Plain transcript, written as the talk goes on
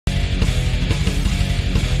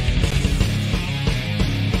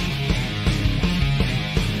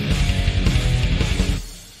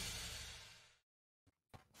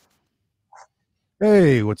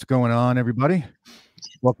Hey, what's going on, everybody?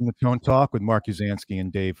 Welcome to Tone Talk with Mark Uzansky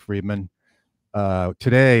and Dave Friedman.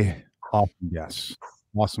 Today, awesome guests.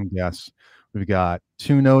 Awesome guests. We've got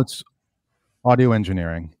Two Notes Audio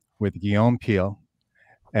Engineering with Guillaume Pille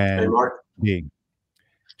and B.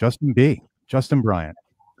 Justin Bryant.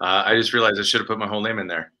 I just realized I should have put my whole name in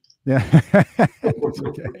there. Yeah. It's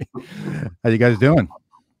okay. How you guys doing?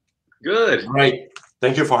 Good. Great.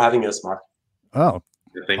 Thank you for having us, Mark. Oh,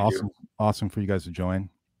 Yeah, thank awesome. you. Awesome for you guys to join.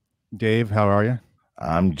 Dave, how are you?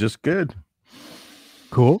 I'm just good.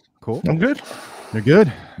 Cool. I'm good. You're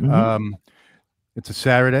good. Mhm. It's a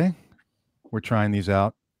Saturday. We're trying these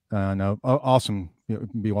out. No, awesome.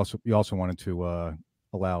 We also wanted to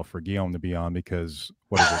allow for Guillaume to be on because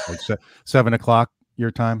what is it, like 7 o'clock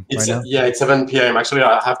your time It's right now? Yeah, it's 7 p.m. Actually,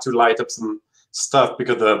 I have to light up some stuff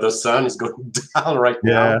because the sun is going down right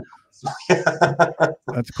now.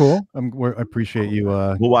 That's cool. I appreciate you.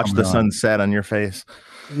 We'll watch the coming on. sunset on your face.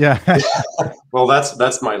 Yeah. Well,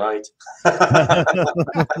 that's my light.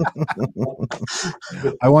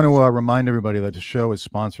 I want to remind everybody that the show is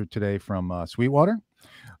sponsored today from Sweetwater,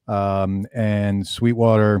 and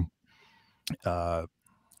Sweetwater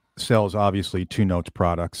sells obviously Two Notes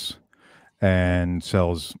products and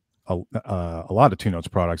sells a lot of Two Notes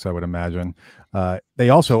products, I would imagine. They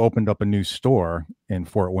also opened up a new store in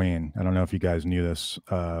Fort Wayne. I don't know if you guys knew this,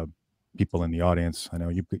 people in the audience. I know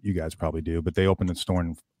you guys probably do, but they opened a store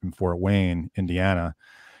in Fort Wayne, Indiana,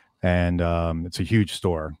 and it's a huge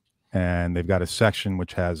store. And they've got a section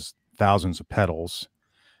which has thousands of pedals,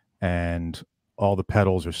 and all the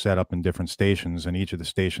pedals are set up in different stations, and each of the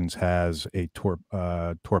stations has a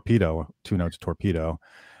torpedo, Two Notes torpedo,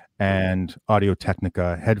 and Audio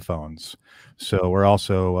Technica headphones. So we're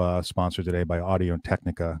also sponsored today by Audio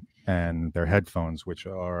Technica and their headphones, which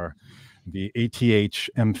are the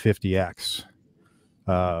ATH M50X,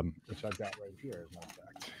 which I've got right here, as a matter of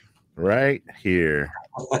fact. Right here.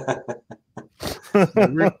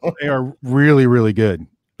 They are really, really good,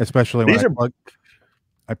 especially when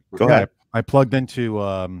I plugged into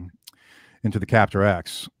the Captor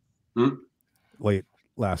X late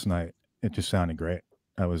last night. It just sounded great.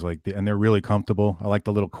 I was like, and they're really comfortable. I like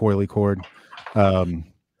the little coily cord.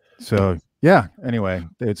 So yeah. Anyway,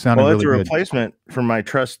 it sounded really good. Well, it's a replacement for my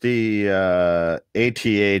trusty ATH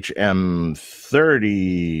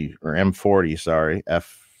M30 or M40, sorry,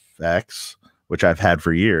 FX, which I've had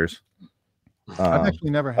for years. I've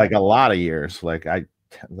actually never had like a lot of years, like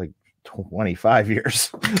 25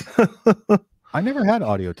 years. I never had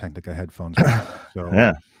Audio Technica headphones, so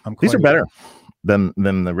yeah, these are better than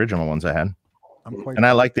the original ones I had. I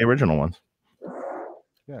like the original ones.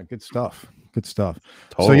 Yeah, good stuff. Good stuff.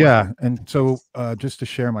 Totally. So yeah, and so just to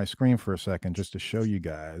share my screen for a second, just to show you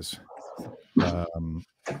guys. Here,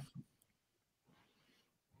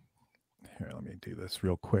 let me do this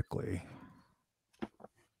real quickly.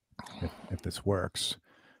 If this works,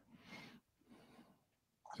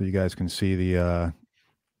 so you guys can see the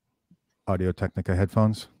Audio Technica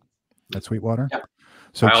headphones at Sweetwater. Yeah.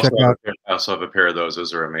 So I also have a pair of those.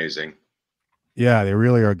 Those are amazing. Yeah, they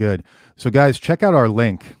really are good. So guys, check out our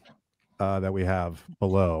link that we have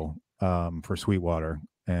below for Sweetwater,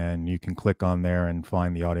 and you can click on there and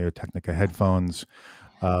find the Audio Technica headphones.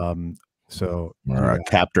 So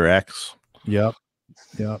Captor X. Yep.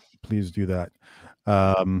 Please do that.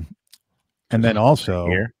 And then also,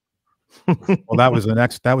 well, that was the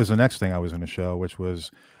next thing I was going to show, which was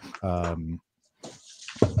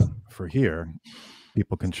for here,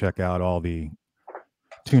 people can check out all the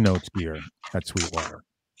Two Notes gear at Sweetwater.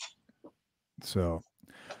 So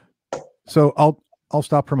I'll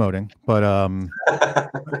stop promoting, but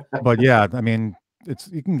yeah, I mean,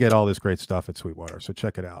 you can get all this great stuff at Sweetwater, so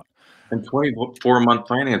check it out. And 24-month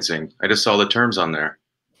financing. I just saw the terms on there.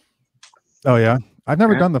 Oh yeah, I've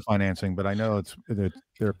never done the financing, but I know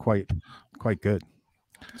they're quite good.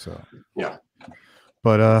 So yeah.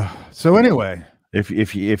 But so anyway,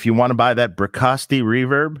 if you want to buy that Bricasti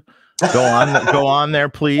reverb, go on there,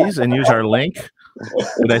 please, and use our link.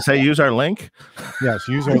 Did I say use our link? Yes,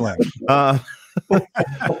 use our link.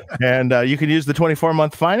 And you can use the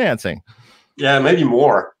 24-month financing. Yeah, maybe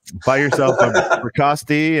more. Buy yourself a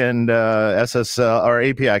Bricasti and SSL or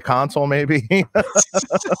API console, maybe.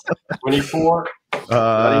 24.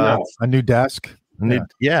 A new desk.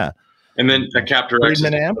 Yeah. And then a Captor X.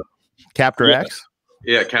 Captor X.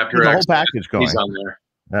 Yeah, Captor X. The whole package going. He's on there.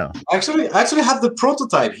 Yeah. I actually have the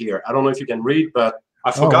prototype here. I don't know if you can read, but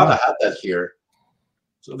I forgot I had that here.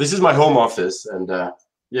 So this is my home office, and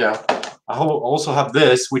yeah, I also have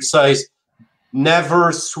this, which says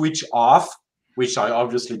 "Never switch off," which I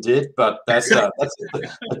obviously did, but that's a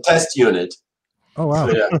test unit. Oh wow.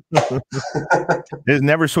 So, yeah. Is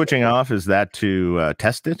never switching off? Is that to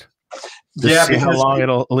test it? To Yeah, see how long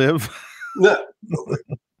it'll live? No,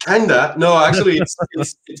 kinda. No, actually, it's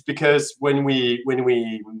because when we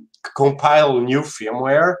compile new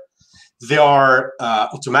firmware, they are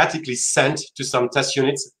automatically sent to some test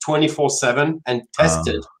units 24/7 and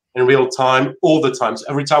tested in real time all the time. So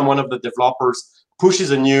every time one of the developers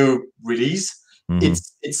pushes a new release,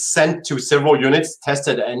 it's sent to several units,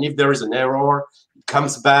 tested, and if there is an error, it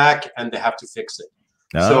comes back and they have to fix it.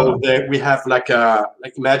 So we have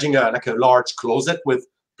imagine like a large closet with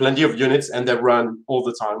plenty of units, and they run all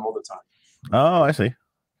the time. Oh, I see.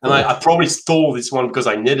 And I probably stole this one because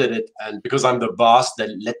I needed it, and because I'm the boss, they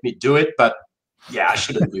let me do it. But yeah, I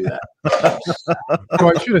shouldn't do that. So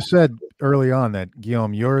I should have said early on that,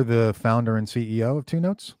 Guillaume, you're the founder and CEO of Two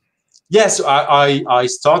Notes. Yes, I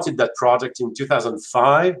started that project in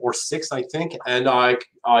 2005 or 6, I think, and I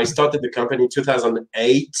started the company in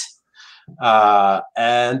 2008.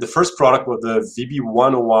 And the first product was the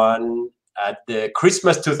VB101 at the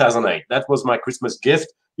Christmas 2008. That was my Christmas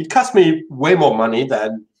gift. It cost me way more money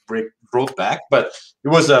than brought back, but it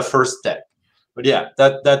was a first step. But yeah,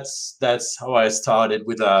 that's how I started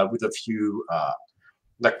with a few.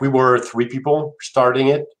 Like we were 3 people starting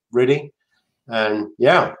it, really, and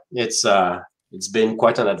yeah, it's been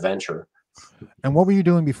quite an adventure. And what were you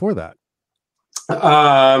doing before that?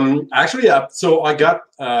 Actually, so I got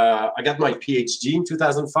my PhD in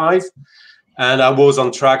 2005, and I was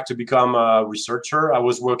on track to become a researcher. I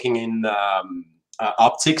was working in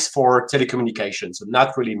optics for telecommunications, so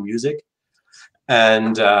not really music.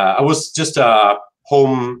 And I was just a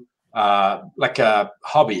home, like a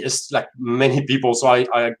hobbyist, like many people. So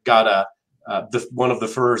I got one of the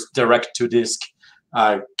first direct-to-disc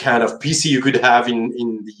kind of PC you could have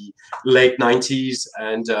in the late 90s,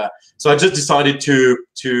 and so I just decided to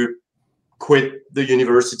quit the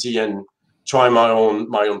university and try my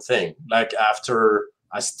own thing. Like after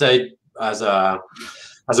I stayed as a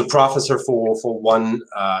professor for one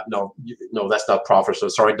no, that's not professor,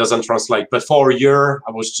 sorry, it doesn't translate, but for a year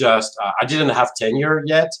I was just I didn't have tenure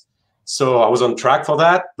yet, so I was on track for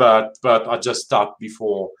that, but I just stopped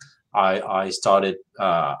before I started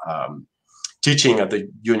teaching at the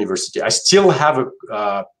university. I still have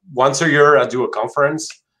once a year I do a conference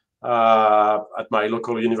at my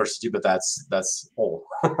local university, but that's all.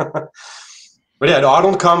 But yeah, no, I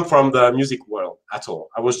don't come from the music world at all.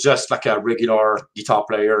 I was just like a regular guitar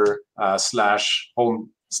player / home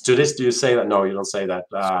studist. Do you say that? No, you don't say that.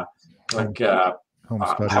 I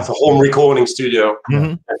have a home recording studio.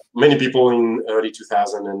 Many people in early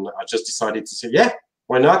 2000, and I just decided to say, yeah,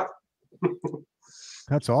 why not?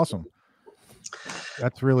 That's awesome.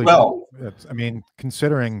 That's really well. I mean,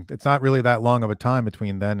 considering it's not really that long of a time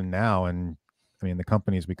between then and now, and I mean, the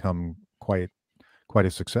company's become quite a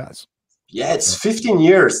success. Yeah, it's 15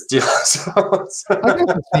 years still.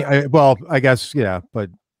 I guess yeah, but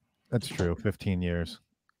that's true. 15 years,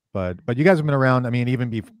 but you guys have been around. I mean, even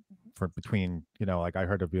between like I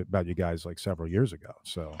heard about you guys like several years ago.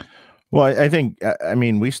 So. Well, I think, I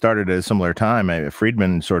mean, we started at a similar time.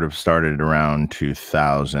 Friedman sort of started around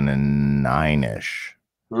 2009-ish.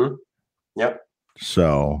 Yep.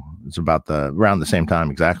 So it's about around the same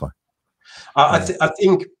time, exactly. I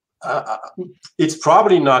think it's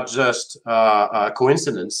probably not just a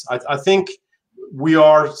coincidence. I think we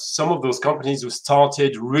are some of those companies who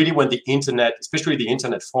started really when the internet, especially the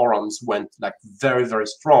internet forums, went like very, very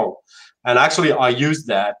strong. And actually, I used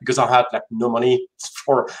that because I had like no money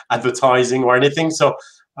for advertising or anything. So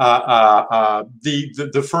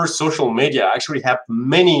the first social media actually helped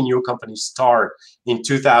many new companies start in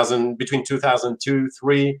between 2002,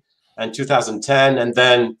 3, and 2010, and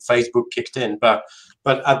then Facebook kicked in. But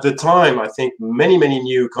at the time, I think many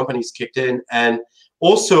new companies kicked in, and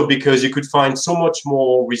also because you could find so much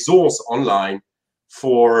more resource online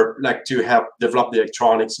for like to help develop the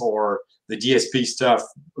electronics or the DSP stuff.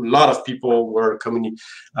 A lot of people were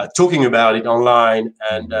talking about it online,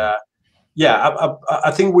 and yeah,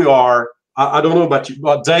 I think we are. I don't know about you,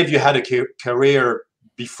 but Dave, you had a career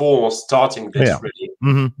before starting this, really,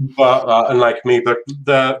 but unlike me. But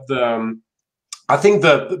I think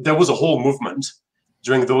there was a whole movement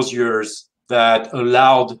during those years that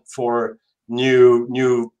allowed for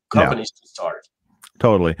new companies to start.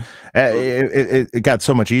 Totally. It got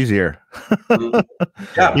so much easier.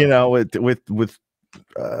 Yeah. With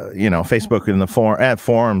Facebook and the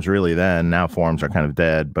forums really then. Now forums are kind of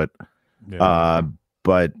dead, but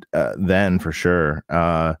then for sure.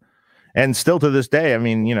 And still to this day, I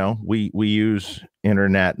mean, we use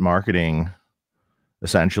internet marketing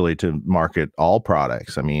essentially to market all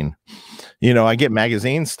products. I mean, I get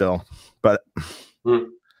magazines still, but Hmm.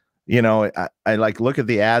 You know, I like look at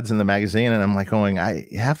the ads in the magazine and I'm like going,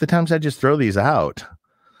 half the times I just throw these out.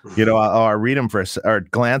 You know, I'll read them or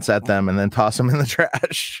glance at them and then toss them in the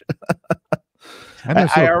trash.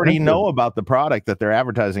 I already know about the product that they're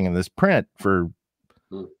advertising in this print for,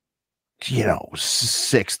 you know,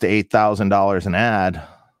 $6,000 to $8,000 an ad.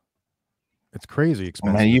 It's crazy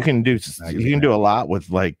expensive. Man, you can do a lot with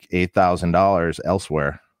like $8,000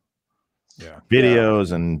 elsewhere. Yeah,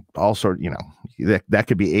 videos and all sort. You know, that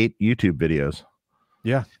could be 8 YouTube videos.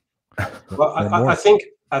 Yeah. Well, I think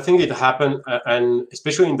it happened, and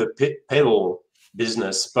especially in the payroll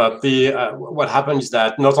business. But the what happened is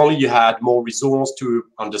that not only you had more resource to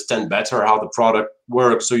understand better how the product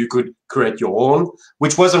works, so you could create your own,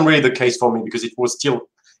 which wasn't really the case for me because it was still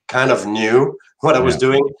kind of new what I was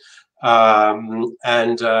doing.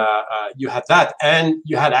 You had that, and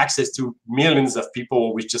you had access to millions of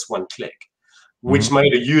people with just one click, which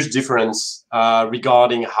made a huge difference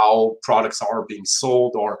regarding how products are being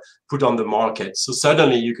sold or put on the market. So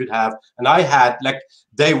suddenly you could have, and I had like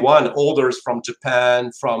day one orders from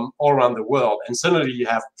Japan, from all around the world, and suddenly you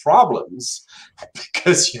have problems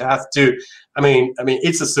because you have to. I mean,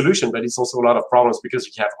 it's a solution, but it's also a lot of problems because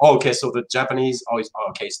you have, okay, so the Japanese,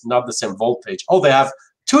 okay, it's not the same voltage. Oh, they have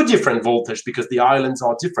 2 different voltage because the islands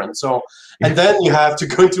are different. So, and then you have to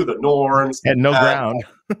go into the norms and no ground.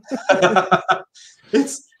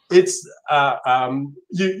 It's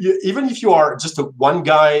you even if you are just one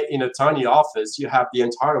guy in a tiny office, you have the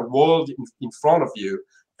entire world in front of you,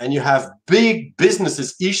 and you have big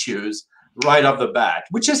businesses issues right off the bat,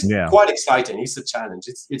 which is quite exciting. It's a challenge.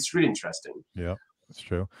 It's really interesting. Yeah, that's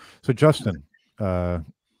true. So Justin,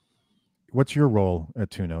 what's your role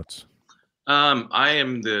at Two Notes? I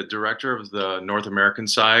am the director of the North American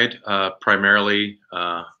side, primarily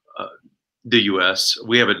the U.S.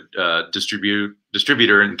 We have a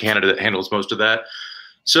distributor in Canada that handles most of that.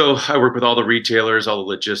 So I work with all the retailers, all the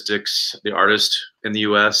logistics, the artists in the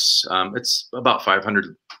U.S. It's about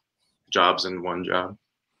 500 jobs in one job.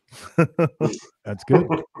 That's good.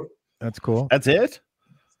 That's cool. That's it?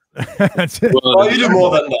 That's it. Well, you do more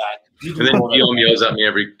than that. And then Guillaume yells at me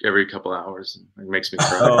every couple hours. It makes me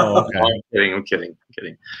cry. Oh, okay. I'm kidding.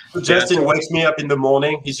 So Justin wakes me up in the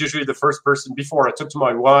morning. He's usually the first person before I talk to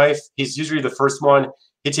my wife. He's usually the first one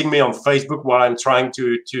hitting me on Facebook while I'm trying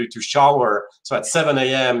to shower. So at 7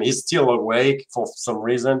 a.m., he's still awake for some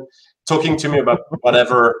reason, talking to me about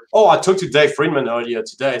whatever. Oh, I talked to Dave Friedman earlier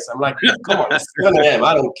today. So I'm like, come on, it's 7 a.m.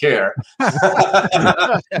 I don't care.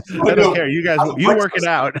 I don't care. You guys, you work it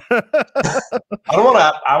out. I don't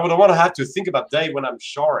want to have to think about Dave when I'm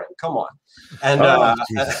showering. Come on.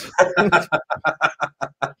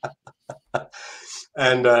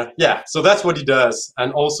 And so that's what he does,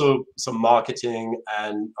 and also some marketing,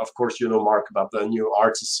 and of course, you know, Mark, about the new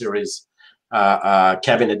artist series.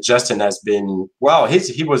 Kevin and Justin has been, well,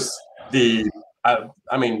 he was the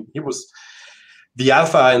he was the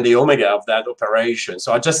alpha and the omega of that operation.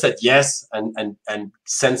 So I just said yes and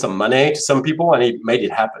sent some money to some people, and he made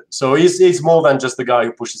it happen. So he's more than just the guy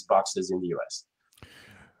who pushes boxes in the US.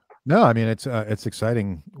 No, I mean, it's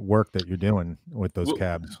exciting work that you're doing with those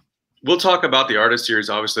cabs. We'll talk about the artist series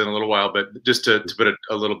obviously in a little while, but just to put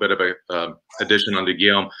a little bit of a addition onto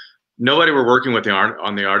Guillaume, nobody we're working with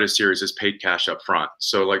on the artist series is paid cash up front.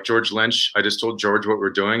 So like George Lynch, I just told George what we're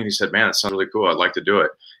doing, and he said, man, it sounds really cool. I'd like to do it.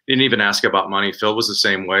 He didn't even ask about money. Phil was the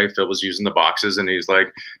same way. Phil was using the boxes, and I'm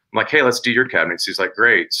like, hey, let's do your cabinets. He's like,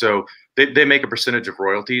 great. So they make a percentage of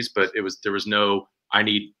royalties, but there was no, I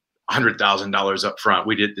need $100,000 up front.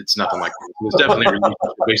 It's nothing like that. It was definitely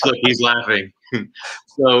look, he's laughing.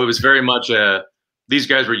 So it was very much these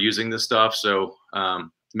guys were using this stuff, so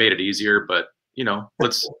made it easier. But you know,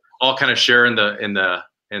 let's all kind of share in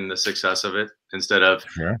the success of it instead of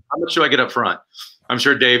how much do I get up front. I'm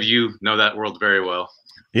sure Dave, you know that world very well.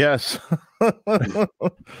 Yes.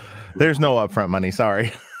 There's no upfront money.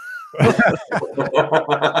 Sorry.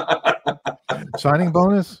 Signing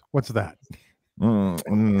bonus? What's that?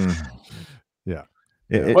 Yeah.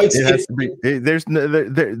 It has to be,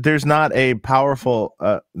 there's not a powerful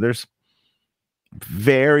there's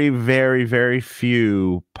very, very, very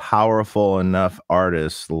few powerful enough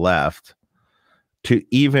artists left to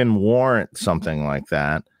even warrant something like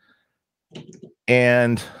that.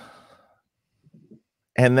 And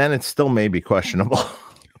then it still may be questionable.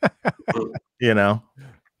 You know?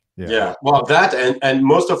 Yeah. Well, that and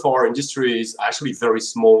most of our industry is actually very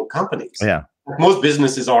small companies. Yeah. Most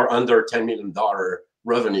businesses are under $10 million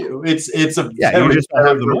revenue. It's a you just don't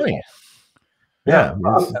have the money. Yeah.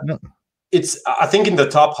 It's I think in the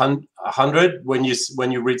top 100 when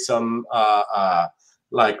you read some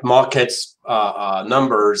markets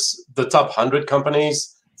numbers, the top 100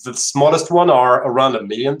 companies, the smallest one are around $1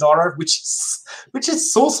 million, which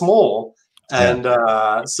is so small. And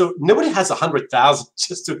so nobody has 100,000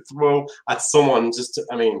 just to throw at someone.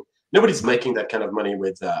 Nobody's making that kind of money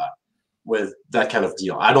with that kind of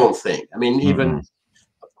deal. I don't think. I mean, even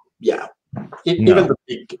even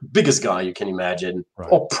the biggest guy you can imagine,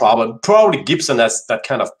 or probably Gibson has that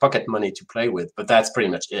kind of pocket money to play with, but that's pretty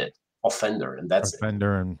much it. Or Fender, and that's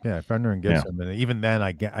Fender and Gibson. And even then,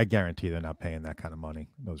 I guarantee they're not paying that kind of money,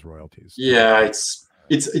 those royalties. Yeah,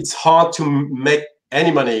 it's hard to make any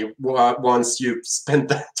money once you spend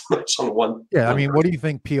that much on one. Yeah, I mean, what do you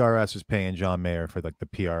think PRS is paying John Mayer for like the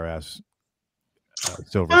PRS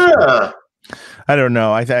silver? I don't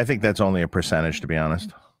know. I think that's only a percentage, to be honest.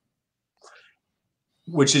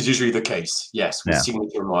 Which is usually the case, yes, with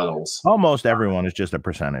signature models. Almost everyone is just a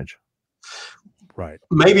percentage. Right.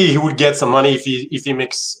 Maybe he would get some money if he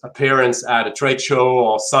makes appearance at a trade show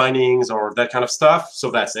or signings or that kind of stuff.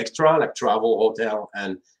 So that's extra, like travel, hotel,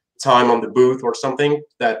 and time on the booth or something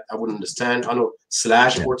that I wouldn't understand. I know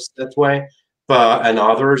Slash works that way, and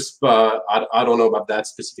others, but I don't know about that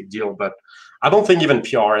specific deal. But I don't think even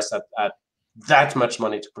PRS had that much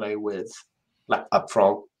money to play with, like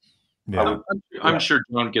upfront. Yeah, I'm sure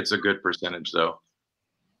John gets a good percentage though.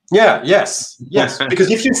 Yeah. Yes.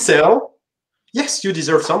 Because if you sell, yes, you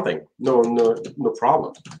deserve something. No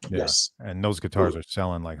problem. Yeah. Yes. And those guitars are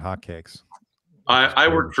selling like hotcakes. I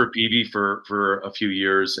worked for PV for a few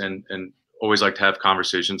years and always like to have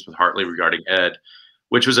conversations with Hartley regarding Ed,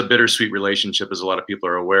 which was a bittersweet relationship, as a lot of people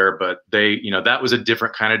are aware. But that was a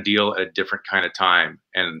different kind of deal at a different kind of time.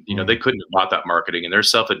 And, they couldn't have bought that marketing. And they're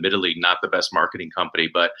self-admittedly not the best marketing company.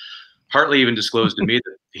 But Hartley even disclosed to me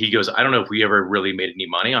that he goes, I don't know if we ever really made any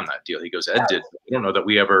money on that deal. He goes, Ed did. I don't know that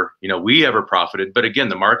we ever profited. But again,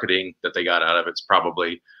 the marketing that they got out of it's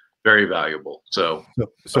probably very valuable. So that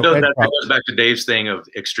goes back to Dave's thing of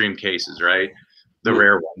extreme cases, right? The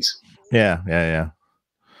rare ones. Yeah.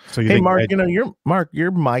 So hey, Mark,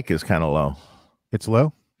 your mic is kind of low. It's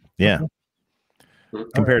low? Yeah.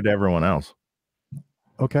 Compared to everyone else.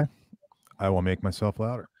 Okay. I will make myself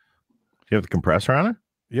louder. Do you have the compressor on it?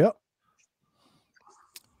 Yep.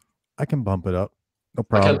 I can bump it up. No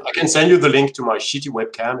problem. I can send you the link to my shitty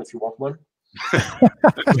webcam if you want one.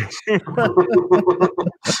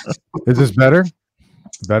 Is this better?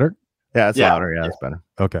 Better? Yeah, it's louder. Yeah, it's better.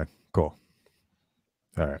 Okay, cool.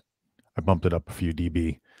 All right. I bumped it up a few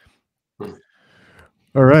dB.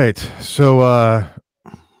 All right. So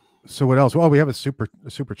what else? Well, we have a super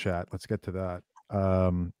chat. Let's get to that.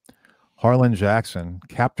 Harlan Jackson,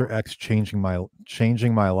 Captor X changing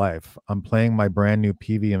my life. I'm playing my brand new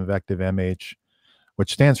PV Invective MH,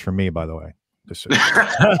 which stands for me, by the way.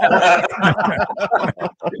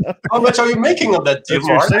 How much are you making on that deal? It's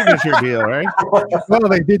your signature deal, right? Well,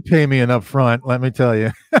 they did pay me an upfront, let me tell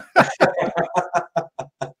you.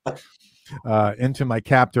 Into my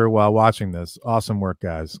Captor while watching this. Awesome work,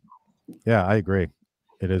 guys. Yeah, I agree.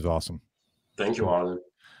 It is awesome. Thank you, Harlan.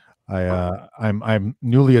 I'm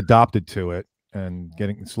newly adopted to it and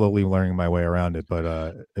slowly learning my way around it,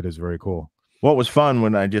 but it is very cool. What was fun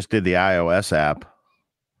when I just did the iOS app,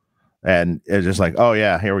 and it's just like, oh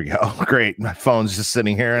yeah, here we go. Great. My phone's just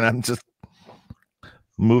sitting here and I'm just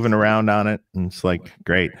moving around on it. And it's like,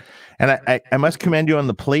 great. And I must commend you on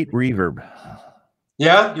the plate reverb.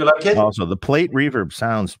 Yeah, you like it? Also, the plate reverb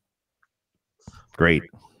sounds great.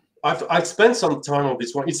 I've spent some time on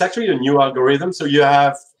this one. It's actually a new algorithm. So you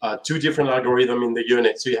have two different algorithms in the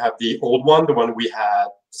unit. So you have the old one, the one we had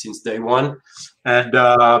since day one, and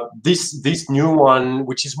this new one,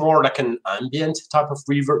 which is more like an ambient type of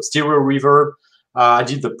reverb, stereo reverb. I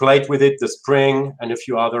did the plate with it, the spring, and a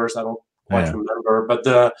few others. I don't quite remember, but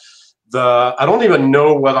the I don't even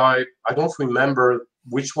know what I don't remember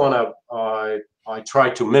which one I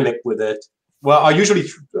tried to mimic with it. Well, I usually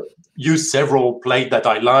use several plate that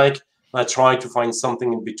I like. I try to find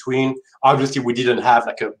something in between. Obviously, we didn't have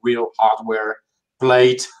like a real hardware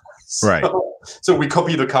plate, right? So we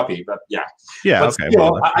copy the copy, but yeah. But, okay.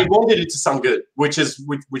 I wanted it to sound good, which was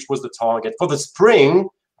the target for the spring.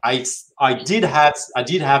 I did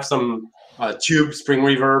have some tube spring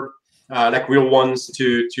reverb, like real ones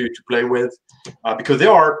to play with. Because they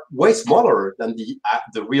are way smaller than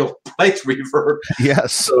the real plate reverb.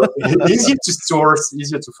 Yes. So easier to source,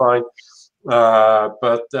 easier to find.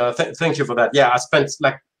 But thank you for that. Yeah, I spent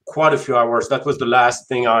like quite a few hours. That was the last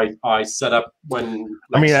thing I set up when.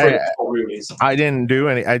 Like, I didn't do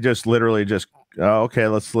any. I just literally okay,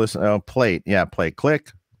 let's listen. Oh, plate. Yeah, plate.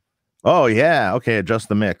 Click. Oh yeah. Okay, adjust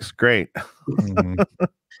the mix. Great.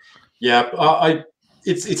 Yeah,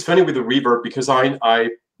 it's funny with the reverb because I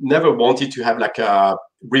never wanted to have like a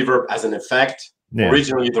reverb as an effect. Yeah.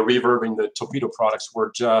 Originally, the reverb in the Torpedo products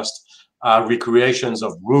were just recreations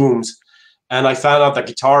of rooms, and I found out that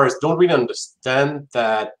guitarists don't really understand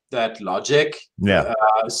that logic. Yeah.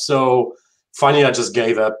 So finally, I just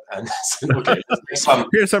gave up and said, "Okay,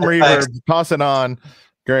 here's some reverb. Toss it on.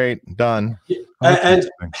 Great, done."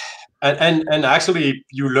 And actually,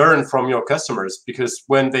 you learn from your customers because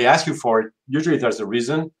when they ask you for it, usually there's a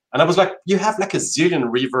reason. And I was like, you have like a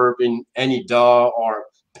zillion reverb in any DAW or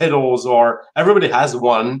pedals, or everybody has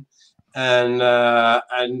one. And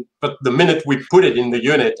but the minute we put it in the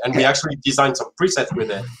unit and we actually designed some presets with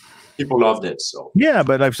it, people loved it. So yeah,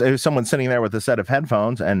 but if someone's sitting there with a set of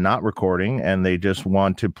headphones and not recording, and they just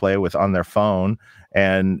want to play with on their phone,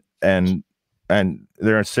 and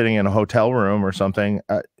they're sitting in a hotel room or something,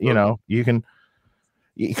 you know, you can,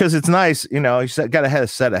 because it's nice, you know, you got a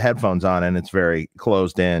set of headphones on and it's very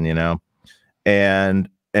closed in, you know, and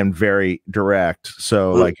very direct.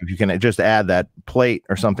 So like if you can just add that plate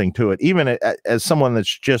or something to it, even as someone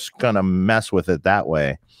that's just gonna mess with it that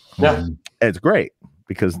way, yeah, it's great,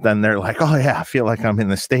 because then they're like, oh yeah, I feel like I'm in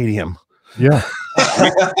the stadium. Yeah.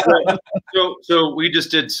 So we just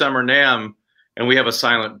did Summer NAMM, and we have a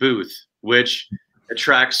silent booth, which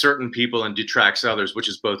attracts certain people and detracts others, which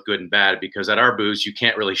is both good and bad, because at our booths, you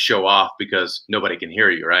can't really show off because nobody can hear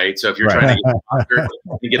you, right? So if you're trying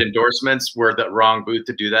to get endorsements, we're the wrong booth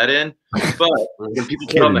to do that in. But when people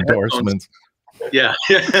put on the endorsements, yeah.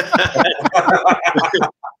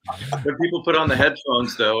 When people put on the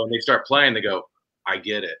headphones, though, and they start playing, they go, I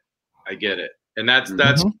get it. And that's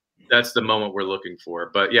the moment we're looking for.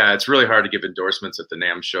 But yeah, it's really hard to give endorsements at the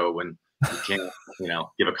NAMM show when you can't, you know,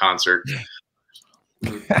 give a concert.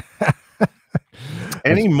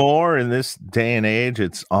 Anymore in this day and age,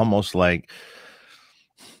 it's almost like,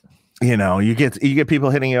 you know, you get people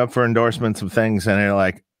hitting you up for endorsements of things, and they're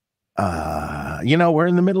like, you know, we're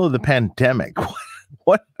in the middle of the pandemic.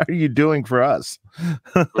 What are you doing for us?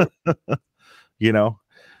 You know,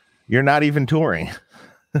 you're not even touring.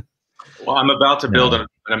 Well, I'm about to build an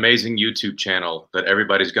amazing YouTube channel that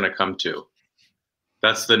everybody's going to come to.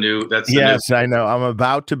 That's the new. Yes, I know. I'm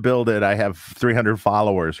about to build it. I have 300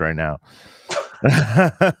 followers right now.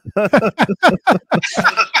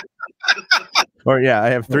 Or yeah, I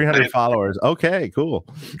have 300 followers. Okay, cool.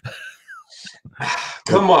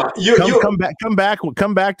 Come on,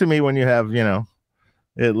 come back to me when you have, you know,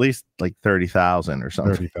 at least like 30,000 or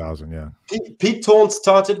something. 30,000, yeah. Pete Tone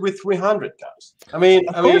started with 300 guys. I mean,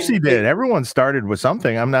 of course he did. Everyone started with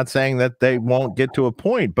something. I'm not saying that they won't get to a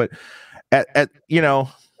point, but at you know,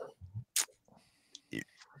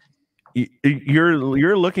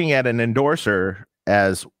 you're looking at an endorser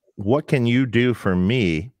as, what can you do for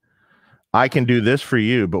me? I can do this for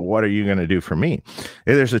you, but what are you going to do for me?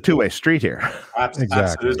 There's a two-way street here.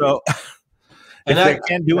 Exactly. So if I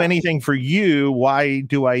can't do anything for you, why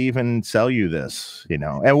do I even sell you this? You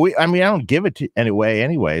know, and I mean, I don't give it to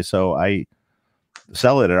anyway, so I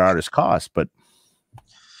sell it at artist cost. But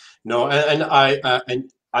no, and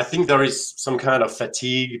I think there is some kind of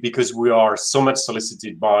fatigue because we are so much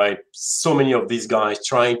solicited by so many of these guys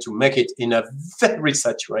trying to make it in a very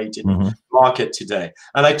saturated market today.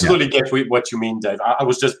 And I totally get what you mean, Dave. I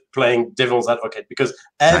was just playing devil's advocate because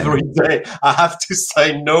every day I have to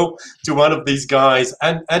say no to one of these guys.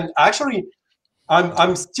 And actually,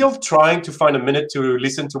 I'm still trying to find a minute to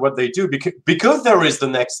listen to what they do because there is the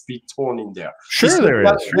next Pete Tone in there. Sure, there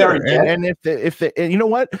is. Sure. And if you know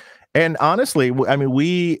what. And honestly, I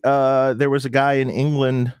mean, there was a guy in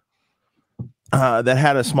England that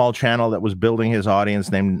had a small channel that was building his audience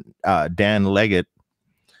named Dan Leggett.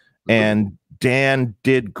 And Dan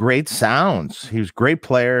did great sounds. He was a great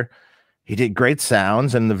player. He did great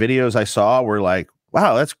sounds. And the videos I saw were like,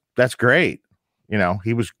 wow, that's great. You know,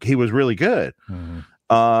 he was really good.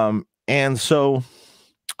 And so,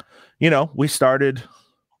 you know, we started.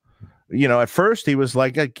 You know, at first he was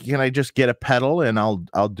like, "Can I just get a pedal and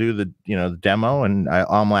I'll do the, you know, the demo, and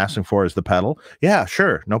all I'm asking for is the pedal." Yeah,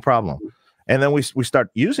 sure, no problem. And then we start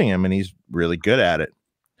using him, and he's really good at it.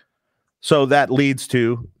 So that leads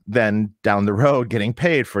to then down the road getting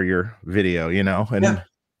paid for your video, you know, and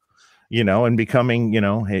you know, and becoming, you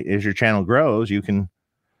know, as your channel grows, you can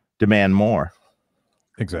demand more.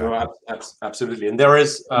 Exactly. No, absolutely. And there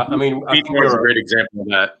is, I mean, Pete is a great example of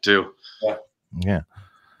that too. Yeah.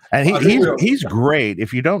 And he's great.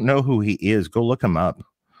 If you don't know who he is, go look him up.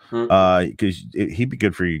 Because he'd be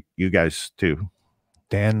good for you guys too.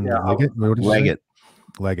 Dan Leggett.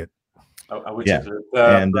 I would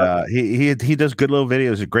and he does good little videos.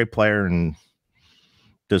 He's a great player and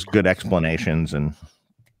does good explanations, and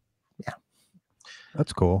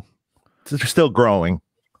That's cool. They're still growing,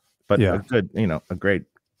 but Yeah. a good, a great.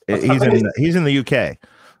 He's in the UK,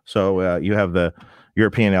 so you have the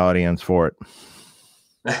European audience for it.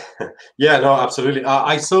 Yeah, no, absolutely.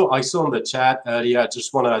 I saw on the chat earlier. I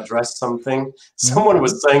just want to address something. Someone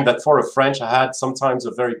was saying that for a French, I had sometimes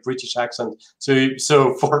a very British accent.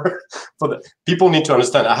 So for the people need to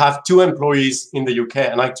understand, I have 2 employees in the UK,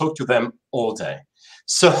 and I talk to them all day.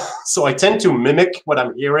 So I tend to mimic what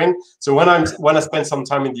I'm hearing. So when I spend some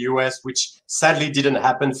time in the US, which sadly didn't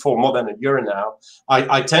happen for more than a year now,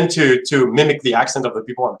 I tend to mimic the accent of the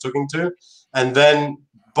people I'm talking to, and then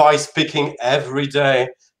by speaking every day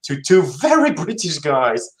to 2 very British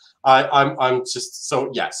guys, I'm just so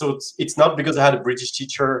yeah. So it's not because I had a British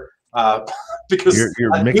teacher, because you're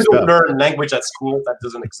you mixed don't up. learn language at school. That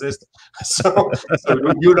doesn't exist. So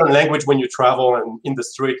you learn language when you travel and in the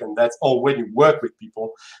street, and that's all when you work with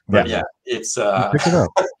people. But yeah, it's Pick it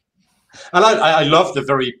up. and I love the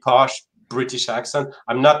very posh British accent.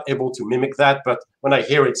 I'm not able to mimic that, but when I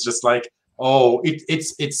hear it, it's just like, oh,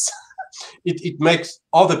 it makes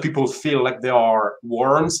other people feel like they are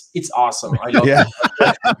worms. It's awesome. I love it.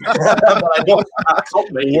 But I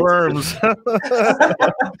can't make worms.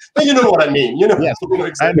 You know what I mean. You know. Yes,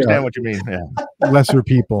 Exactly. I understand what you mean. Yeah. Lesser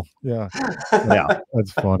people. Yeah.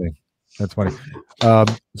 That's funny. That's funny.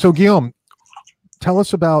 So Guillaume, tell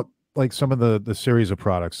us about like some of the series of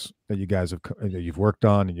products that you guys that you've worked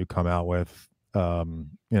on and you come out with. And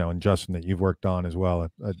Justin, that you've worked on as well.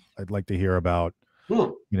 I'd like to hear about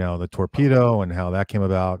the torpedo and how that came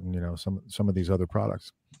about, and some of these other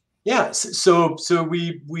products. Yeah, so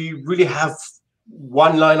we really have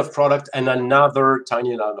one line of product and another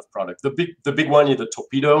tiny line of product. The big one is the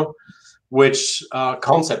torpedo, which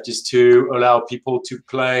concept is to allow people to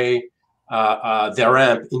play their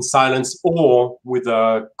amp in silence or with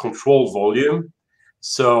a controlled volume.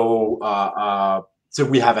 So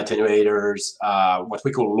we have attenuators, what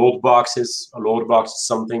we call load boxes. A load box is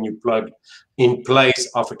something you plug in place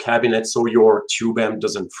of a cabinet so your tube amp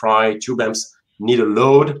doesn't fry. Tube amps need a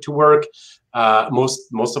load to work.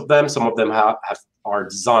 Most of them, some of them are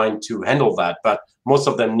designed to handle that, but most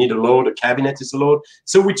of them need a load. A cabinet is a load.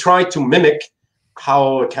 So we try to mimic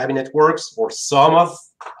how a cabinet works, or some of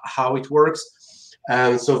how it works.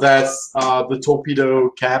 And so that's the Torpedo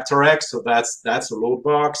Captor X. So that's a load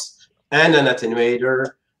box and an attenuator.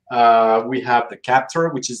 We have the Captor,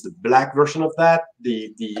 which is the black version of that,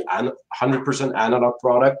 the 100% analog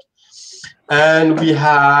product. And we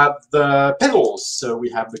have the pedals. So we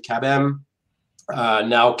have the Cab-M,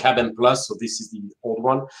 now Cab-M Plus. So this is the old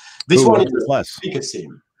one. This one is the Plus. speaker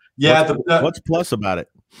sim. Yeah. What's plus about it?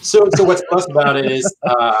 So what's plus about it is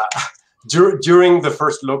during the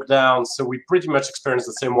first lockdown, so we pretty much experienced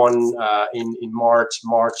the same one in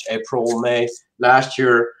March, April, May last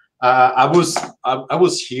year. I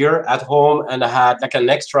was here at home and I had like an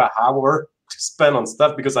extra hour to spend on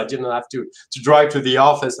stuff because I didn't have to drive to the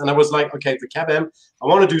office. And I was like, okay, the Cab-M, I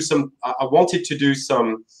wanted to do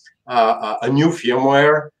some a new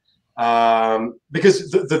firmware.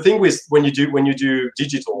 Because the thing with when you do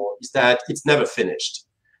digital is that it's never finished.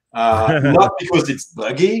 Not because it's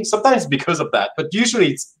buggy, sometimes because of that, but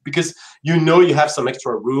usually it's because you have some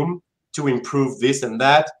extra room to improve this and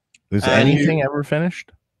that. Is anything ever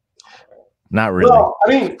finished? Not really. Well, I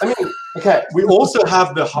mean, okay. We also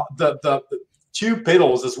have the 2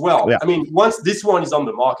 pedals as well. Yeah. I mean, once this one is on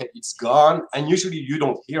the market, it's gone, and usually you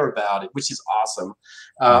don't hear about it, which is awesome.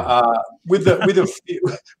 With the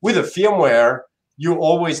firmware, you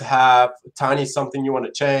always have tiny something you want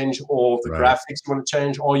to change, or the graphics you want to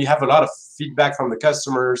change, or you have a lot of feedback from the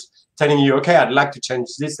customers telling you, okay, I'd like to change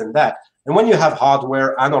this and that. And when you have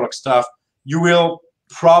hardware, analog stuff, you will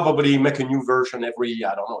probably make a new version every,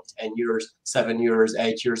 10 years, 7 years,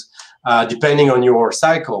 8 years, depending on your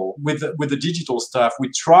cycle. With the digital stuff, we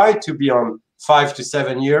try to be on 5 to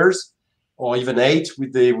 7 years, or even 8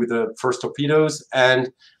 with the first torpedoes.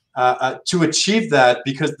 And to achieve that,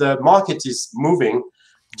 because the market is moving,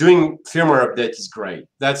 doing firmware update is great.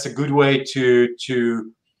 That's a good way to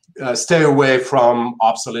stay away from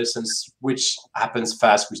obsolescence, which happens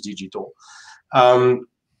fast with digital.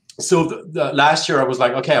 So the last year I was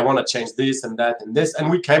like, okay, I want to change this and that and this.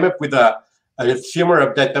 And we came up with a firmware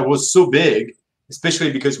update that was so big,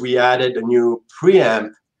 especially because we added a new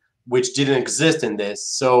preamp, which didn't exist in this.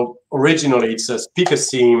 So originally it's a speaker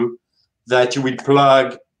sim that you will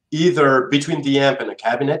plug either between the amp and a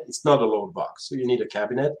cabinet. It's not a load box, so you need a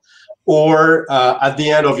cabinet. Or at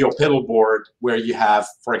the end of your pedal board, where you have,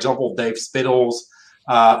 for example, Dave's pedals,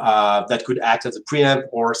 that could act as a preamp,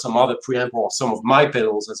 or some other preamp, or some of my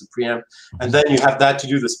pedals as a preamp. And then you have that to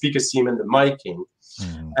do the speaker sim and the miking.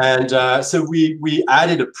 And so we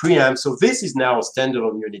added a preamp. So this is now a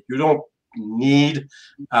standalone unit. You don't need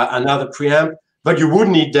another preamp, but you would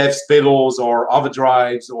need devs pedals or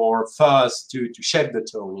overdrives or fuzz to shape the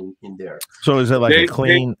tone in there. So is it like a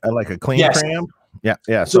clean yes. preamp?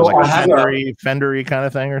 Yeah. So like a Fendery kind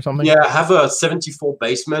of thing or something? Yeah, I have a 74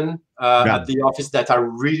 Bassman at the office that I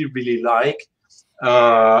really, really like.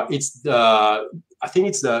 I think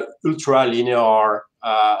it's the ultra linear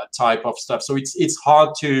type of stuff. So it's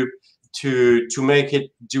hard to make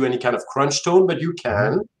it do any kind of crunch tone, but you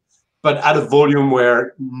can. But at a volume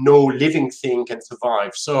where no living thing can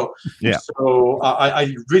survive. So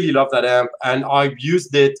I really love that amp, and I've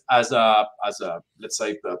used it as a let's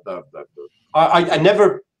say I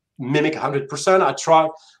never mimic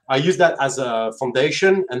 100%. I use that as a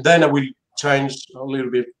foundation, and then I will change a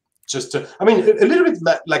little bit. A little bit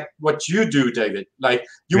like what you do, David. Like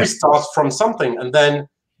you will start from something, and then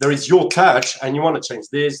there is your touch, and you want to change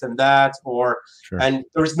this and that, and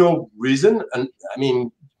there is no reason. And I mean,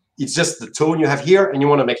 it's just the tone you have here, and you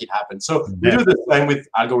want to make it happen. So we do the same with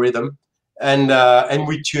algorithm, and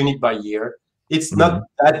we tune it by ear. It's not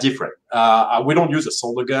that different. We don't use a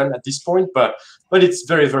solder gun at this point, but it's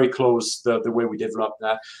very, very close the way we develop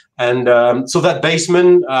that. And so that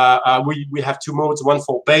Bassman, we have two modes, one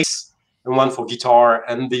for bass and one for guitar.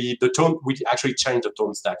 And the tone, we actually changed the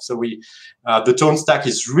tone stack. So the tone stack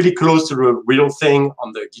is really close to the real thing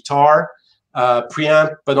on the guitar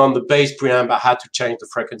preamp, but on the bass preamp, I had to change the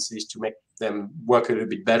frequencies to make them work a little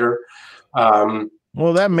bit better.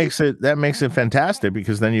 Well, that makes it fantastic,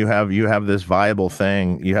 because then you have this viable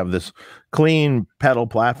thing. You have this clean pedal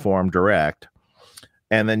platform direct,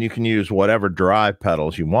 and then you can use whatever drive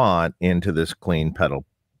pedals you want into this clean pedal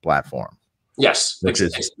platform. Yes, which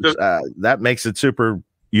is that makes it super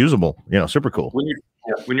usable. Super cool.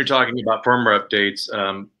 When you're talking about firmware updates,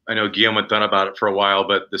 I know Guillaume had thought about it for a while,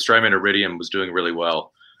 but the Strymon Iridium was doing really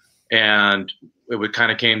well, and it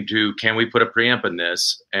kind of came to, can we put a preamp in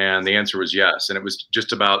this? And the answer was yes. And it was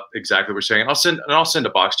just about exactly what we're saying. I'll send a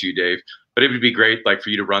box to you, Dave, but it would be great, like, for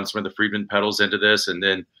you to run some of the Friedman pedals into this and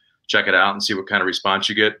then check it out and see what kind of response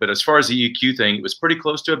you get. But as far as the EQ thing, it was pretty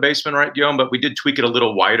close to a Bassman, right, Guillaume? But we did tweak it a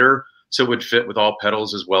little wider so it would fit with all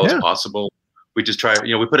pedals as well as possible. We just try,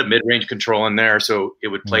 we put a mid-range control in there so it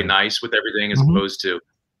would play nice with everything, as opposed to,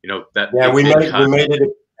 that. Yeah, we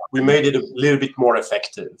made it a little bit more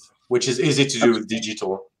effective, which is easy to do with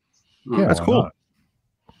digital. Yeah, that's cool. Not?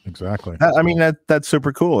 Exactly. I mean, that's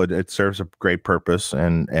super cool. It serves a great purpose,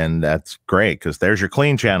 and that's great, because there's your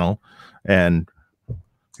clean channel, and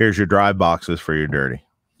here's your drive boxes for your dirty.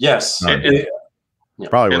 Yes.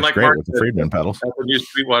 Probably works great with the Friedman pedals. At the new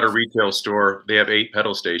Sweetwater retail store, they have 8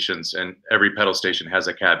 pedal stations, and every pedal station has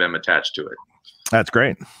a cab M attached to it. That's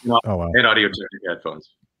great. Oh, wow. And audio technic headphones.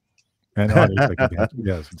 And audio technic,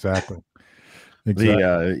 yes, exactly. The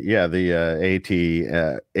ATH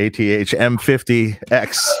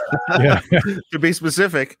M50X, to be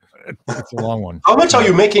specific. It's a long one. How much are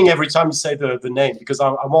you making every time you say the name? Because I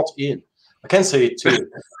want in. I can say it too.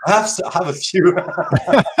 I have a few.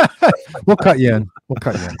 We'll cut you in.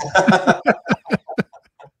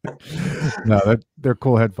 No, they're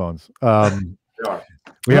cool headphones. They are.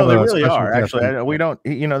 They really are. Actually, we don't.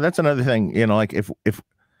 That's another thing. Like if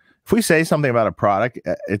we say something about a product,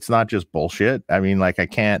 it's not just bullshit. I mean, like I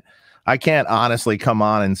can't honestly come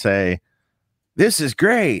on and say this is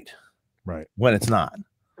great, right, when it's not.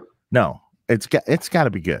 No, it's got to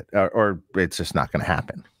be good, or it's just not going to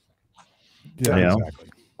happen. Yeah, exactly.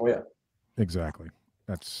 Oh yeah, exactly.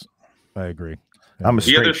 I agree. Yeah. I'm a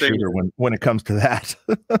straight shooter when it comes to that.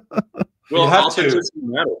 Well, you have to.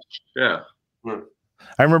 Yeah.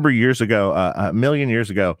 I remember years ago, a million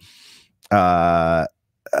years ago, back,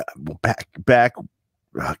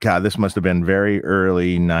 oh God, this must have been very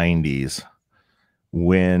early 90s,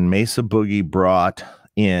 when Mesa Boogie brought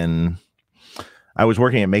in, I was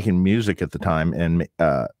working at Making Music at the time, and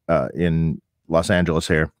in Los Angeles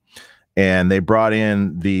here, and they brought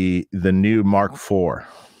in the new Mark IV.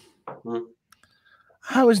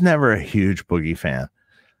 I was never a huge Boogie fan.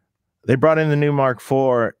 They brought in the new Mark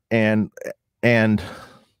IV, and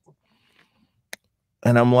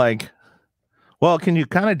I'm like, well, can you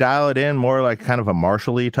kind of dial it in more like kind of a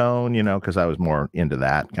Marshall-y tone, because I was more into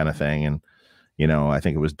that kind of thing. And, I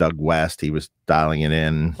think it was Doug West. He was dialing it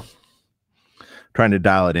in, trying to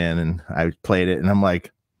dial it in, and I played it, and I'm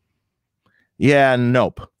like, yeah,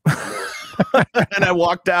 nope. And I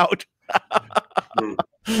walked out.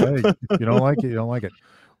 Hey, you don't like it, you don't like it.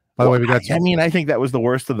 By the way, we got. I mean, I think that was the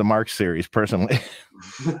worst of the Mark series, personally.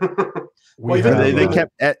 They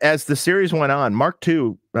kept, as the series went on, Mark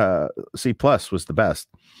II C+ was the best.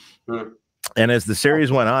 And as the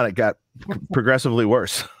series went on, it got progressively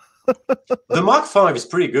worse. The Mach 5 is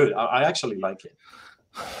pretty good. I actually like it.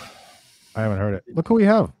 I haven't heard it. Look who we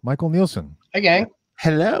have, Michael Nielsen. Hey, gang.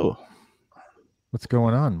 Hello. What's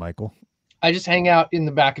going on, Michael? I just hang out in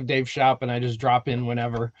the back of Dave's shop, and I just drop in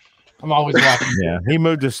whenever. I'm always watching. Yeah, he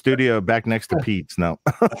moved his studio back next to Pete's now.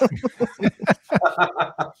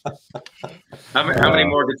 How many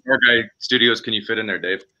more Guitar Guy studios can you fit in there,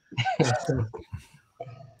 Dave?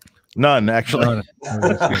 None, actually.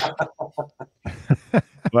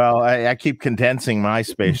 Well, I keep condensing my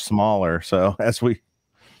space smaller. So as we,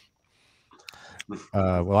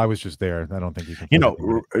 well, I was just there. I don't think you can.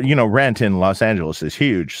 Rent in Los Angeles is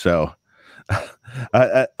huge. So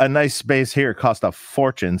a nice space here costs a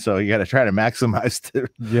fortune. So you got to try to maximize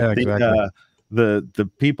exactly. the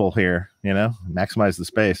people here. Maximize the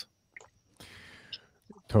space.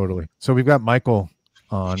 Totally. So we've got Michael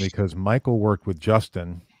on because Michael worked with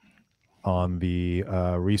Justin on the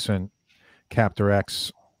recent Captor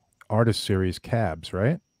X Artist Series cabs,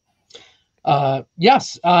 right?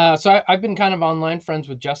 Yes. So I've been kind of online friends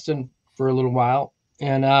with Justin for a little while,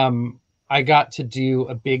 and I got to do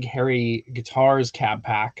a Big Hairy Guitars cab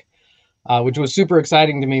pack, which was super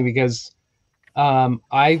exciting to me because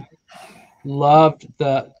I loved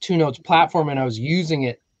the Two Notes platform, and I was using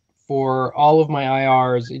it for all of my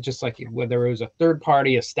IRs. It just like whether it was a third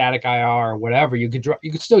party, a static IR, or whatever, you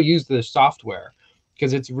could still use the software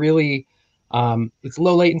because it's really it's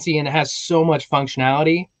low latency and it has so much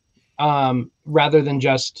functionality. Rather than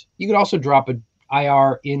just, you could also drop a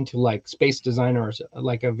IR into like Space Designer or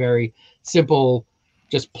like a very simple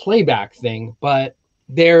just playback thing, but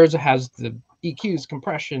theirs has the EQs,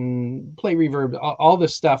 compression, play reverb, all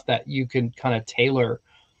this stuff that you can kind of tailor,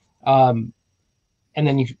 and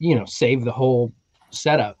then you save the whole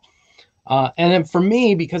setup. And then for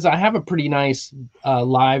me, because I have a pretty nice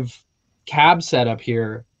live cab setup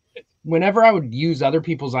here, whenever I would use other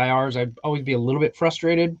people's IRs, I'd always be a little bit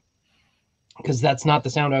frustrated because that's not the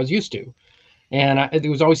sound I was used to. And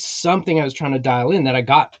there was always something I was trying to dial in that I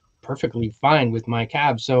got perfectly fine with my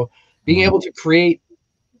cab. So being able to create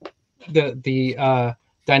the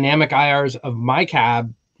dynamic IRs of my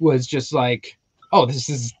cab was just like, oh, this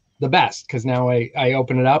is the best, because now I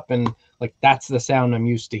open it up and like that's the sound I'm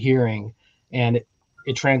used to hearing, and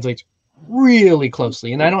it translates really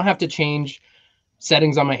closely, and I don't have to change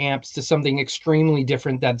settings on my amps to something extremely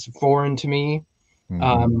different that's foreign to me.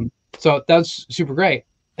 So that's super great.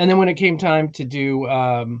 And then when it came time to do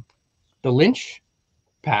the Lynch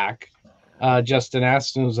pack, Justin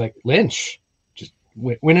asked and was like, Lynch, just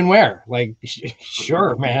when and where? Like,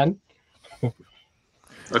 sure, man.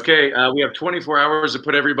 Okay, we have 24 hours to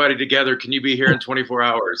put everybody together. Can you be here in 24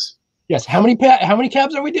 hours? Yes. How many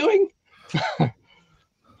cabs are we doing?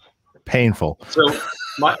 Painful. So,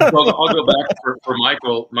 well, I'll go back for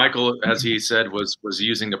Michael. Michael, as he said, was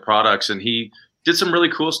using the products, and he did some really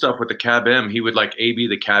cool stuff with the Cab M. He would like A/B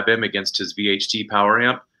the Cab M against his VHT power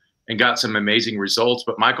amp and got some amazing results.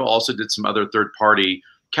 But Michael also did some other third-party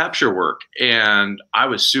capture work, and I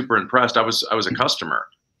was super impressed. I was a customer.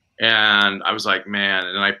 And I was like, man,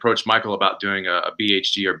 and I approached Michael about doing a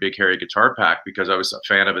BHG or Big Hairy Guitar pack because I was a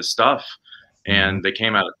fan of his stuff. And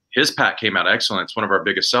his pack came out excellent. It's one of our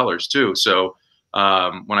biggest sellers too. So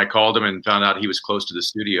when I called him and found out he was close to the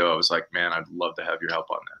studio, I was like, man, I'd love to have your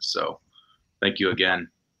help on this. So thank you again.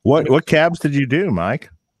 What cabs did you do,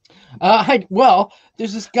 Mike? Well,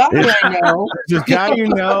 there's this guy I know. This guy you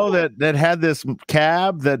know that had this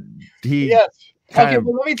cab that he okay,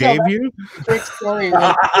 well, let me tell you a quick story.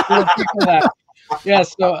 Yeah,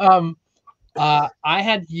 so I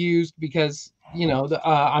had used, because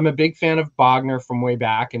I'm a big fan of Bogner from way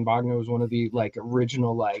back, and Bogner was one of the like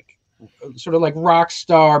original like sort of like rock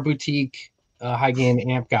star boutique high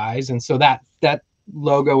gain amp guys, and so that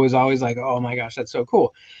logo was always like, oh my gosh, that's so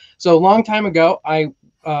cool. So a long time ago, I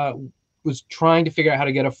was trying to figure out how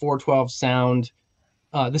to get a 412 sound.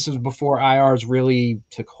 This was before IRs really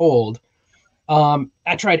took hold.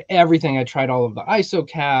 I tried everything. I tried all of the ISO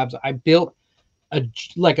cabs. I built a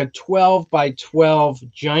 12 by 12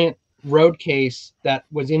 giant road case that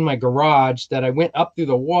was in my garage that I went up through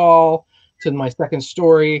the wall to my second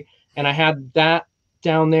story, and I had that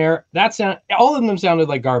down there. All of them sounded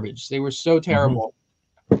like garbage. They were so terrible.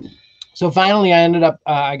 So finally I ended up,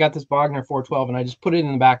 I got this Bogner 412 and I just put it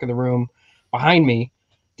in the back of the room behind me,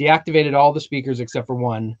 deactivated all the speakers except for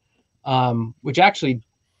one, which actually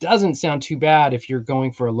doesn't sound too bad if you're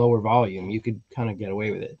going for a lower volume. You could kind of get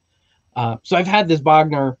away with it. So I've had this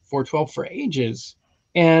Bogner 412 for ages,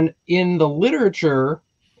 and in the literature,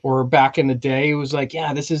 or back in the day, it was like,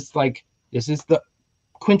 yeah, this is the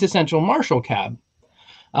quintessential Marshall cab.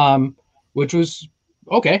 which was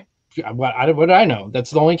okay. What did I know?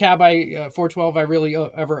 That's the only cab 412 I really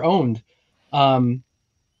ever owned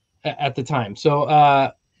at the time.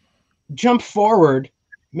 So jump forward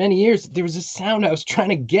many years, there was a sound I was trying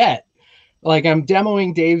to get. Like I'm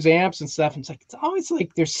demoing Dave's amps and stuff. And it's always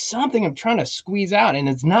like there's something I'm trying to squeeze out, and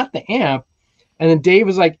it's not the amp. And then Dave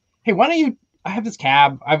was like, "Hey, why don't you? I have this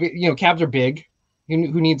cab. Cabs are big. Who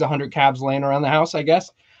needs 100 cabs laying around the house? I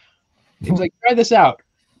guess." He was like, "Try this out.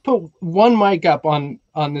 Put one mic up on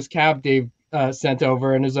this cab Dave sent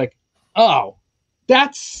over, and is like, oh,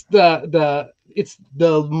 that's the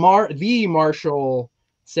Marshall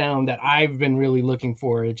sound that I've been really looking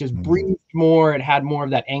for. It just breathed more. It had more of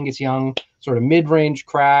that Angus Young sort of mid-range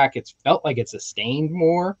crack. It felt like it sustained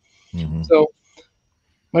more. So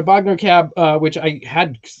my Bogner cab, which I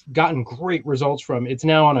had gotten great results from, it's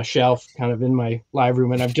now on a shelf kind of in my live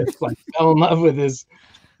room, and I've just like fell in love with this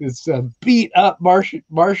beat up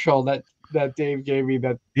Marshall that Dave gave me.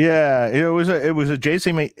 That it was a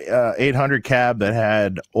JC 800 cab that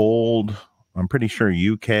had old, I'm pretty sure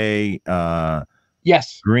UK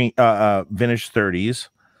yes green vintage 30s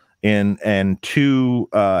and two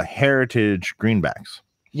heritage greenbacks.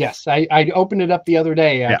 Yes, I opened it up the other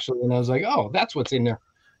day actually, and I was like, oh, that's what's in there.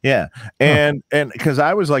 Yeah, and because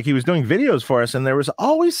I was like, he was doing videos for us, and there was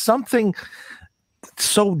always something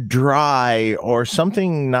so dry or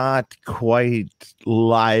something not quite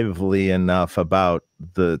lively enough about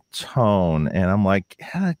the tone, and I'm like,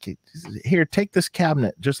 here, take this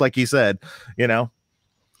cabinet, just like he said,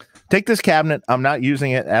 take this cabinet. I'm not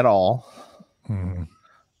using it at all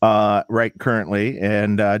right currently,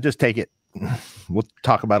 and just take it. We'll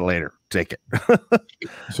talk about it later. Take it.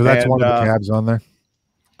 So that's one of the cabs on there.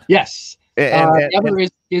 Yes. The other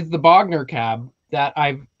is the Bogner cab that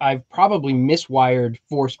I've probably miswired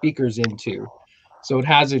 4 speakers into, so it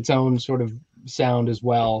has its own sort of sound as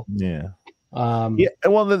well. Yeah.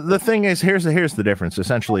 Well, the thing is, here's the difference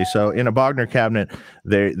essentially. So in a Bogner cabinet,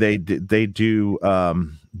 they do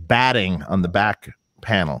batting on the back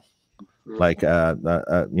panel, like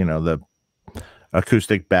the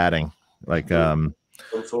acoustic batting. Like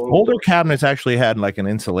older cabinets actually had like an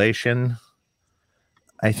insulation.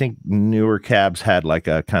 I think newer cabs had like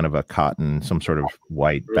a kind of a cotton, some sort of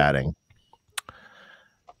white batting.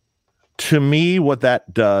 To me, what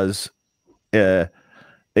that does,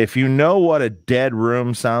 if you know what a dead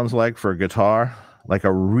room sounds like for a guitar, like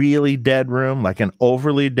a really dead room, like an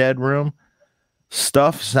overly dead room,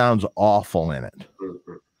 stuff sounds awful in it.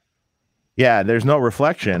 Yeah, there's no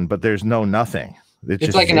reflection, but there's no nothing. It's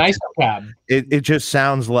just like an ISO cab. It just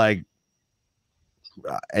sounds like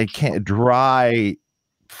dry,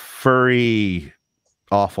 furry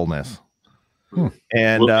awfulness.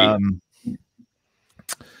 And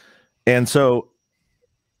so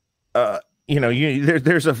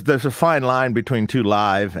there's a fine line between too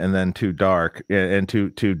live and then too dark and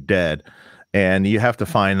too dead, and you have to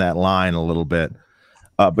find that line a little bit,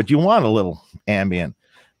 but you want a little ambient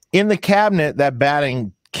in the cabinet. That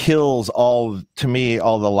batting kills all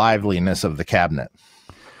the liveliness of the cabinet.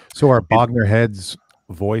 So are Bogner heads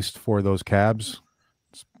voiced for those cabs?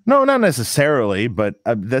 No, not necessarily, but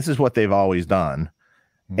this is what they've always done.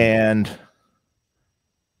 And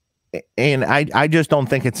I just don't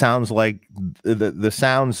think it sounds like the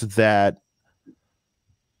sounds that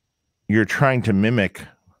you're trying to mimic.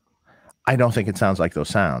 I don't think it sounds like those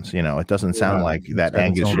sounds. It doesn't sound like that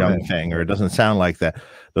Angus Young thing, or it doesn't sound like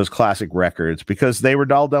those classic records, because they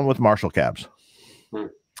were all done with Marshall cabs.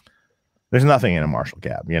 There's nothing in a Marshall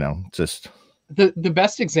cab, it's just the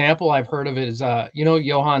best example I've heard of it is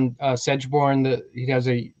Johan Sedgborn. He has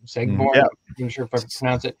a Segborn. I'm not sure if I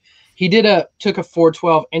pronounce it. He took a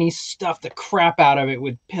 412 and he stuffed the crap out of it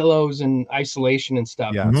with pillows and isolation and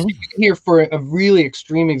stuff. Yeah. So you can hear for a really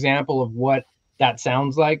extreme example of what that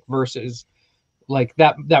sounds like versus like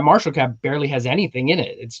that Marshall cab barely has anything in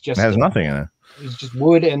it. It has nothing in it. It's just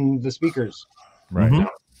wood and the speakers. Right.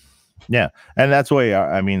 Yeah, and that's why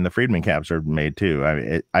the Friedman cabs are made too.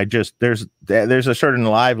 There's a certain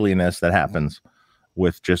liveliness that happens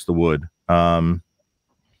with just the wood.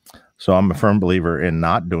 So I'm a firm believer in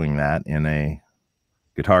not doing that in a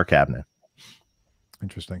guitar cabinet.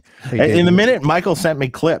 Interesting. In the minute Michael sent me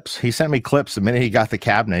clips, the minute he got the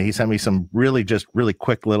cabinet, he sent me some really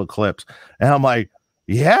quick little clips, and I'm like,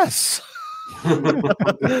 yes.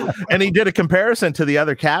 And he did a comparison to the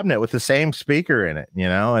other cabinet with the same speaker in it,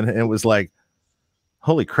 and it was like,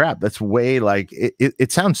 holy crap, that's way like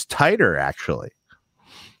it sounds tighter actually.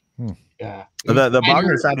 Yeah, the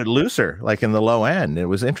Bogner sounded looser, like in the low end. It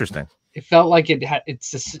was interesting. It felt like it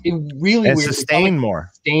really and weird. Sustained more.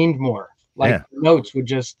 Like the notes would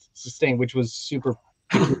just sustain, which was super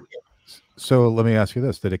peculiar. So let me ask you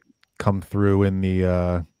this: did it come through in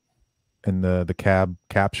the cab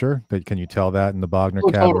capture? Can you tell that in the Bogner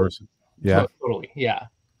cab? Totally. Versus, yeah, totally. Yeah,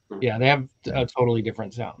 yeah. They have a totally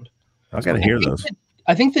different sound. I gotta hear those.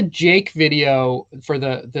 I think the Jake video for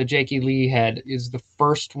the Jakey Lee head is the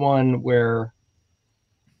first one where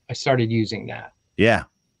I started using that. Yeah,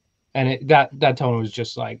 and that tone was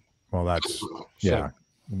just like, well, that's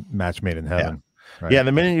match made in heaven. Yeah. Right? Yeah,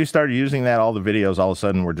 the minute you started using that, all the videos all of a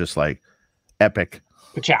sudden were just like epic.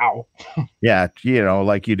 Pachow. Yeah,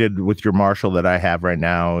 like you did with your Marshall that I have right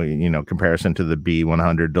now, comparison to the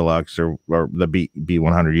B100 Deluxe or the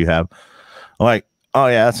B100 you have. Like, oh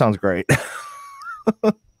yeah, that sounds great.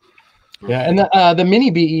 Yeah, and the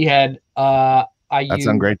mini BE head, that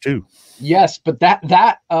sounds great too. Yes, but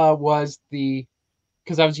that was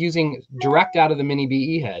because I was using direct out of the mini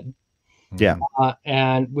BE head. Yeah,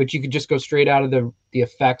 and which you could just go straight out of the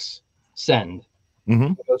effects send,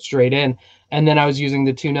 go straight in, and then I was using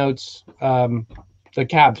the 2 notes, the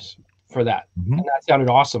cabs for that, and that sounded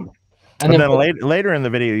awesome. And then later in the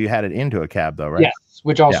video, you had it into a cab though, right? Yes,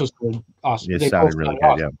 which also sounded awesome. It sounded really good.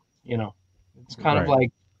 Awesome. Yeah, it's kind of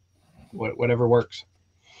like whatever works.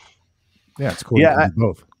 Yeah, it's cool. Yeah,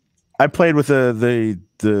 both. I played with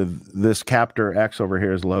this Captor X over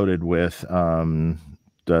here is loaded with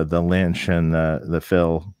the Lynch and the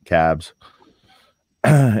Phil cabs,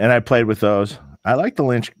 and I played with those. I like the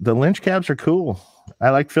Lynch. The Lynch cabs are cool.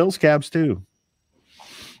 I like Phil's cabs too.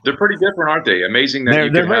 They're pretty different, aren't they? Amazing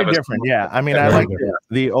that they're very different. Yeah, I mean, I like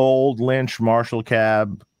the old Lynch Marshall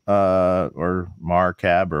cab, or Mar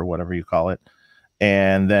cab, or whatever you call it,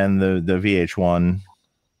 and then the VH1.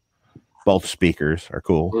 Both speakers are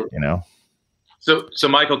cool, So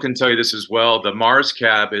Michael can tell you this as well. The Mars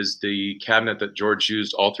cab is the cabinet that George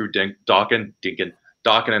used all through Dokken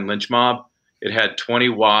and Lynch Mob. It had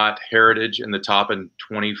 20-watt Heritage in the top and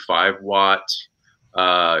 25-watt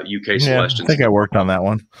UK Celestion. I think I worked on that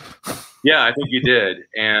one. Yeah, I think you did.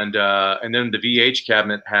 And then the VH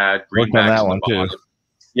cabinet had greenbacks on that one too.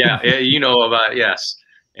 Yeah, about yes.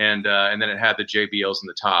 And then it had the JBLs in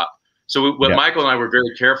the top. So what Michael and I were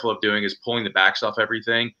very careful of doing is pulling the backs off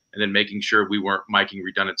everything and then making sure we weren't miking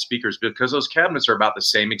redundant speakers, because those cabinets are about the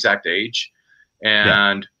same exact age,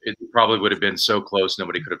 and it probably would have been so close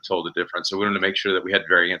nobody could have told the difference. So we wanted to make sure that we had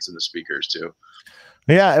variants in the speakers too.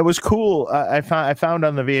 Yeah, it was cool. I found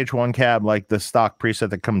on the VH1 cab, like the stock preset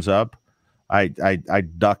that comes up, I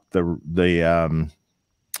ducked the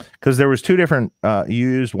because there was 2 different you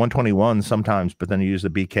used 121 sometimes, but then you used the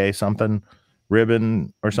BK something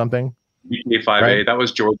ribbon or something. BK 5A, right? That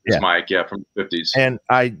was George's mic, from the 50s. And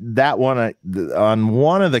that one on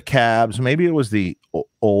one of the cabs, maybe it was the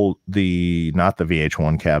not the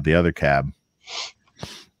VH1 cab, the other cab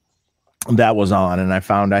that was on, and I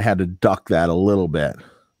found I had to duck that a little bit,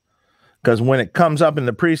 because when it comes up in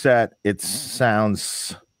the preset, it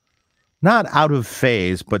sounds not out of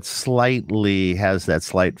phase, but slightly has that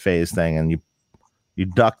slight phase thing, and you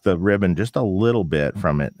duck the ribbon just a little bit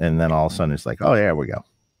from it, and then all of a sudden it's like, oh, there we go.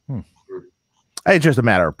 It's just a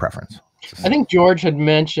matter of preference. I think George had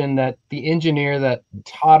mentioned that the engineer that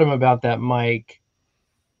taught him about that mic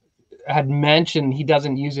had mentioned he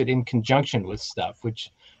doesn't use it in conjunction with stuff,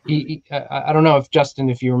 which I don't know if Justin,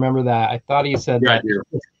 if you remember that. I thought he said that he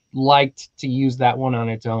liked to use that one on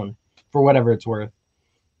its own for whatever it's worth.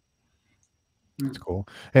 That's cool.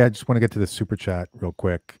 Hey, I just want to get to the super chat real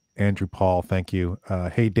quick. Andrew Paul, thank you.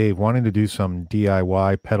 Hey, Dave, wanting to do some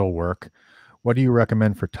DIY pedal work. What do you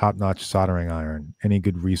recommend for top-notch soldering iron? Any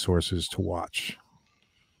good resources to watch?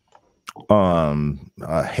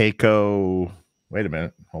 Heiko. Wait a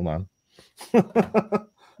minute. Hold on.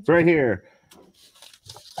 It's right here.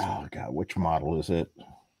 Oh God, which model is it?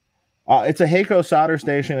 It's a Heiko solder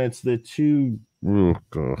station. It's the 2.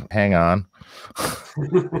 Hang on.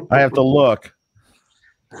 I have to look.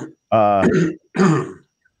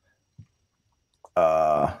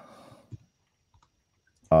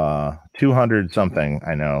 200 something,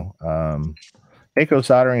 I know. Heiko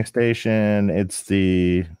soldering station, it's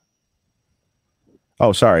the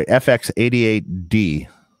FX88D.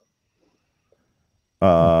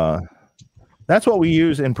 That's what we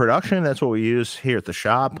use in production. That's what we use here at the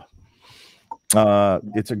shop.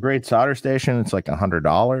 It's a great solder station. It's like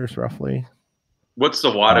 $100 roughly. What's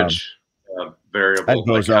the wattage variable?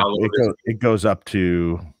 It goes up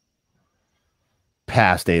to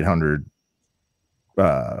past 800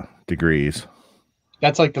 degrees.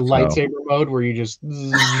 That's like the lightsaber mode where you just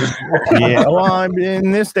yeah. Well,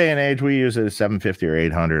 in this day and age, we use it as 750 or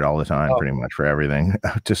 800 all the time, pretty much for everything.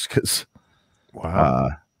 Just because,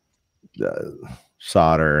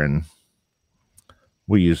 solder, and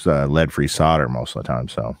we use lead-free solder most of the time.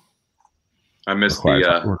 So I miss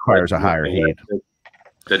requires a higher heat.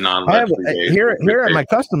 The non here at my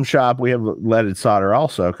custom shop, we have leaded solder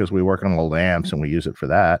also because we work on old amps and we use it for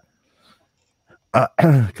that.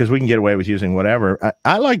 Because we can get away with using whatever.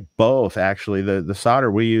 I like both actually. The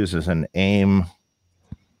solder we use is an AIM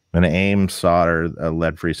solder, a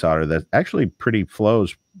lead-free solder that actually pretty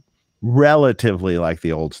flows relatively like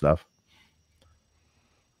the old stuff.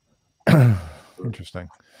 Interesting.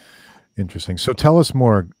 So tell us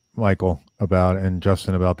more, Michael, and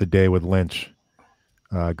Justin, about the day with Lynch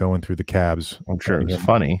going through the cabs. I'm sure it was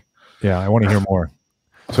funny. Yeah, I want to hear more.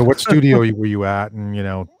 So what studio were you at?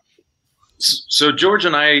 And, So George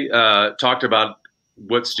and I talked about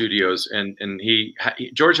what studios, and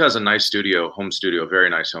George has a nice home studio, very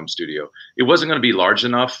nice home studio. It wasn't going to be large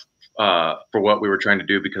enough for what we were trying to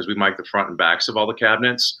do because we mic the front and backs of all the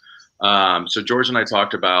cabinets. So George and I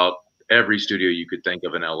talked about every studio you could think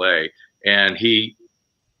of in LA, and he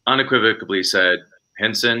unequivocally said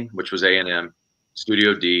Henson, which was A&M,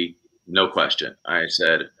 Studio D, no question. I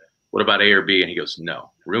said, what about A or B? And he goes,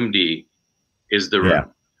 no, room D is the room. Yeah.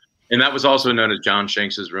 And that was also known as John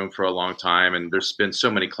Shanks's room for a long time. And there's been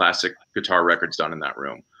so many classic guitar records done in that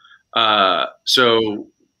room. So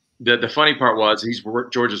the funny part was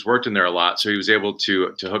George has worked in there a lot. So he was able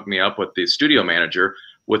to hook me up with the studio manager,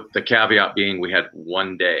 with the caveat being we had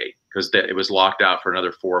one day because it was locked out for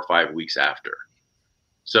another 4 or 5 weeks after.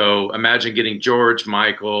 So imagine getting George,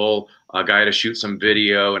 Michael, a guy to shoot some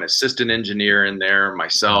video, an assistant engineer in there,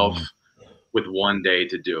 myself, with one day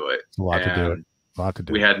to do it. It's a lot to do it.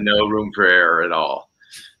 We had no room for error at all.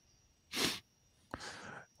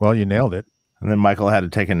 Well, you nailed it. And then Michael had to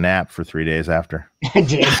take a nap for 3 days after. I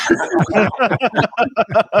did.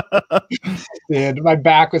 Dude, my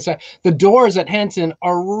back was. The doors at Henson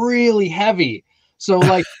are really heavy. So,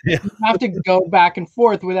 like, you have to go back and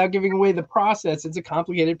forth without giving away the process. It's a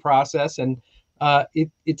complicated process, and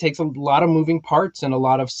it takes a lot of moving parts and a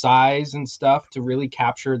lot of size and stuff to really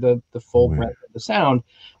capture the full breadth of the sound.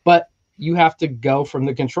 But you have to go from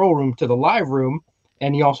the control room to the live room,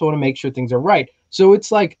 and you also want to make sure things are right. So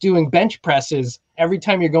it's like doing bench presses every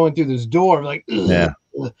time you're going through this door, like, back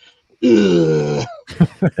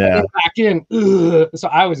in. So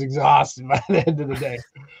I was exhausted by the end of the day.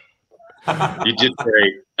 You did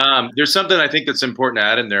great. There's something I think that's important to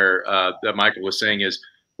add in there that Michael was saying is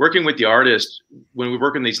working with the artist. When we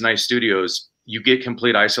work in these nice studios, you get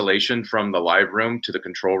complete isolation from the live room to the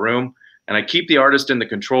control room. And I keep the artist in the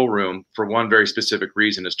control room for one very specific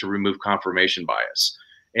reason, is to remove confirmation bias.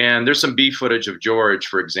 And there's some B footage of George,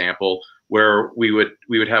 for example, where we would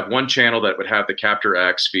have one channel that would have the Capture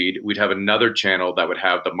X feed. We'd have another channel that would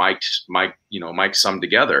have the mic summed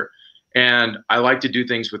together. And I like to do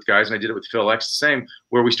things with guys, and I did it with Phil X, the same,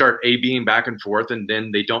 where we start A-Bing back and forth, and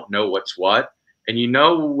then they don't know what's what. And you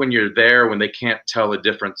know when you're there, when they can't tell a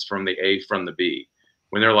difference from the A from the B,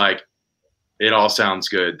 when they're like, it all sounds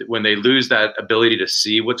good. When they lose that ability to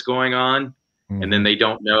see what's going on, and then they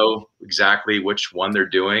don't know exactly which one they're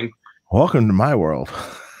doing. Welcome to my world.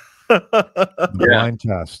 Blind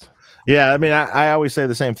test. Yeah, I mean, I always say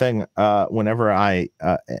the same thing whenever I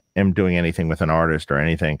am doing anything with an artist or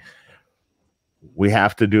anything. We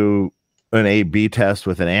have to do an A/B test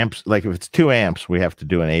with an amp. Like if it's 2 amps, we have to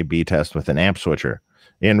do an A/B test with an amp switcher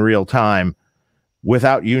in real time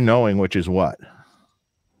without you knowing which is what.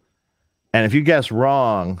 And if you guess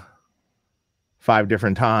wrong 5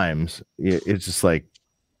 different times, it's just like,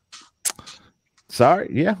 sorry,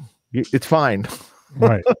 yeah, it's fine.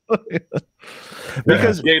 Right.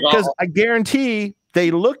 because I guarantee they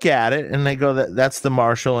look at it and they go, that's the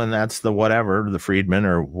Marshall and that's the whatever, the Friedman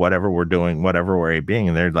or whatever we're doing, whatever we're A-Bing.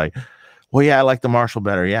 And they're like, well, yeah, I like the Marshall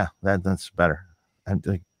better. Yeah, that's better. I'm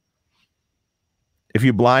like, if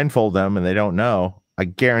you blindfold them and they don't know, I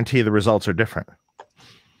guarantee the results are different.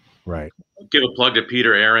 Right. Give a plug to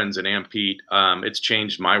Peter Ahrens and Amp Pete. It's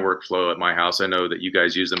changed my workflow at my house. I know that you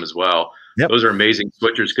guys use them as well. Yep. Those are amazing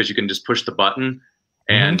switchers because you can just push the button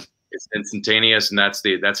and it's instantaneous, and that's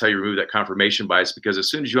how you remove that confirmation bias, because as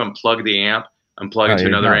soon as you unplug the amp, unplug it to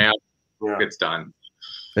another amp, it's done.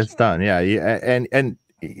 It's done. Yeah. And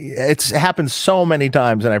it's happened so many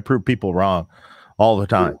times, and I prove people wrong all the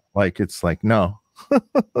time. Like, it's like, no.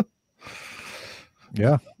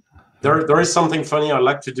 Yeah. There is something funny I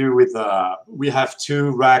like to do with, we have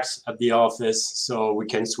 2 racks at the office, so we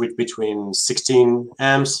can switch between 16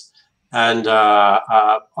 amps. And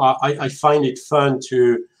I find it fun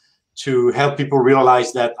to help people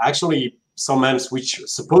realize that actually some amps which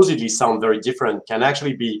supposedly sound very different can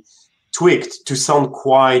actually be tweaked to sound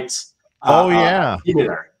quite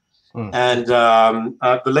similar. And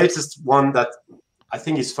the latest one that I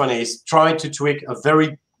think is funny is trying to tweak a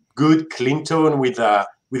very good clean tone with an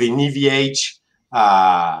EVH,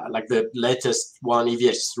 like the latest one,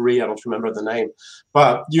 EVH3. I don't remember the name,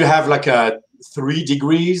 but you have like a 3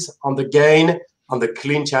 degrees on the gain on the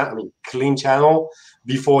clean channel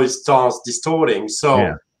before it starts distorting. So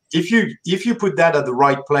Yeah. if you put that at the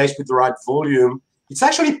right place with the right volume, it's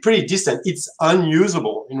actually pretty decent. It's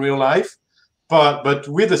unusable in real life, but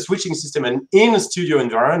with a switching system and in a studio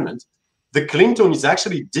environment, the clean tone is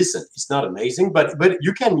actually decent. It's not amazing, but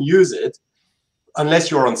you can use it unless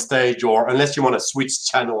you're on stage or unless you want to switch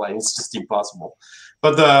channel, and it's just impossible.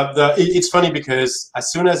 But it's funny because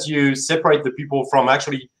as soon as you separate the people from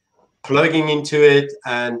actually plugging into it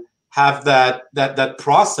and have that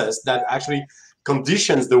process that actually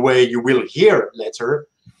conditions the way you will hear later,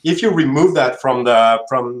 if you remove that from the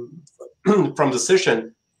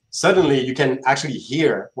session, suddenly you can actually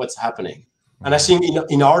hear what's happening. And I think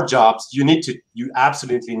in our jobs, you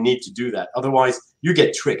absolutely need to do that. Otherwise, you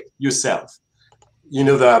get tricked yourself. You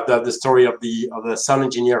know the story of the sound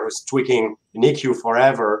engineer who's tweaking an EQ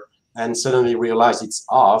forever and suddenly realize it's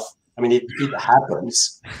off. I mean, it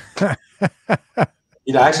happens.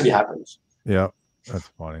 It actually happens. Yeah, that's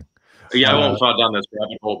funny. Yeah, I won't fall down this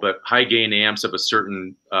rabbit hole, but high gain amps of a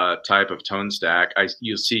certain type of tone stack,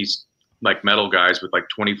 you'll see like metal guys with like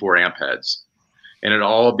 24 amp heads, and it'll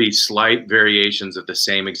all be slight variations of the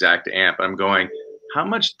same exact amp. I'm going, how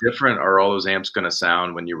much different are all those amps going to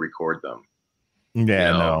sound when you record them?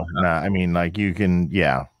 Yeah, no. I mean, like you can,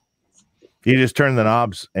 you just turn the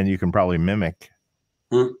knobs and you can probably mimic.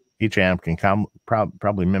 Each amp can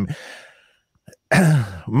probably mimic.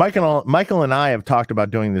 Michael and I have talked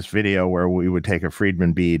about doing this video where we would take a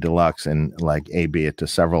Friedman B Deluxe and like A/B it to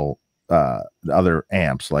several other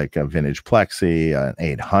amps, like a vintage Plexi, an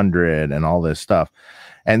 800, and all this stuff,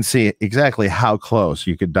 and see exactly how close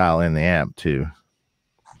you could dial in the amp to.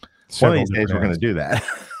 One of these days, we're going to do that.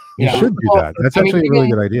 You should do that. That's actually a really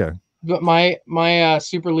good idea. But my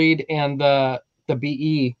Super Lead and the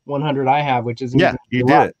BE 100 I have, which is you did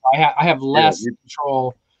it. I have less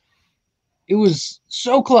control. It was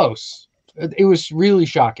so close. It was really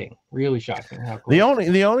shocking. Really shocking. How close.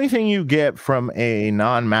 The only thing you get from a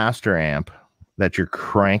non-master amp that you're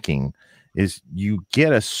cranking is you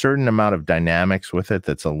get a certain amount of dynamics with it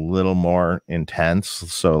that's a little more intense.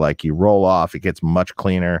 So like you roll off, it gets much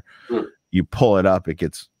cleaner. You pull it up, it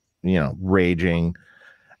gets, raging.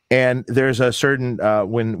 And there's a certain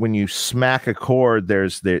when you smack a chord,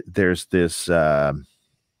 there's this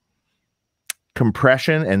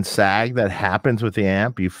compression and sag that happens with the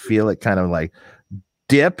amp. You feel it kind of like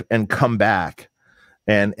dip and come back,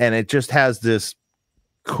 and it just has this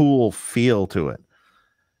cool feel to it.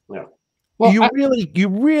 Yeah. Well, you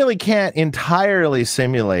really can't entirely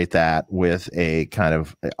simulate that with a kind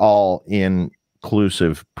of all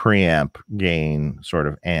inclusive preamp gain sort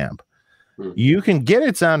of amp. You can get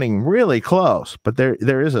it sounding really close, but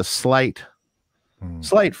there is a slight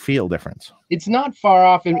feel difference. It's not far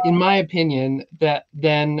off, in my opinion,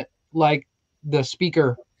 than like the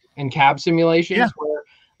speaker and cab simulations, where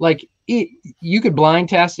like you could blind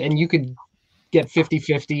test and you could get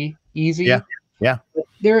 50-50 easy. Yeah.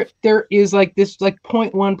 There is like this like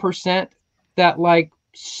 0.1% that like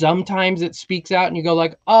sometimes it speaks out and you go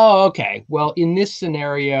like, oh, okay, well, in this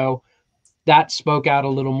scenario, that spoke out a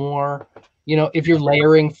little more. If you're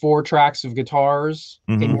layering 4 tracks of guitars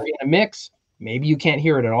and you're in a mix, maybe you can't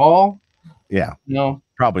hear it at all. Yeah. No,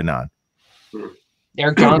 probably not.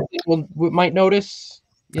 Eric Johnson might notice,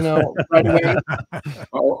 right away.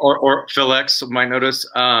 or Phil X might notice.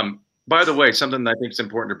 By the way, something that I think is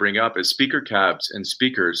important to bring up is speaker cabs and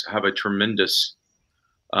speakers have a tremendous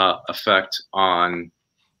effect on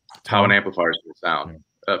how an amplifier is going to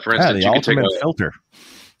sound. For instance, you can take a filter.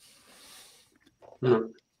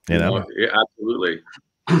 Absolutely.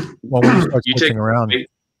 Well, when you start switching around,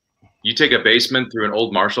 you take a basement through an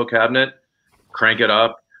old Marshall cabinet, crank it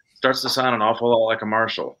up, starts to sound an awful lot like a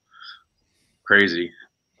Marshall. Crazy.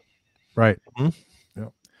 Right.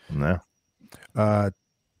 No.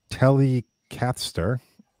 Telly Catster,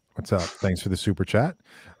 what's up? Thanks for the super chat.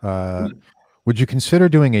 Would you consider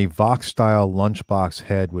doing a Vox style lunchbox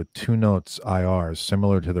head with 2 notes IRs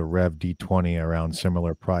similar to the Rev D20 around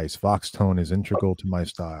similar price? Vox tone is integral to my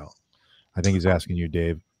style. I think he's asking you,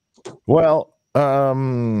 Dave. Well,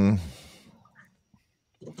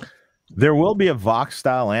 there will be a Vox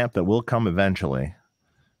style amp that will come eventually,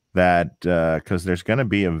 that because there's going to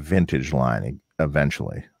be a vintage line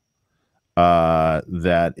eventually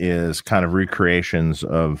that is kind of recreations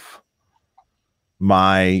of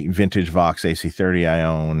my vintage Vox AC30 I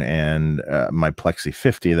own and my Plexi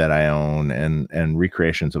 50 that I own, and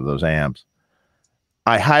recreations of those amps.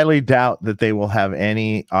 I highly doubt that they will have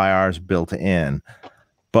any IRs built in,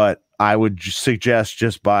 but I would suggest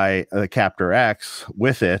just buy the Captor X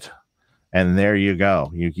with it, and there you go.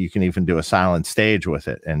 You can even do a silent stage with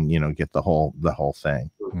it, and get the whole thing.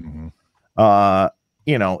 Mm-hmm.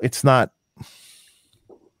 It's not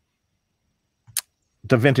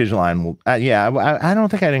the vintage line. Will I don't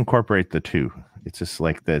think I'd incorporate the two. It's just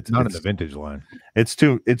like that. Not in the vintage line. It's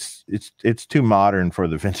too modern for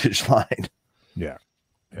the vintage line. Yeah.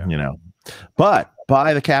 But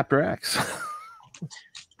buy the Captor X.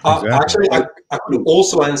 Exactly. Actually, I could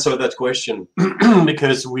also answer that question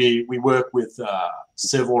because we work with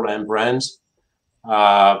several amp brands.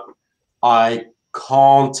 I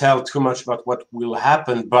can't tell too much about what will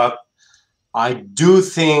happen, but I do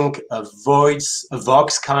think a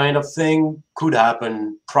Vox kind of thing could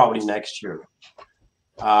happen probably next year.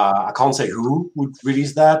 I can't say who would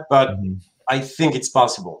release that, but I think it's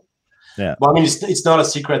possible. Yeah. But I mean, it's not a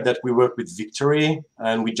secret that we work with Victory,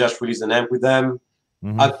 and we just released an amp with them.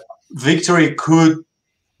 Victory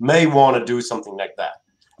may want to do something like that.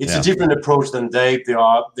 It's a different approach than Dave.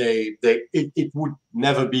 It would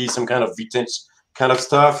never be some kind of vintage kind of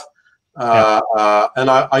stuff. And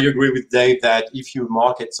I agree with Dave that if you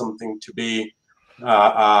market something to be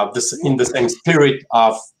in the same spirit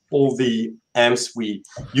of all the amps we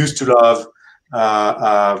used to love,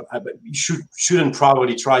 you shouldn't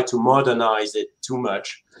probably try to modernize it too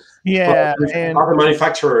much. Yeah, and other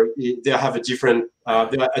manufacturer, they have a different,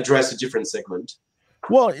 they address a different segment.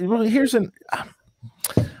 Well, here's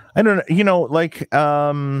I don't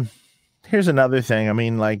know, here's another thing. I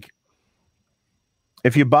mean, like,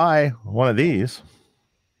 if you buy one of these,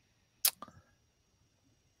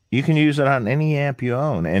 you can use it on any amp you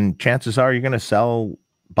own, and chances are you're going to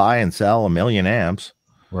buy and sell 1 million amps,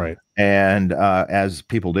 right? And as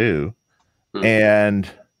people do, and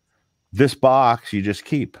this box you just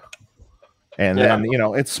keep. And then,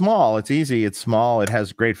 it's small, it's easy, it's small, it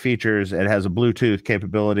has great features, it has a Bluetooth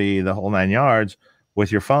capability, the whole 9 yards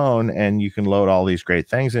with your phone, and you can load all these great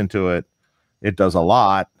things into it. It does a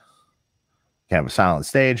lot. You can have a silent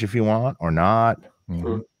stage if you want or not.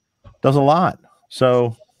 Does a lot.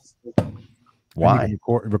 So why? You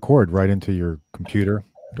can record right into your computer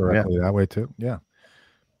directly that way too. Yeah,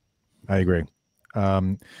 I agree.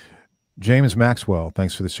 James Maxwell,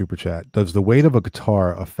 thanks for the super chat. Does the weight of a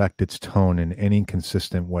guitar affect its tone in any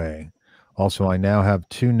consistent way? Also, I now have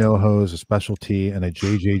 2 NoHos, a Special T, and a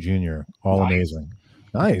JJ Junior. All amazing.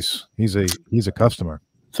 Nice. He's a customer.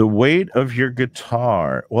 The weight of your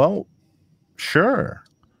guitar. Well, sure.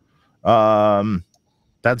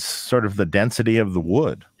 That's sort of the density of the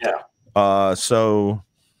wood. Yeah. So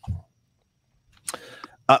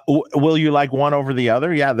will you like one over the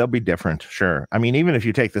other? Yeah, they'll be different. Sure. I mean, even if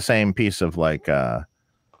you take the same piece of let's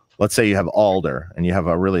say you have alder and you have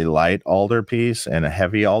a really light alder piece and a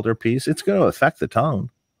heavy alder piece, it's going to affect the tone.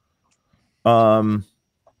 How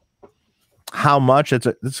much?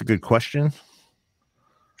 That's a good question.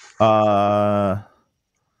 I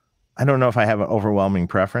don't know if I have an overwhelming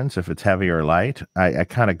preference if it's heavy or light. I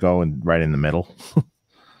kind of go right in the middle.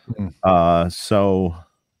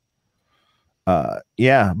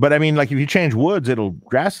 Yeah, but I mean, like, if you change woods, it'll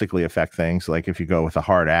drastically affect things. Like if you go with a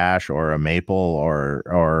hard ash or a maple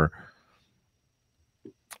or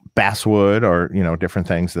basswood or different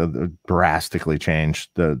things, that drastically change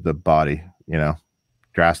the body.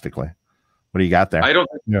 Drastically. What do you got there? I don't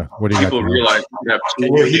think What do you people got realize you have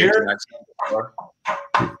Can you hear?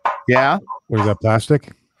 Yeah. What is that,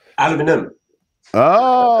 plastic? Aluminum.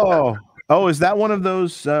 Oh, is that one of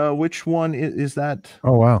those? Which one is that?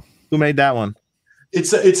 Oh, wow. Who made that one?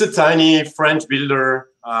 It's a tiny French builder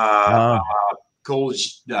called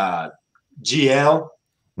GL.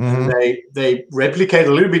 And they replicate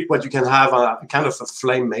a little bit what you can have a kind of a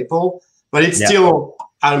flame maple, but it's still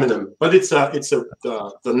aluminum. But the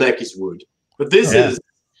neck is wood. But this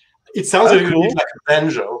it sounds a little bit like a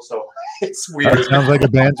banjo, so it's weird. It sounds like a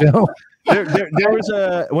banjo. there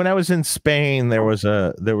was when I was in Spain, there was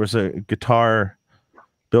a guitar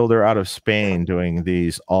builder out of Spain doing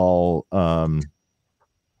these all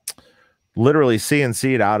literally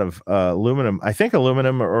CNC'd out of aluminum. I think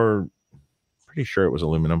aluminum, or pretty sure it was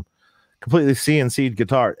aluminum. Completely CNC'd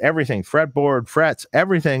guitar, everything, fretboard, frets,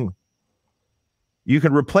 everything. You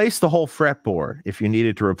could replace the whole fretboard if you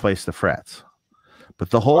needed to replace the frets,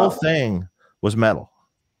 but the whole thing was metal,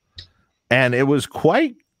 and it was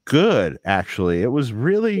quite good. Actually, it was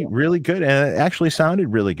really, really good, and it actually sounded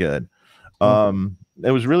really good.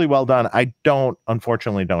 It was really well done. I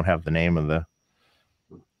unfortunately don't have the name of the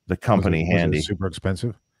company handy. Was it super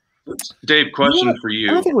expensive? Dave, question for you.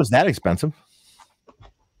 I don't think it was that expensive.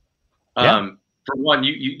 for one,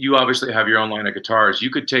 you obviously have your own line of guitars. You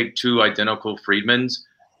could take two identical Friedmans,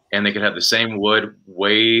 and they could have the same wood,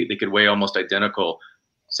 they could weigh almost identical,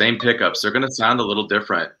 same pickups. They're going to sound a little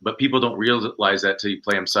different, but people don't realize that till you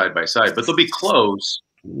play them side by side. But they'll be close,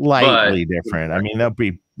 Lightly different. I mean, they'll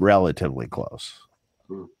be relatively close.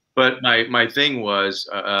 But my thing was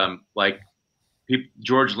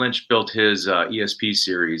George Lynch built his ESP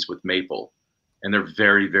series with maple, and they're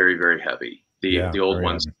very, very, very heavy. The old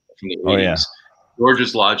ones from the 80s. Oh, yeah.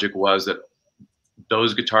 George's logic was that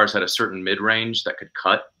those guitars had a certain mid-range that could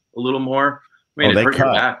cut a little more. I mean, they hurt cut.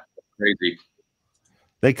 Your back. Crazy.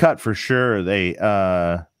 They cut for sure. They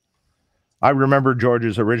I remember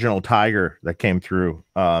George's original Tiger that came through.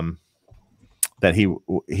 That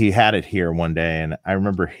he had it here one day, and I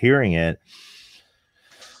remember hearing it,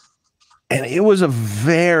 and it was a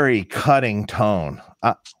very cutting tone,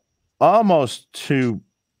 almost to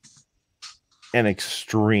an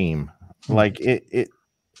extreme. Like it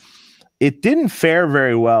didn't fare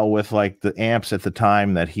very well with like the amps at the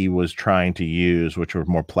time that he was trying to use, which were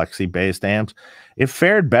more plexi based amps. It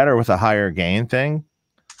fared better with a higher gain thing.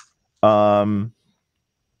 But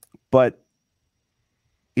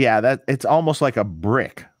yeah, that it's almost like a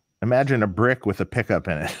brick. Imagine a brick with a pickup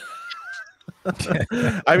in it.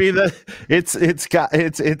 I mean, it's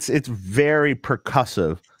very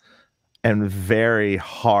percussive and very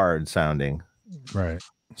hard sounding. Right.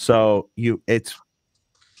 So it's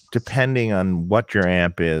depending on what your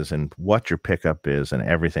amp is and what your pickup is and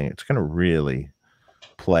everything, it's going to really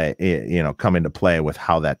come into play with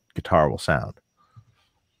how that guitar will sound.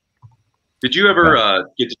 Did you ever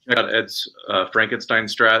get to check out Ed's Frankenstein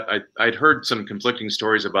Strat? I'd heard some conflicting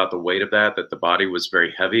stories about the weight of that the body was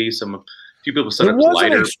very heavy. A few people said it was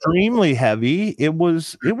wasn't lighter. Extremely heavy. It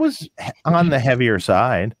was on the heavier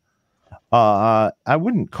side. I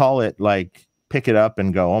wouldn't call it like pick it up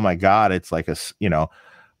and go, oh my God, it's like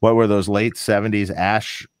what were those late 70s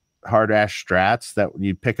hard ash Strats that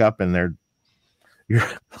you pick up and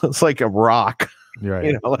it's like a rock,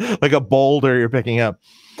 right? Like a boulder you're picking up.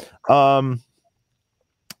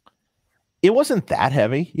 It wasn't that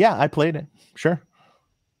heavy. Yeah, I played it. Sure.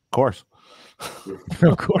 Of course.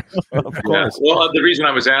 Of course. Of course. Yeah. Well, the reason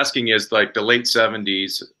I was asking is like the late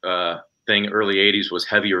 70s thing, early 80s was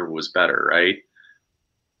heavier was better, right?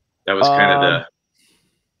 That was kind of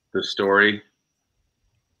the story.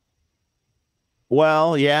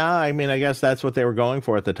 Well, yeah, I mean, I guess that's what they were going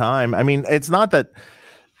for at the time. I mean, it's not that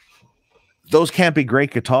those can't be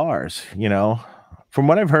great guitars, From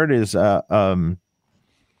what I've heard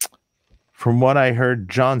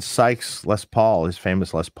John Sykes Les Paul, his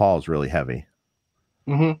famous Les Paul, is really heavy.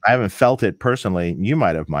 Mm-hmm. I haven't felt it personally. You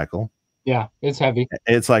might have, Michael. Yeah, it's heavy.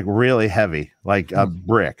 It's like really heavy, like a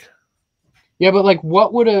brick. Yeah, but like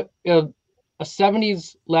what would a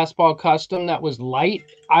 70s Les Paul custom that was light,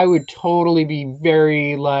 I would totally be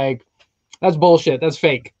very like, that's bullshit. That's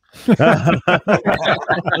fake.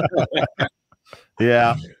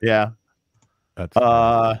 Yeah. That's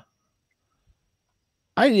I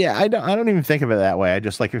don't even think of it that way. I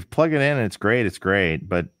just like if you plug it in and it's great.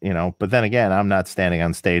 But but then again, I'm not standing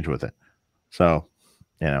on stage with it. So,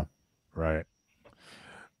 right.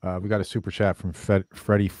 We got a super chat from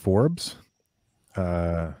Freddie Forbes.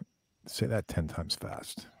 Say that 10 times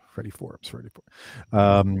fast. Freddie Forbes.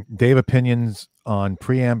 Dave, opinions on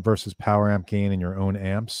preamp versus power amp gain in your own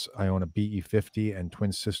amps. I own a BE50 and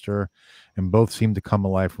twin sister, and both seem to come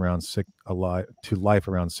alive around 6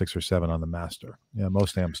 or 7 on the master. Yeah,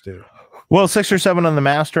 most amps do. Well, 6 or 7 on the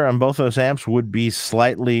master on both those amps would be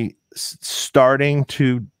slightly starting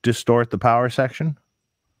to distort the power section.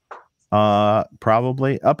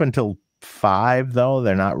 Probably up until 5, though,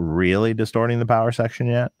 they're not really distorting the power section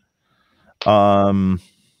yet.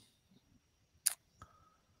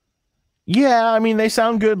 Yeah, I mean, they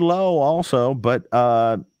sound good low also, but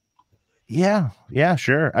yeah,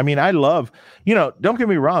 sure. I mean, I love, don't get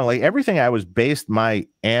me wrong, like everything I was based my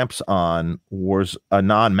amps on was a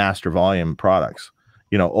non-master volume products,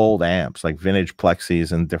 old amps like vintage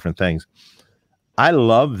plexis and different things. I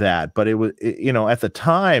love that, but it was, at the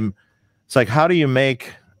time, it's like, how do you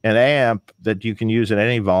make an amp that you can use at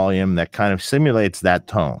any volume that kind of simulates that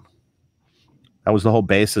tone? That was the whole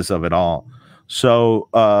basis of it all. So,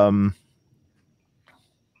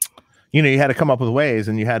 you had to come up with ways,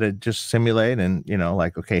 and you had to just simulate and,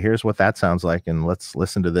 like, okay, here's what that sounds like, and let's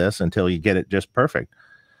listen to this until you get it just perfect.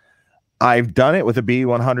 I've done it with a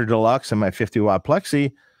B100 Deluxe and my 50-watt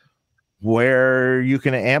Plexi, where you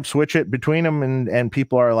can amp switch it between them, and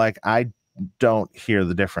people are like, I don't hear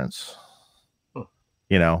the difference.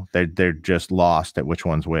 They're just lost at which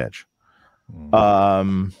one's which.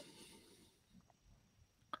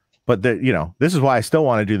 But but this is why I still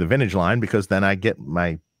want to do the vintage line, because then I get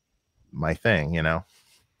my thing.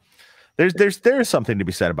 There's something to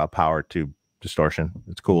be said about power tube distortion.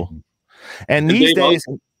 It's cool, and these days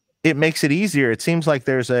it makes it easier. It seems like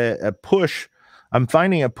there's a push. I'm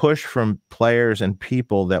finding a push from players and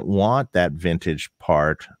people that want that vintage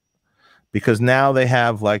part, because now they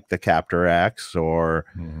have like the Captor X or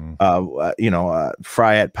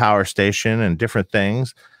Fryette Power Station and different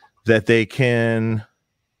things that they can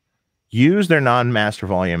use their non-master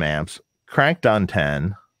volume amps cranked on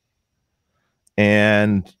 10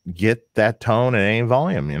 and get that tone at any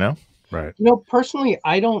volume, Right. Personally,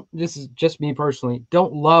 this is just me personally,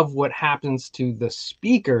 don't love what happens to the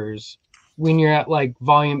speakers when you're at like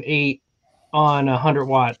volume 8 on a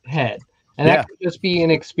 100-watt head. And that could just be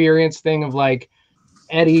an experience thing of like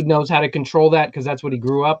Eddie knows how to control that because that's what he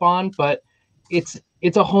grew up on, but it's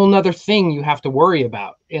a whole nother thing you have to worry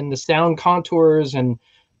about, and the sound contours and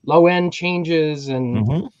low end changes,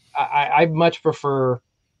 and I much prefer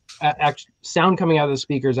sound coming out of the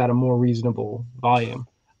speakers at a more reasonable volume.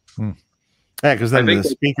 Yeah, because then the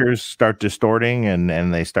speakers start distorting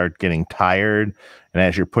and they start getting tired, and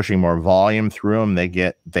as you're pushing more volume through them,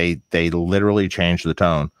 they literally change the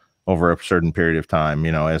tone over a certain period of time.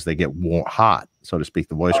 As they get hot, so to speak,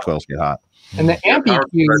 the voice coils get hot, and the amp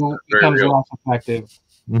EQ becomes less effective.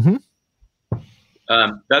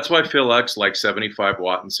 That's why Phil X likes 75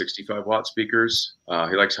 watt and 65 watt speakers.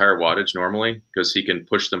 He likes higher wattage normally because he can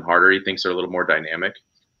push them harder. He thinks they're a little more dynamic.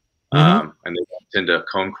 And they tend to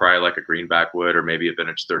cone cry like a greenback would, or maybe a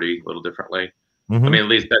vintage 30 a little differently. I mean, at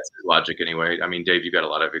least that's his logic anyway. I mean, Dave, you got a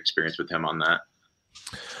lot of experience with him on that.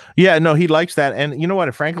 Yeah, no, he likes that. And you know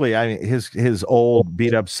what? Frankly, his old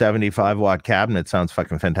beat up 75 watt cabinet sounds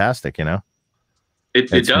fucking fantastic. It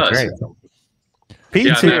does. Great.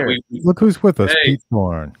 Pete's here. Look who's with us. Pete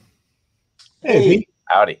Thorne. Hey, Pete.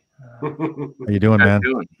 Howdy. How you doing, man?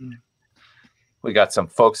 We got some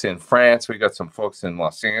folks in France. We got some folks in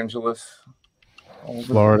Los Angeles.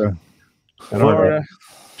 Florida.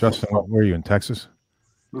 Justin, where are you, in Texas?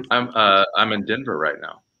 I'm in Denver right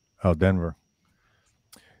now. Oh, Denver.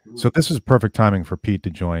 So this is perfect timing for Pete to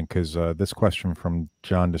join, because this question from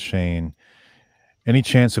John DeShane: any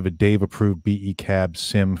chance of a Dave-approved BE cab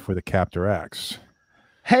sim for the Captor X?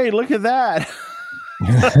 Hey, look at that!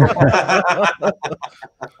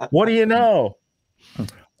 What do you know?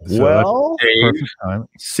 So well, perfect time.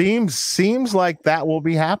 Seems like that will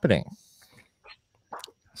be happening.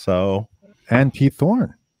 So, and Pete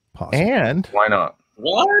Thorne, possibly. And why not?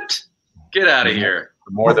 What? Get out of here!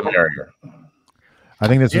 The more the merrier. I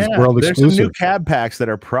think this is world exclusive. There's some new cab packs that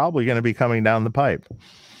are probably going to be coming down the pipe.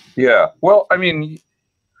 Yeah. Well, I mean,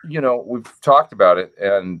 we've talked about it,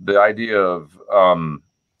 and the idea of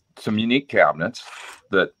some unique cabinets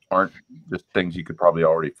that aren't just things you could probably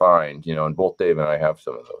already find, and both Dave and I have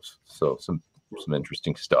some of those. So some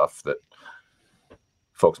interesting stuff that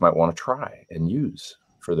folks might want to try and use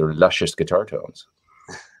for their luscious guitar tones.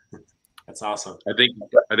 That's awesome. I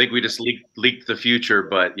think we just leaked the future,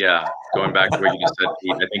 but yeah, going back to what you just said,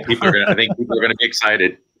 Pete, I think people are gonna be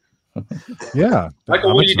excited. Yeah,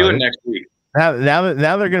 Michael, what are you doing next week? Now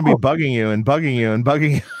they're going to be bugging you and bugging you and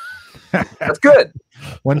bugging you. That's good.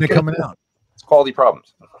 When they're coming out, it's quality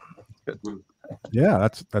problems. Good. Yeah,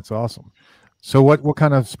 that's awesome. So what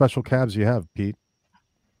kind of special cabs do you have, Pete?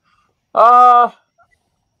 Well,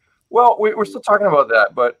 we're still talking about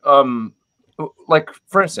that, but like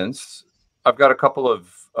for instance, I've got a couple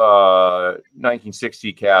of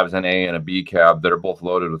 1960 cabs, an A and a B cab, that are both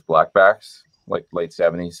loaded with blackbacks, like late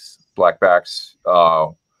 70s blackbacks.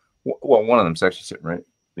 Well, one of them's actually sitting right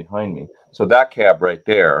behind me. So that cab right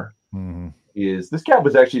there is, this cab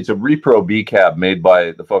was actually, it's a repro B cab made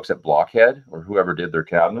by the folks at Blockhead or whoever did their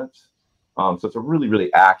cabinets. So it's a really,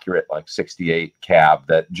 really accurate, like 68 cab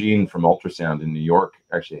that Gene from Ultrasound in New York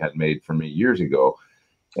actually had made for me years ago.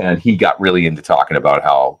 And he got really into talking about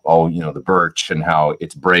how, the birch and how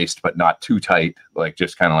it's braced, but not too tight, like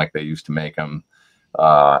just kind of like they used to make them.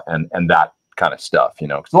 And that kind of stuff,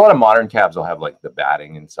 because a lot of modern cabs will have like the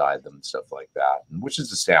batting inside them and stuff like that, which is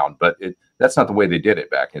the sound, but that's not the way they did it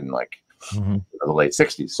back in like the late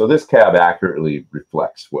 60s. So this cab accurately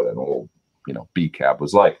reflects what an old, B cab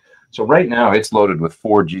was like. So right now it's loaded with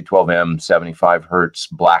 4 G12M 75 hertz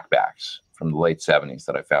blackbacks from the late 70s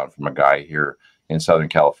that I found from a guy here in Southern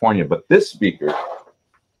California. But this speaker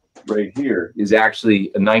right here is actually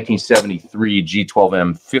a 1973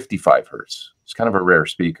 G12M 55 hertz. It's kind of a rare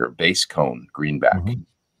speaker, bass cone greenback,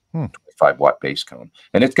 25 watt bass cone.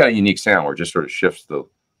 And it's got a unique sound where it just sort of shifts the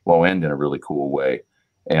low end in a really cool way.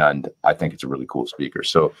 And I think it's a really cool speaker.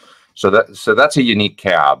 So So that's a unique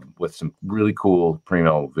cab with some really cool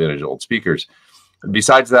primo vintage old speakers.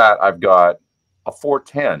 Besides that, I've got a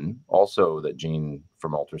 410 also that Gene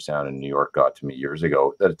from Ultrasound in New York got to me years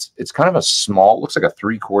ago. That it's kind of a small, looks like a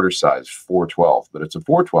 3/4 size 412, but it's a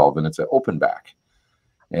 412 and it's an open back,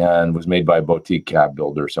 and was made by a boutique cab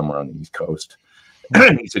builder somewhere on the East Coast.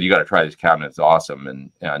 He said, "You got to try this cabinet; it's awesome."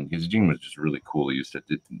 And his Gene was just really cool. He used to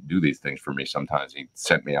do these things for me sometimes. He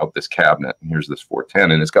sent me out this cabinet, and here's this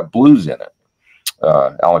 410, and it's got blues in it,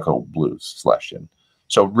 Alico blues /in.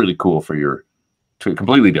 So really cool for your, to a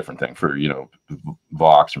completely different thing for, you know,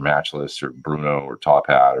 Vox or Matchless or Bruno or Top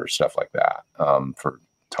Hat or stuff like that, for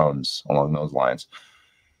tones along those lines.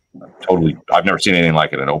 Totally, I've never seen anything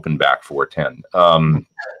like it, an open back 410.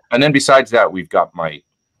 And then besides that, we've got my,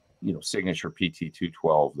 you know, signature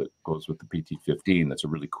PT212 that goes with the PT15. That's a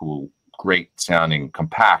really cool, great sounding,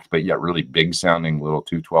 compact, but yet really big sounding little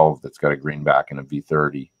 212 that's got a greenback and a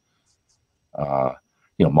V30.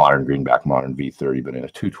 You know, modern greenback, modern V30, but in a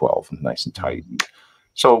 212, nice and tight.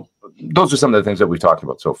 So those are some of the things that we've talked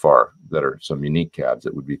about so far that are some unique cabs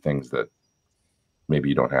that would be things that maybe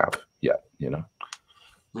you don't have yet, you know?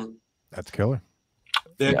 That's killer.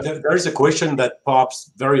 There is a question that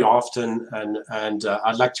pops very often, and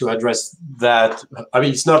I'd like to address that. I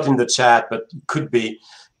mean, it's not in the chat, but it could be,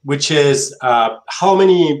 which is how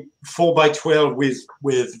many 4x12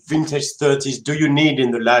 with vintage 30s do you need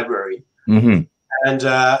in the library? Mm-hmm. And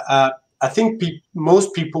I think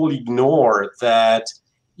most people ignore that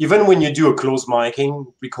even when you do a close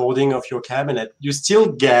miking recording of your cabinet, you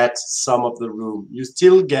still get some of the room. You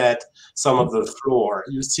still get some of the floor.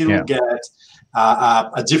 You still get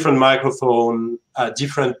a different microphone, a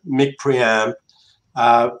different mic preamp,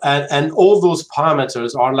 and all those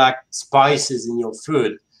parameters are like spices in your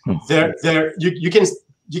food. You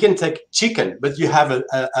can take chicken, but you have a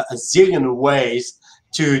zillion ways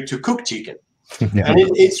to cook chicken. And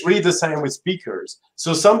it's really the same with speakers.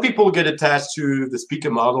 So some people get attached to the speaker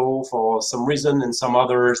model for some reason, and some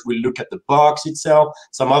others will look at the box itself.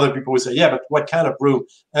 Some other people will say, yeah, but what kind of room?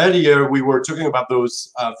 Earlier, we were talking about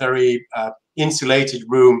those very insulated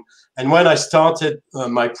room. And when I started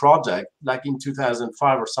my project, like in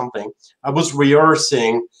 2005 or something, I was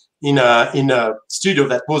rehearsing in a studio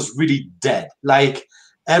that was really dead. Like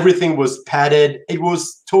everything was padded. It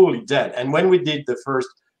was totally dead. And when we did the first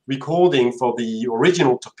recording for the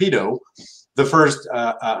original Torpedo, the first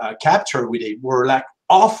capture we did were like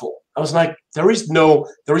awful. I was like, there is no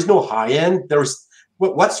high end.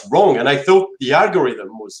 What's wrong? And I thought the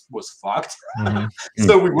algorithm was fucked.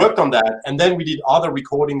 So we worked on that, and then we did other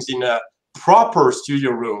recordings in a proper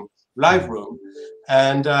studio room, live room,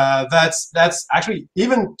 and that's actually,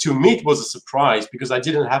 even to me, it was a surprise because I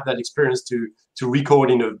didn't have that experience to record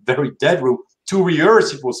in a very dead room. To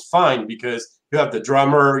rehearse, it was fine because you have the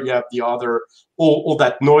drummer, you have the other, all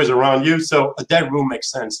that noise around you. So a dead room makes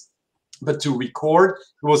sense. But to record,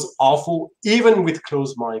 it was awful, even with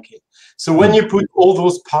closed miking. So when you put all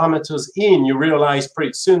those parameters in, you realize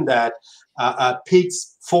pretty soon that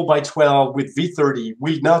Pete's 4x12 with V30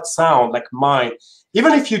 will not sound like mine.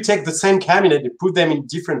 Even if you take the same cabinet and put them in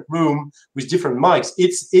different room with different mics,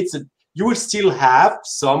 you will still have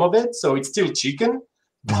some of it. So it's still chicken.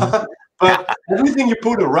 But everything you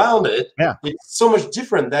put around it, it's so much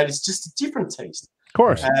different that it's just a different taste. Of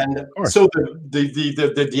course. And of course. so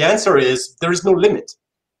the answer is there is no limit.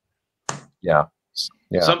 Yeah.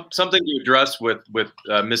 Something to address with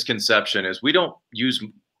misconception is we don't use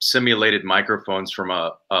simulated microphones from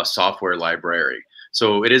a software library.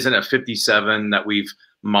 So it isn't a 57 that we've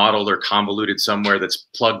modeled or convoluted somewhere that's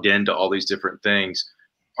plugged into all these different things.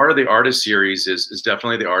 Part of the artist series is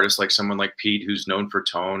definitely the artist, like someone like Pete, who's known for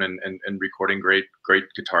tone and recording great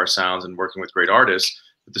guitar sounds and working with great artists.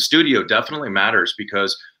 But the studio definitely matters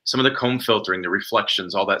because some of the comb filtering, the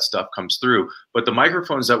reflections, all that stuff comes through. But the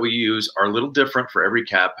microphones that we use are a little different for every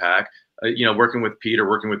cab pack. You know, working with Pete or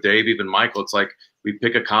working with Dave, even Michael, it's like we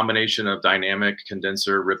pick a combination of dynamic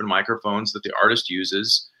condenser ribbon microphones that the artist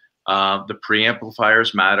uses. The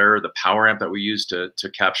preamplifiers matter, the power amp that we use to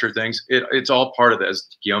capture things. It's all part of it, as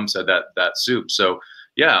Guillaume said, that soup. So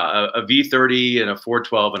yeah, a V30 and a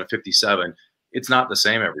 412 and a 57, it's not the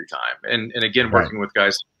same every time. And again, working with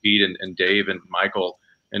guys like Pete and Dave and Michael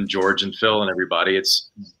and George and Phil and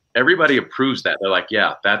everybody approves that. They're like,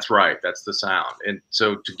 yeah, that's right. That's the sound. And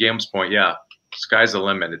so to Guillaume's point, yeah, sky's the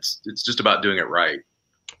limit. It's just about doing it right.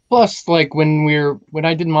 Plus, like when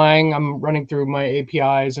I did mine, I'm running through my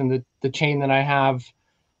APIs and the chain that I have.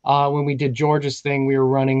 When we did George's thing, we were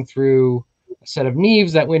running through a set of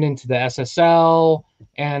Neves that went into the SSL,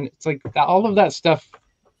 and it's like all of that stuff.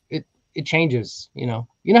 It changes. You know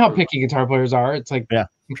how picky guitar players are. It's like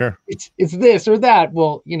Sure. it's this or that.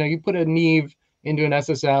 Well, you know, you put a Neve into an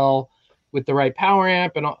SSL with the right power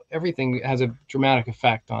amp and everything has a dramatic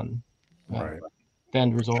effect on Right. the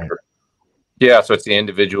end result. Sure. Yeah, so it's the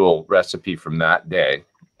individual recipe from that day,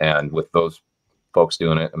 and with those folks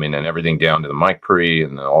doing it, I mean, and everything down to the mic pre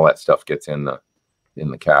and all that stuff gets in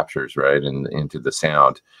the captures, right, and into the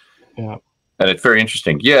sound. Yeah. And it's very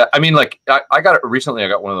interesting. Yeah, I mean, like I got it recently. I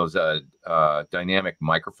got one of those dynamic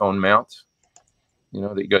microphone mounts. You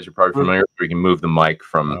know, that you guys are probably familiar with, where you can move the mic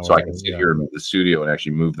from, so I can sit here in the studio and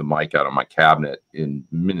actually move the mic out of my cabinet in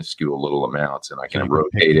minuscule little amounts, and I can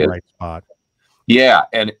rotate it. Right spot. Yeah,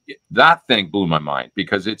 and that thing blew my mind,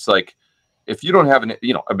 because it's like, if you don't have an,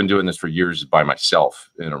 you know, I've been doing this for years by myself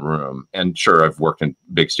in a room, and sure, I've worked in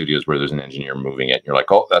big studios where there's an engineer moving it, and you're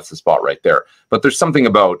like, oh, that's the spot right there. But there's something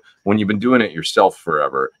about when you've been doing it yourself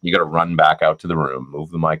forever, you got to run back out to the room, move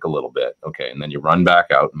the mic a little bit, okay, and then you run back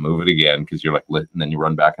out and move it again, because you're like lit, and then you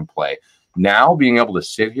run back and play. Now being able to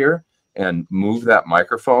sit here and move that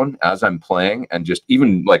microphone as I'm playing, and just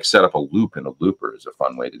even like set up a loop in a looper is a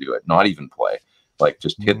fun way to do it. Not even play. Like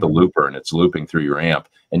just hit the looper and it's looping through your amp,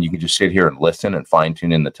 and you can just sit here and listen and fine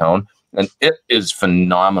tune in the tone. And it is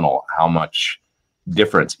phenomenal how much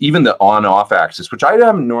difference, even the on off axis, which I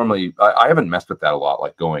haven't normally, I haven't messed with that a lot,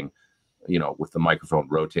 like going, you know, with the microphone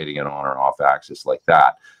rotating it on or off axis like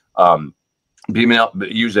that.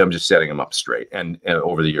 Usually I'm just setting them up straight and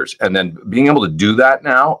over the years, and then being able to do that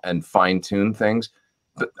now and fine tune things.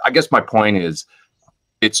 I guess my point is,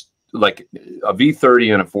 it's like a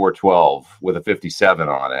V30 and a 412 with a 57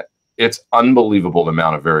 on it. It's unbelievable the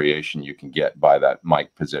amount of variation you can get by that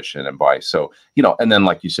mic position and by, so, you know, and then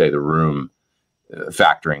like you say, the room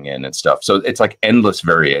factoring in and stuff. So it's like endless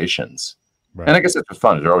variations. Right. And I guess it's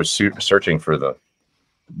fun. They're always searching for the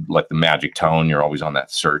magic tone. You're always on that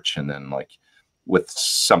search. And then like with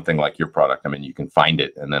something like your product, I mean, you can find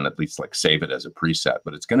it and then at least like save it as a preset,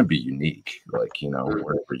 but it's going to be unique. Like, you know,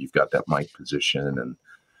 wherever you've got that mic position, and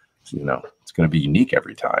you know, it's going to be unique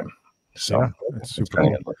every time. So yeah, it's super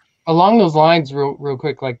cool. Along those lines, real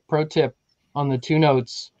quick, like pro tip on the two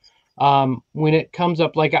notes, when it comes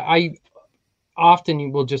up, like I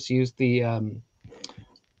often will just use the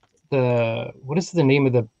what is the name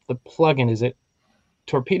of the plugin? Is it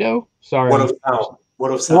Torpedo? Sorry. Wall of Sound.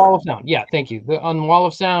 Wall of Sound. Wall of Sound. Yeah, thank you. On Wall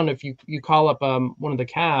of Sound, if you call up one of the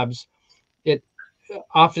cabs, it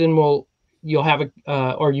often you'll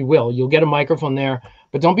get a microphone there.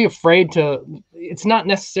 But don't be afraid to, it's not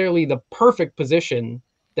necessarily the perfect position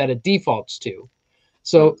that it defaults to.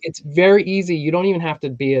 So it's very easy. You don't even have to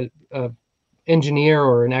be a engineer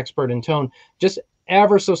or an expert in tone. Just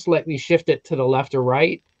ever so slightly shift it to the left or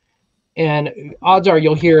right. And odds are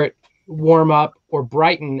you'll hear it warm up or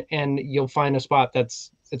brighten, and you'll find a spot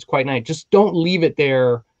it's quite nice. Just don't leave it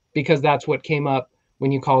there, because that's what came up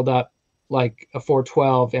when you called up like a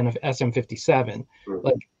 412 and a SM57.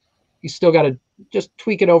 Like, you still got to just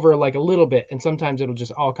tweak it over like a little bit, and sometimes it'll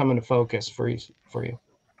just all come into focus for you.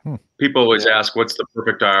 People always ask, "What's the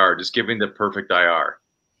perfect IR?" Just give me the perfect IR.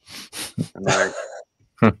 Like,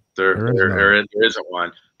 there isn't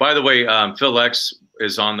one. By the way, Phil X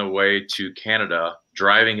is on the way to Canada,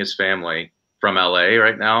 driving his family from LA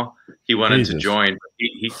right now. He wanted to join.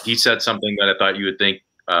 He said something that I thought you would think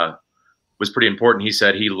was pretty important. He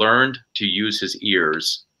said he learned to use his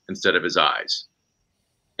ears instead of his eyes.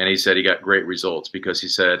 And he said he got great results, because he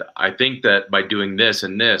said, I think that by doing this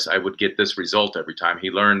and this, I would get this result every time. He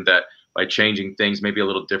learned that by changing things maybe a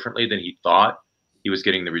little differently than he thought, he was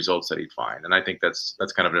getting the results that he'd find. And I think that's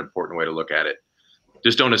kind of an important way to look at it.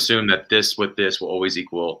 Just don't assume that this with this will always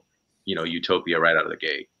equal, you know, utopia right out of the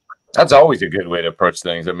gate. That's always a good way to approach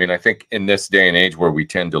things. I mean, I think in this day and age where we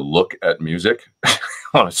tend to look at music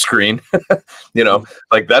on a screen, you know,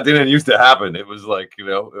 like that didn't used to happen. It was like, you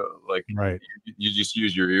know, like right. You just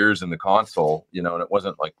use your ears in the console, you know, and it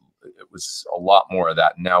wasn't like, it was a lot more of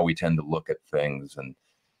that. Now we tend to look at things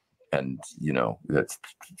and, you know,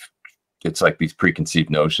 it's like these preconceived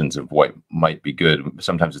notions of what might be good.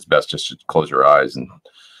 Sometimes it's best just to close your eyes and,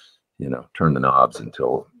 you know, turn the knobs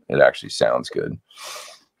until it actually sounds good.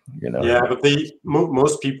 You know? Yeah, but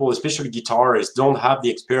most people, especially guitarists, don't have the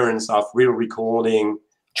experience of real recording,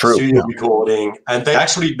 studio recording, and they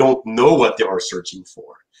actually don't know what they are searching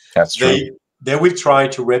for. That's true. They will try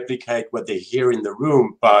to replicate what they hear in the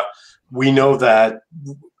room, but we know that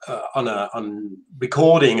on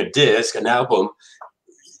recording a disc, an album,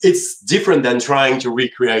 it's different than trying to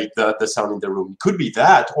recreate the sound in the room. It could be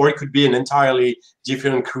that, or it could be an entirely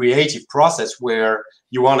different creative process where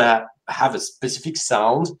you want to have a specific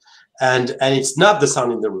sound, and it's not the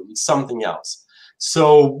sound in the room, it's something else.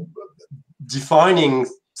 So defining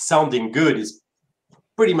sounding good is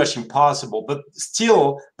pretty much impossible. But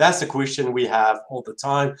still, that's the question we have all the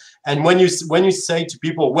time. And when you say to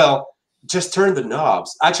people, well, just turn the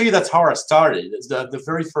knobs. Actually, that's how I started. The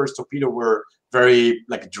very first torpedo were very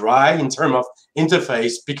like dry in terms of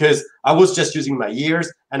interface, because I was just using my ears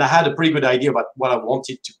and I had a pretty good idea about what I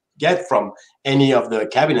wanted to get from any of the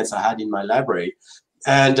cabinets I had in my library.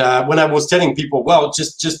 And when I was telling people, well,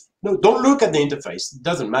 just no, don't look at the interface. It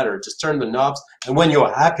doesn't matter. Just turn the knobs. And when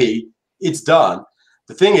you're happy, it's done.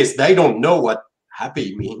 The thing is, they don't know what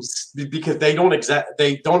happy means, because they don't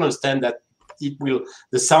understand that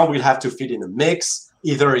the sound will have to fit in a mix.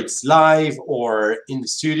 Either it's live or in the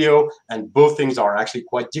studio, and both things are actually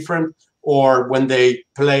quite different. Or when they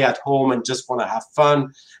play at home and just want to have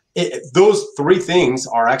fun. Those three things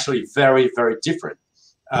are actually very, very different.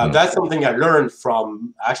 That's something I learned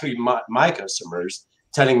from actually my customers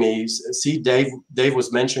telling me, see, Dave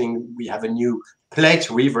was mentioning we have a new plate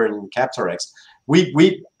reverb in Captorex.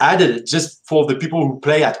 We added it just for the people who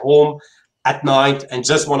play at home at night and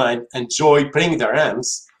just want to enjoy playing their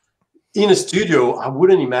amps. In a studio, I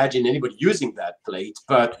wouldn't imagine anybody using that plate,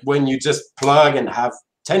 but when you just plug and have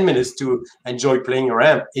 10 minutes to enjoy playing your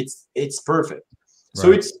amp, it's perfect.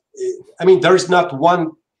 Right. So I mean, there is not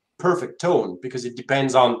one perfect tone, because it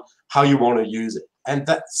depends on how you want to use it. And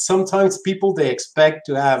that sometimes people, they expect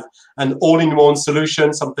to have an all-in-one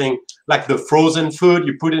solution, something like the frozen food,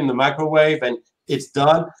 you put it in the microwave and it's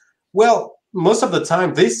done. Well, most of the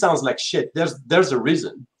time, this sounds like shit. There's a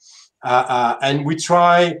reason. And we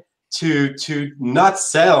try to not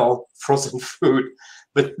sell frozen food,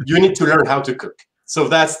 but you need to learn how to cook. So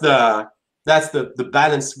that's the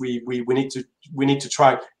balance we need to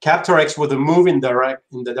try. Captorex with a move in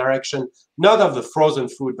the direction not of the frozen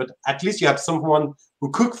food, but at least you have someone who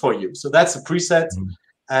cook for you. So that's a preset,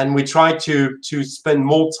 and we try to spend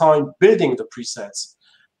more time building the presets,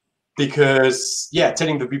 because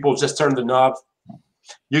telling the people just turn the knob,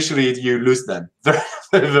 usually you lose them very,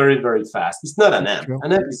 very, very fast. It's not an amp.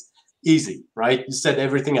 An amp is easy, right? You set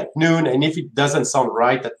everything at noon, and if it doesn't sound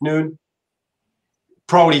right at noon,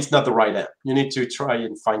 probably it's not the right amp. You need to try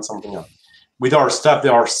and find something else. With our stuff,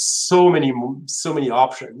 there are so many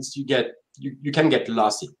options. You can get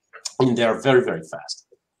lost in there very, very fast.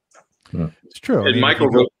 It's true. And Michael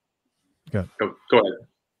wrote. Go ahead.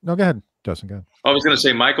 No, go ahead, Justin. Go ahead. I was going to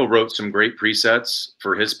say Michael wrote some great presets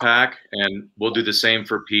for his pack, and we'll do the same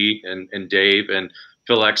for Pete and Dave, and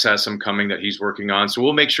Phil X has some coming that he's working on. So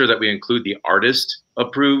we'll make sure that we include the artist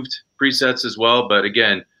approved presets as well. But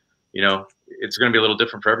again, it's going to be a little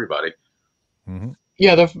different for everybody.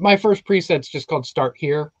 Yeah, my first preset's just called Start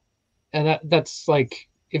Here, and that's like,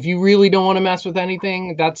 if you really don't want to mess with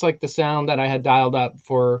anything, that's like the sound that I had dialed up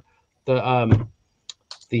for the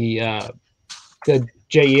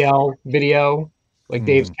JEL video, like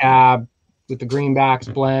Dave's cab with the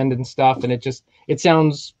greenbacks blend and stuff, and it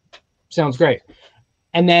sounds great.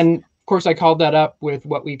 And then of course I called that up with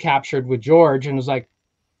what we captured with George, and was like,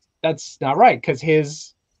 that's not right, because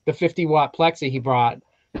the 50-watt plexi he brought,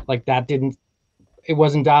 like it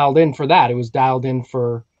wasn't dialed in for that. It was dialed in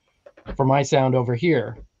for my sound over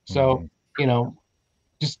here. So,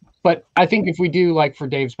 but I think if we do, like for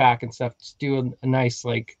Dave's pack and stuff, just do a nice,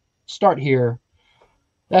 like, Start Here,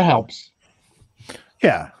 that helps.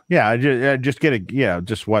 Yeah. Just get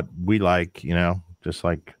just what we like, just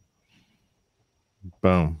like,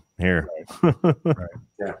 boom, here. Right.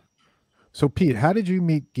 Yeah. So Pete, how did you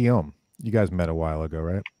meet Guillaume? You guys met a while ago,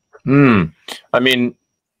 right? I mean,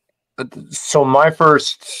 so my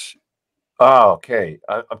first, okay.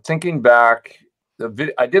 I'm thinking back.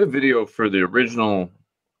 I did a video for the original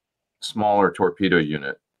smaller torpedo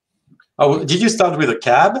unit. Oh, did you start with a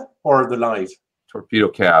cab or the live? Torpedo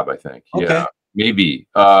cab, I think. Okay. Yeah, maybe.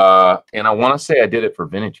 And I want to say I did it for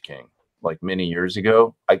Vintage King, like many years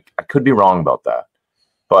ago. I could be wrong about that,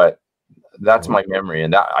 but that's my memory.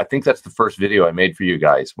 And I think that's the first video I made for you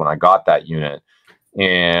guys when I got that unit.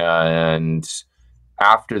 And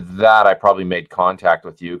after that, I probably made contact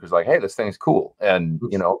with you because, like, hey, this thing's cool. And,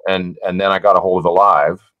 and then I got a hold of the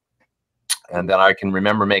live. And then I can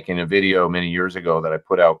remember making a video many years ago that I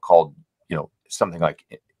put out called, something like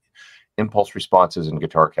Impulse Responses in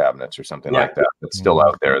Guitar Cabinets or something like that. That's still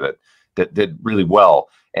out there that did really well.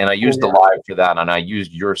 And I used the live for that. And I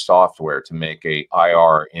used your software to make a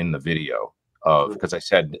IR in the video because I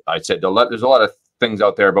said, there's a lot of things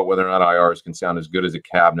out there about whether or not IRs can sound as good as a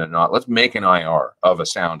cabinet or not. Let's make an IR of a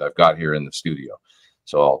sound I've got here in the studio.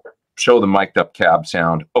 So I'll show the mic'd up cab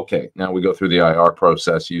sound. Okay, now we go through the IR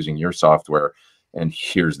process using your software, and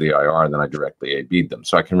here's the IR, and then I directly A/B'd them.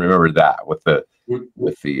 So I can remember that with the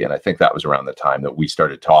and I think that was around the time that we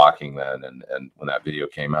started talking then, and when that video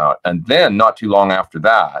came out. And then not too long after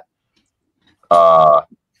that,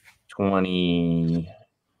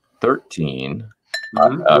 2013,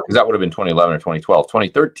 because that would have been 2011 or 2012.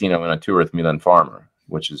 2013, I went on tour with Mylène Farmer,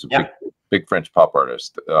 which is a big French pop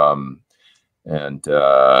artist. And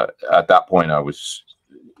at that point, I was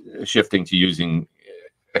shifting to using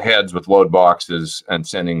heads with load boxes and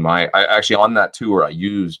sending actually on that tour, I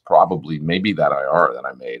used probably maybe that IR that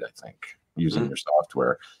I made, I think, using your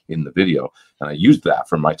software in the video. And I used that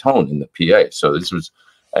for my tone in the PA. So this was,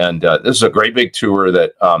 and this is a great big tour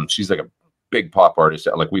that she's like a big pop artist.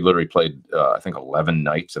 Like we literally played, I think 11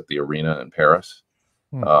 nights at the arena in Paris,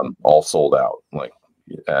 all sold out. Like,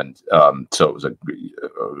 and so it was a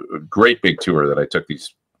great big tour that I took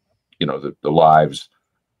these, you know, the lives,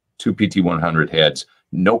 2 PT100 heads,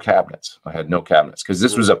 no cabinets. I had no cabinets because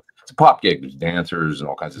this was it's a pop gig. There's dancers and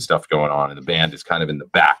all kinds of stuff going on, and the band is kind of in the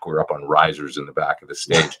back. We're up on risers in the back of the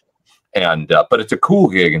stage, and but it's a cool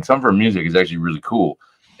gig, and some of her music is actually really cool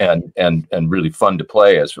and really fun to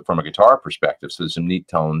play as from a guitar perspective. So there's some neat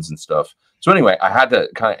tones and stuff. So anyway, I had to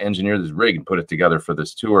kind of engineer this rig and put it together for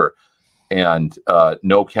this tour. And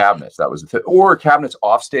no cabinets. That was the thing. Or cabinets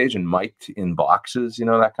off stage and mic'd in boxes, you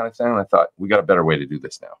know, that kind of thing. And I thought, we got a better way to do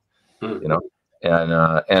this now, you know.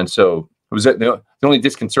 And so it was the only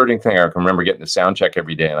disconcerting thing. I can remember getting the sound check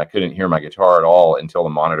every day, and I couldn't hear my guitar at all until the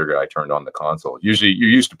monitor guy turned on the console. Usually, you're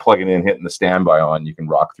used to plugging in, hitting the standby on. You can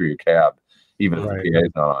rock through your cab, even if the PA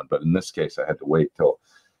is not on. But in this case, I had to wait till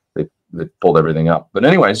they pulled everything up. But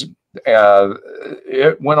anyways.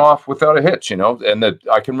 It went off without a hitch, you know, and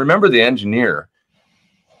I can remember the engineer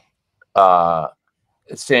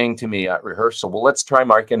saying to me at rehearsal, well, let's try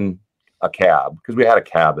miking a cab, because we had a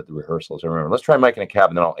cab at the rehearsals. I remember, let's try miking a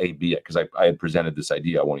cab and then I'll A/B it, because I had presented this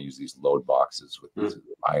idea. I want to use these load boxes with these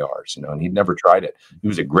IRs, you know, and he'd never tried it. He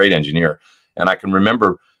was a great engineer. And I can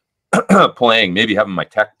remember playing, maybe having my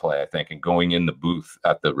tech play, I think, and going in the booth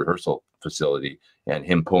at the rehearsal facility and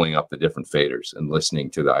him pulling up the different faders and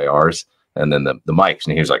listening to the IRs and then the mics.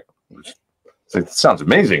 And he was like, it sounds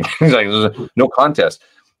amazing. He's like, no contest.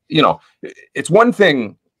 You know, it's one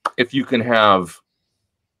thing if you can have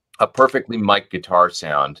a perfectly mic'd guitar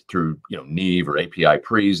sound through, you know, Neve or API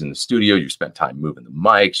pre's in the studio. You've spent time moving the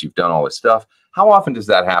mics. You've done all this stuff. How often does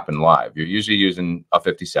that happen live? You're usually using a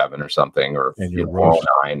 57 or something, or you know,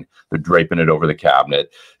 9. They're draping it over the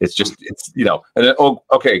cabinet. It's just, it's, you know, and then, oh,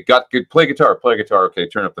 okay, play guitar. Okay,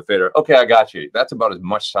 turn up the fader. Okay, I got you. That's about as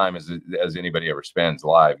much time as anybody ever spends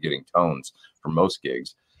live getting tones for most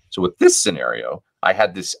gigs. So with this scenario, I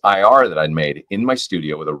had this IR that I'd made in my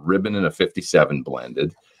studio with a ribbon and a 57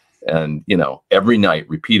 blended. And, you know, every night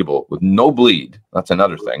repeatable with no bleed. That's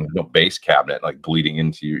another thing. No bass cabinet like bleeding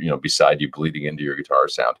into you, you know, beside you, bleeding into your guitar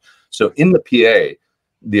sound. So in the PA,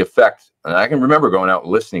 the effect, and I can remember going out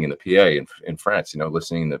and listening in the PA in France, you know,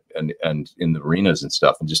 listening and in the arenas and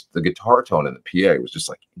stuff, and just the guitar tone in the PA was just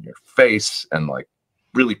like in your face and like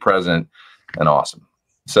really present and awesome.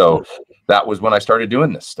 So that was when I started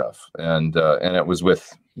doing this stuff, and it was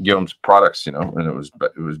with Guillaume's products, you know, and it was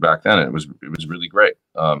back then, and it was really great.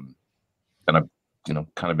 And I've, you know,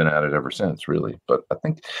 kind of been at it ever since, really. But I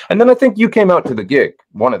think you came out to the gig,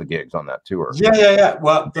 one of the gigs on that tour. Yeah.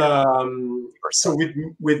 Well, so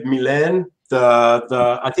with Mylène,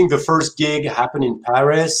 I think the first gig happened in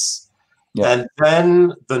Paris, and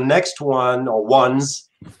then the next one or ones,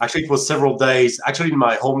 actually it was several days, actually in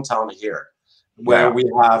my hometown here, where we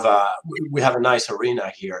have a nice arena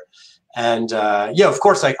here. And yeah, of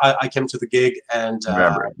course, I came to the gig, and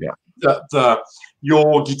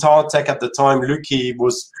your guitar tech at the time, Lucky,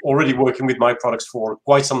 was already working with my products for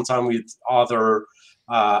quite some time with other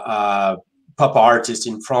pop artists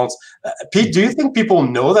in France. Pete, do you think people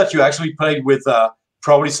know that you actually played with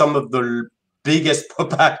probably some of the biggest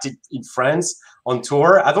pop acts in France on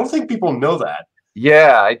tour? I don't think people know that.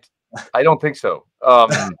 Yeah, I don't think so.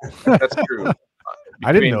 That's true.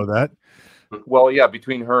 I didn't know that. Well, yeah,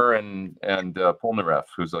 between her and Polnareff,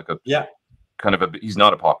 who's like he's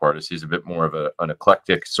not a pop artist. He's a bit more of an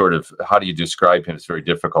eclectic sort of, how do you describe him? It's very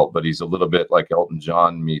difficult, but he's a little bit like Elton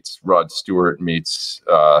John meets Rod Stewart meets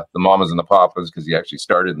the Mamas and the Papas, because he actually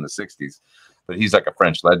started in the 60s, but he's like a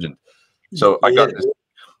French legend. So I got this.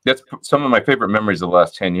 That's some of my favorite memories of the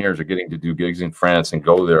last 10 years, are getting to do gigs in France and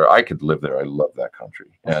go there. I could live there. I love that country.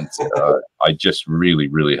 And I just really,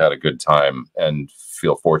 really had a good time and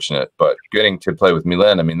feel fortunate. But getting to play with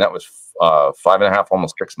Mylène, I mean, that was 5.5,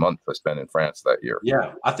 almost 6 months I spent in France that year.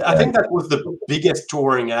 Yeah, I think that was the biggest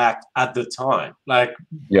touring act at the time, like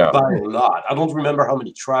by a lot. I don't remember how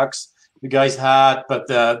many trucks, you guys had, but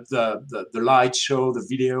the light show, the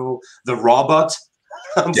video, the robot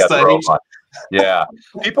on Yeah, stage. the robot. Yeah,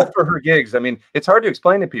 people for her gigs. I mean, it's hard to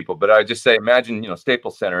explain to people, but I just say, imagine,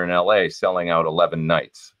 Staples Center in LA selling out 11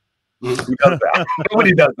 nights. Who does that?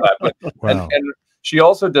 Nobody does that. But Wow. and she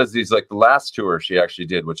also does these, like the last tour she actually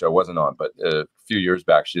did, which I wasn't on, but a few years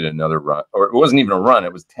back she did another run, or it wasn't even a run.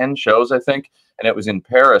 It was 10 shows, I think, and it was in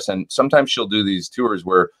Paris. And sometimes she'll do these tours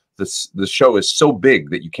where the show is so big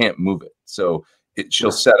that you can't move it. So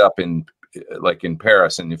she'll set up in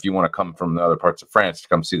Paris, and if you want to come from the other parts of France to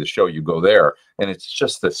come see the show, you go there, and it's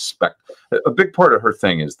just this a big part of her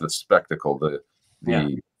thing is the spectacle,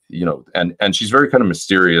 and she's very kind of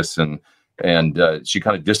mysterious, and she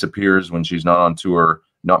kind of disappears when she's not on tour,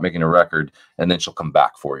 not making a record, and then she'll come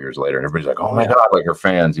back 4 years later, and everybody's like, oh my God, like her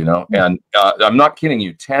fans, and I'm not kidding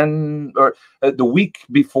you, the week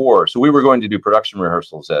before, so we were going to do production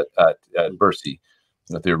rehearsals at Bercy,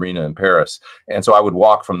 at the arena in Paris. And so I would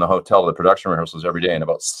walk from the hotel to the production rehearsals every day. And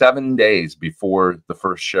about 7 days before the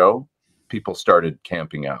first show, people started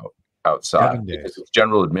camping outside because it's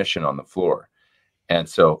general admission on the floor. And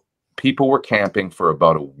so people were camping for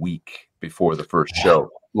about a week before the first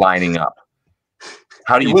show, lining up.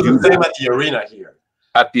 How do you do that? At the arena here.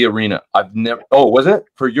 At the arena. I've never, was it?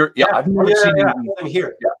 For your, I've never seen anything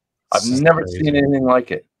here. Yeah. I've never seen anything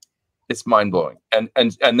like it. It's mind blowing, and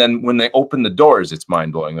then when they open the doors, it's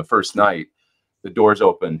mind blowing. The first night, the doors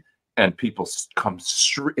open and people come.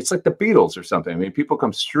 It's like the Beatles or something. I mean, people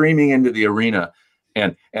come streaming into the arena,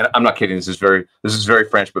 and I'm not kidding. This is very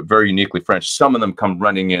French, but very uniquely French. Some of them come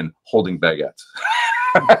running in holding baguettes.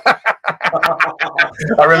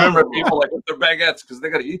 I remember people like with their baguettes because they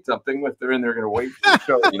got to eat something if they're in there going to wait for the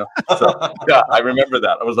show, So yeah, I remember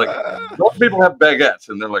that. I was like, most people have baguettes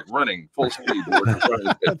and they're like running full speed.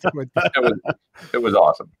 It was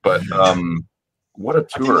awesome. But what a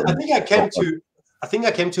tour! I think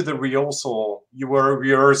I came to the rehearsal. You were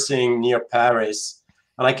rehearsing near Paris,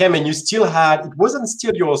 and I came and you still had. It wasn't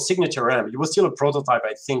still your signature amp. It was still a prototype.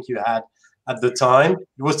 I think you had at the time.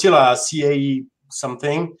 It was still a CAE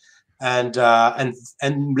something. And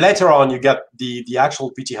later on you got the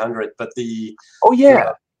actual PT100, but I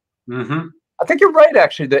think you're right.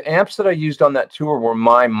 Actually, the amps that I used on that tour were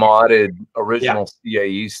my modded original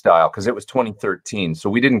CAE style because it was 2013, so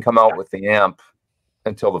we didn't come out with the amp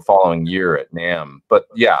until the following year at NAMM. But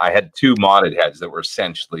yeah, I had two modded heads that were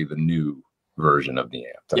essentially the new version of the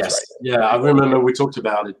amp. That's right. Yeah, I remember we talked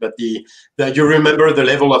about it, but you remember the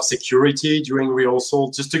level of security during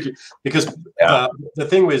rehearsal, because the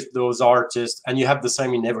thing with those artists, and you have the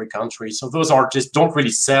same in every country, so those artists don't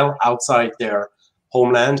really sell outside their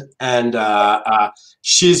homeland, and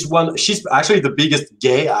she's actually the biggest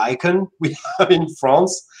gay icon we have in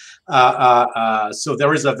France, so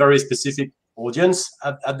there is a very specific audience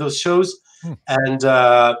at those shows. And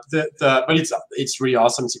but it's really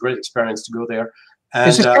awesome. It's a great experience to go there. And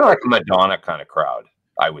it's just kind of like a Madonna kind of crowd,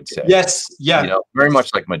 I would say. Yes, yeah, very much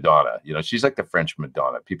like Madonna. She's like the French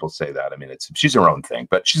Madonna. People say that. I mean, she's her own thing,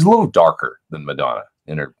 but she's a little darker than Madonna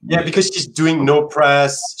in her. Yeah, because she's doing no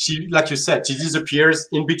press. She, like you said, she disappears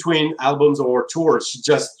in between albums or tours.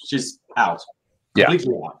 She's out. Yeah,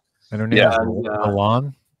 completely out. And her name is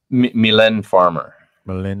Milan. Mylène Farmer.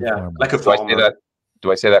 Mylène Farmer. Like a farmer.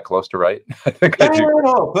 Do I say that close to right? I think I do.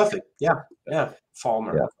 No, perfect. Yeah,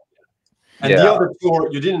 Farmer. Yeah. And the other tour,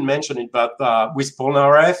 you didn't mention it, but with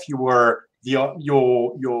Polnareff, you were the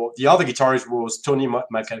other guitarist was Tony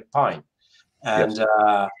McAlpine, and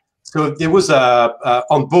so there was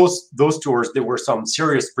on both those tours there were some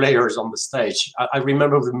serious players on the stage. I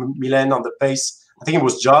remember with Mylène on the bass. I think it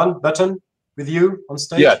was John Button with you on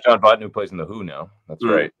stage. Yeah, John Button, who plays in the Who now. That's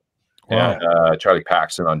right. Wow. And Charlie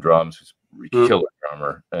Paxton on drums, who's killer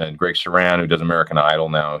drummer, and Greg Saran, who does American Idol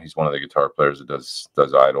now. He's one of the guitar players that does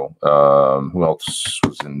Idol. Who else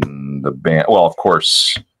was in the band? Well, of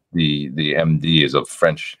course, the MD is a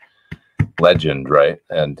French legend, right?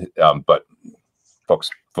 And but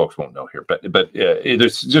folks won't know here. But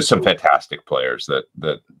there's just some fantastic players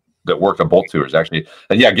that worked on both tours actually.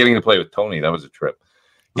 And yeah, getting to play with Tony, that was a trip.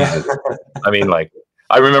 I mean, like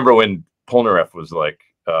I remember when Polnareff was like.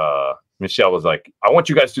 Michelle was like, I want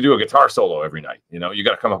you guys to do a guitar solo every night. You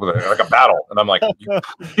got to come up with a battle. And I'm like, no.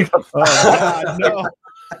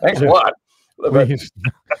 Thanks a lot.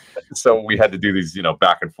 So we had to do these,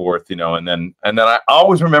 back and forth, and then I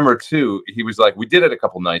always remember too, he was like, we did it a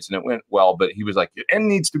couple nights and it went well, but he was like, the end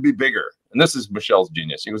needs to be bigger. And this is Michelle's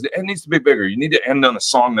genius. He goes, the end needs to be bigger. You need to end on a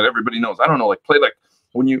song that everybody knows. I don't know, like play like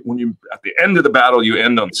when you at the end of the battle, you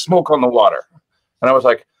end on Smoke on the Water. And I was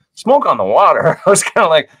like, Smoke on the Water. I was kind of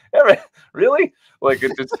like, really? Like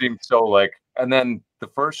it just seemed so like, and then the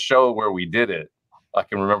first show where we did it, I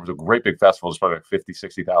can remember it was a great big festival. It was probably like 50,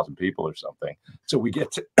 60,000 people or something. So we get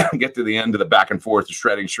to get to the end of the back and forth,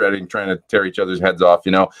 shredding, trying to tear each other's heads off,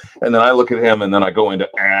 you know. And then I look at him, and then I go into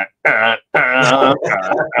and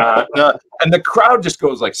the crowd just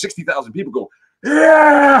goes like 60,000 people go,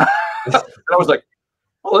 yeah. And I was like,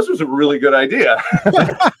 well, this was a really good idea.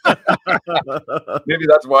 Maybe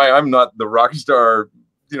that's why I'm not the rock star,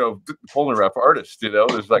 you know, Polar rap artist, you know.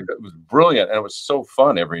 It was like, it was brilliant, and it was so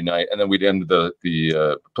fun every night. And then we'd end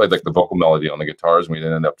played like the vocal melody on the guitars, and we'd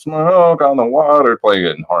end up smoke on the water, playing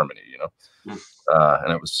it in harmony, you know.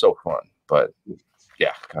 And it was so fun. But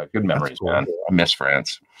yeah, God, good memories, cool, man. I miss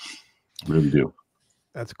France, really do.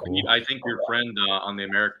 That's cool. I think your friend on the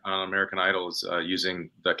American Idol is using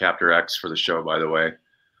the Captor X for the show, by the way.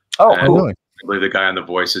 Oh, and cool. I believe the guy on The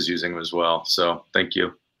Voice is using them as well. So thank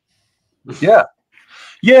you. Yeah.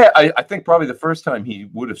 Yeah, I think probably the first time he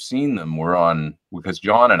would have seen them were on, because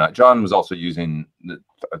John was also using the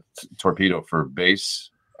Torpedo for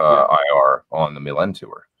bass IR on the Milan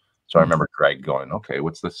tour. So I remember Craig going, okay,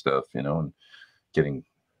 what's this stuff, you know, and getting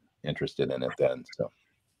interested in it then. So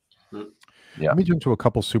yeah. Let me jump to a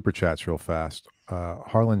couple super chats real fast.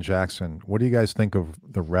 Harlan Jackson, what do you guys think of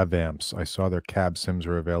the Rev amps? I saw their cab sims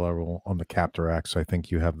are available on the Captor X. I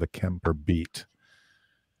think you have the Kemper Beat.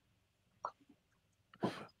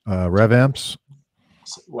 Rev amps?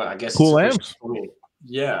 Well, I guess cool amps.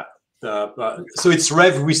 Yeah. So it's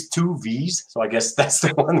Rev with 2 V's. So I guess that's the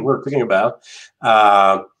one we're talking about.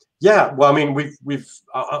 Yeah. Well, I mean,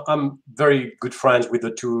 I'm very good friends with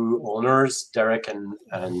the 2 owners, Derek and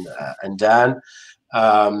Dan.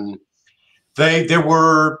 They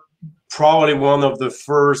were probably one of the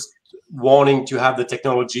first wanting to have the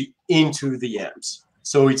technology into the amps.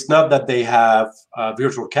 So it's not that they have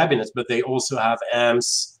virtual cabinets, but they also have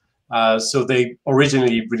amps. So they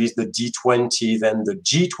originally released the D20, then the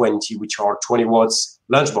G20, which are 20 watts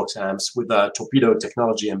lunchbox amps with torpedo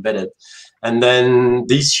technology embedded. And then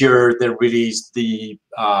this year they released the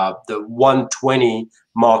 120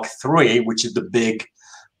 Mark III, which is the big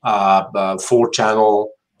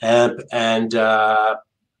 4-channel amp, and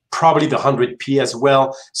probably the 100P as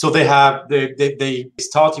well. So they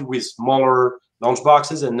started with smaller launch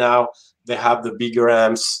boxes, and now they have the bigger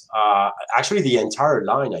amps, actually the entire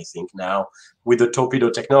line, I think, now with the torpedo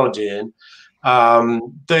technology in.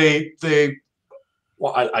 Well,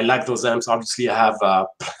 I like those amps. Obviously, I have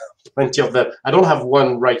plenty of them. I don't have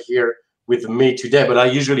one right here with me today, but I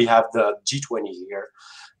usually have the G20 here.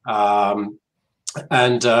 Yeah,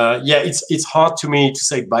 it's hard to me to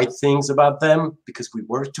say bad things about them because we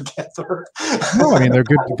work together. No, I mean, they're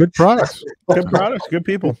good products. Good products, good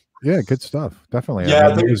people. Yeah, good stuff. Definitely. Yeah,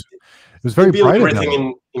 I mean, it was very bright.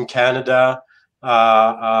 Everything in Canada.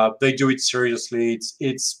 They do it seriously.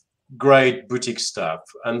 It's great boutique stuff,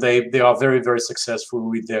 and they are very, very successful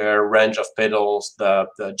with their range of pedals, the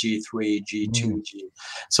G3, G2, G.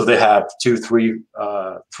 So they have 2, 3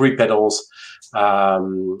 pedals, yeah,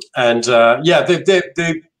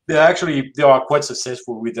 they are quite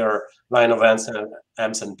successful with their line of amps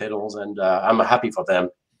and pedals, and I'm happy for them.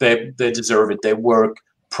 They deserve it. They work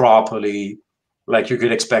properly, like you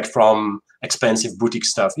could expect from expensive boutique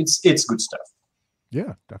stuff. It's good stuff.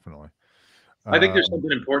 Yeah, definitely. I think there's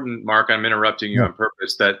something important, Mark. I'm interrupting you on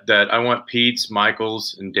purpose. That I want Pete's,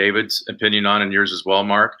 Michael's, and David's opinion on, and yours as well,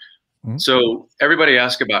 Mark. So everybody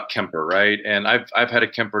asks about Kemper, right? And I've had a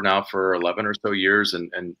Kemper now for 11 or so years,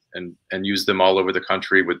 and used them all over the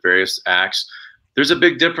country with various acts. There's a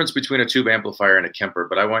big difference between a tube amplifier and a Kemper,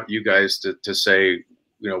 but I want you guys to say,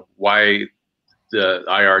 you know, why the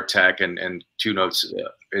IR tech and 2 notes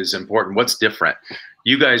is important. What's different?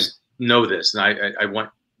 You guys know this, and I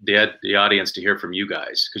want the audience to hear from you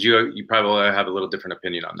guys, because you probably have a little different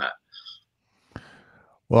opinion on that.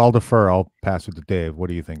 Well, I'll defer. I'll pass it to Dave. What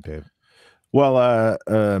do you think, Dave? Well,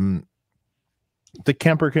 the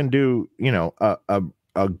Kemper can do, you know, a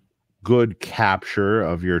good capture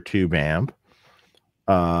of your tube amp.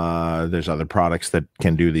 There's other products that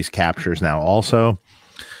can do these captures now also.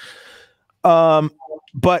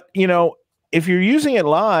 But you know, if you're using it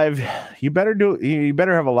live, you better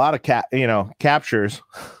have a lot of captures,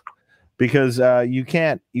 because you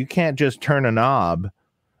can't just turn a knob,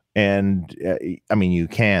 and I mean, you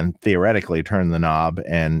can theoretically turn the knob but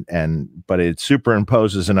it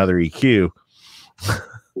superimposes another EQ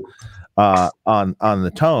on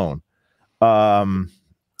the tone.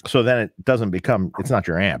 So then it doesn't become, it's not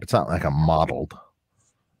your amp. It's not like a modeled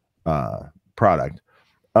product.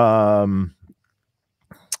 I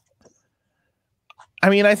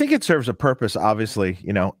mean, I think it serves a purpose. Obviously,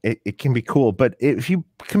 you know, it can be cool, but if you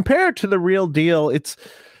compare it to the real deal,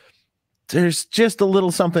 there's just a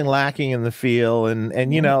little something lacking in the feel,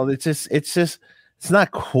 and you know, it's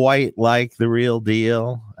not quite like the real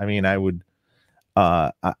deal. I mean, I would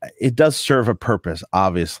it does serve a purpose,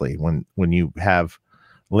 obviously, when you have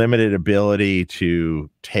limited ability to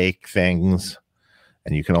take things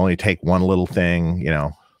and you can only take one little thing, you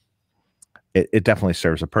know, it definitely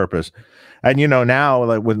serves a purpose. And you know, now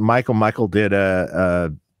like with Michael did I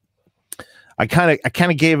kind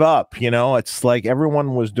of gave up, you know. It's like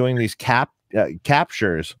everyone was doing these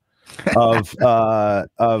captures of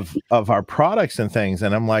our products and things,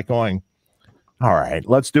 and I'm like going, all right,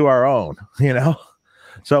 let's do our own, you know.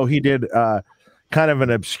 So he did kind of an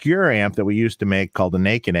obscure amp that we used to make called a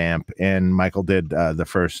naked amp, and Michael did the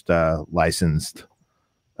first licensed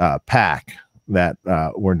pack that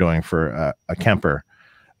we're doing for a Kemper.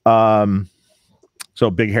 So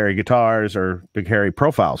Big Hairy Guitars or Big Hairy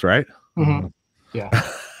Profiles, right? Mm-hmm. Yeah.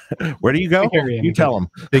 Where do you go? You tell them.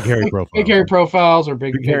 Big Hairy Profiles. Big Hairy Profiles or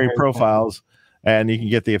Big Hairy Profiles. And you can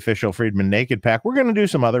get the official Friedman Naked pack. We're going to do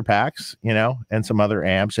some other packs, you know, and some other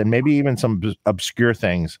amps, and maybe even some obscure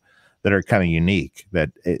things that are kind of unique that,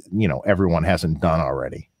 you know, everyone hasn't done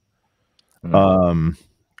already. Mm-hmm.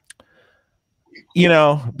 You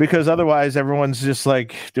know, because otherwise everyone's just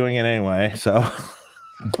like doing it anyway. So,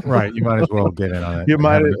 right. You might as well get in on it. You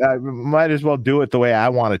might as well do it the way I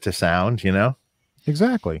want it to sound, you know?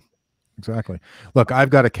 Exactly. Look, I've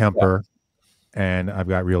got a Kemper and I've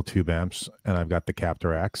got real tube amps and I've got the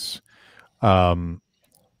Captor X.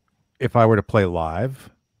 If I were to play live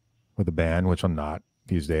with a band, which I'm not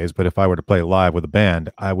these days, but if I were to play live with a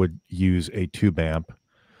band, I would use a tube amp.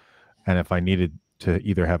 And if I needed to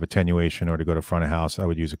either have attenuation or to go to front of house, I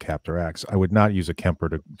would use a Captor X. I would not use a Kemper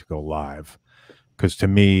to go live. Because to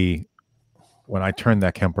me, when I turn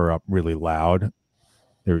that Kemper up really loud,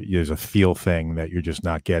 there's a feel thing that you're just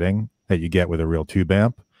not getting that you get with a real tube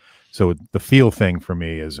amp. So the feel thing for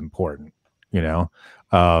me is important, you know.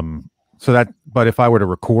 But if I were to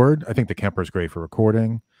record, I think the Kemper is great for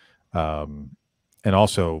recording. And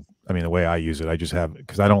also, I mean, the way I use it, I just have,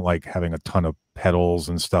 because I don't like having a ton of pedals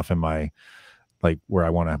and stuff in my, like where I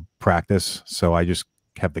want to practice. So I just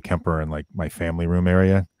have the Kemper in like my family room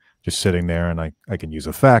area, just sitting there, and I can use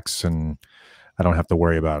effects, and I don't have to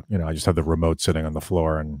worry about, you know, I just have the remote sitting on the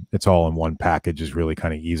floor, and it's all in one package. Is really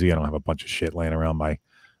kind of easy. I don't have a bunch of shit laying around my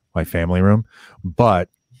family room. But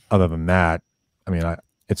other than that, I mean,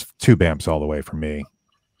 it's tube amps all the way for me,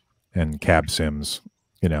 and cab sims,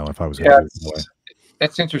 you know, if I was going to do it that way.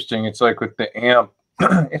 It's interesting. It's like with the amp,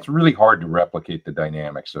 it's really hard to replicate the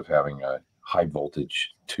dynamics of having a high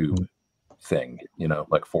voltage tube thing, you know,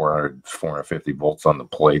 like 450 volts on the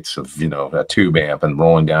plates of, you know, a tube amp and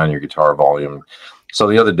rolling down your guitar volume. So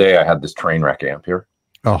the other day I had this train wreck amp here.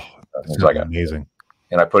 Oh, it's like amazing.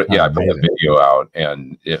 And I put it, I put a video out,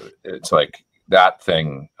 and it's like that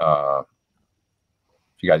thing. If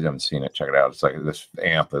you guys haven't seen it, check it out. It's like this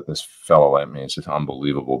amp that this fellow lent me. It's just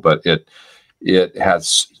unbelievable. But it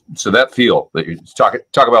has, so that feel that you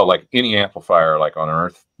talk about, like any amplifier like on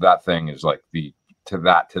earth, that thing is like to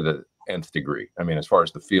the nth degree. I mean, as far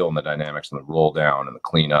as the feel and the dynamics and the roll down and the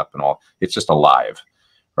cleanup and all, it's just alive,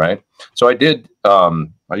 right? So I did,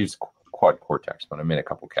 I used quad cortex, but I made a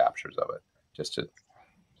couple captures of it just to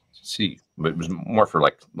see. But it was more for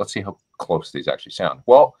like, let's see how close these actually sound.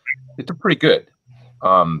 Well, it's pretty good.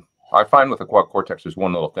 I find with the quad cortex, there's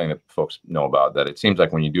one little thing that folks know about, that it seems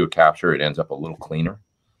like when you do a capture, it ends up a little cleaner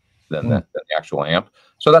than the actual amp.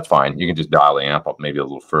 So that's fine. You can just dial the amp up maybe a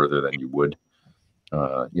little further than you would,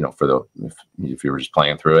 you know, for if you were just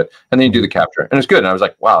playing through it, and then you do the capture, and it's good. And I was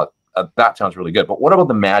like, wow, that sounds really good. But what about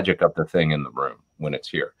the magic of the thing in the room when it's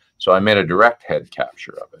here? So I made a direct head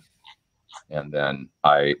capture of it, and then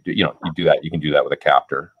you do that. You can do that with a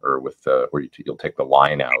captor, or with where you'll take the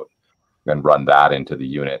line out and run that into the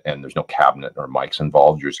unit, and there's no cabinet or mics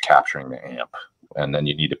involved. You're just capturing the amp, and then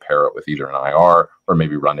you need to pair it with either an IR or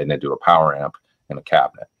maybe run it into a power amp and a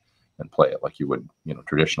cabinet and play it like you would, you know,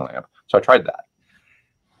 traditional amp. So I tried that,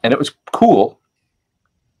 and it was cool.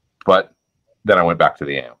 But then I went back to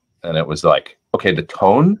the amp, and it was like, okay, the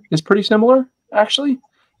tone is pretty similar actually,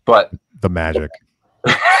 but the magic.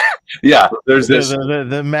 Yeah, there's this.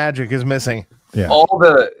 The magic is missing. Yeah.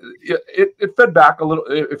 It fed back a little.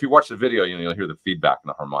 If you watch the video, you know, you'll hear the feedback and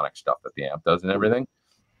the harmonic stuff that the amp does and everything.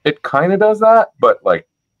 It kind of does that, but like,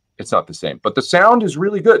 it's not the same. But the sound is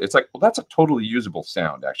really good. It's like, well, that's a totally usable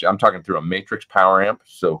sound. Actually, I'm talking through a Matrix power amp,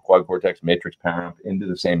 so quad cortex Matrix power amp into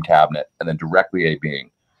the same cabinet, and then directly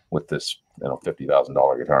A-Bing with this, you know,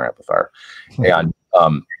 $50,000 guitar amplifier. And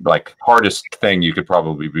like, hardest thing you could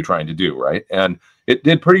probably be trying to do, right? And it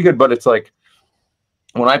did pretty good, but it's like,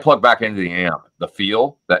 when I plug back into the amp, the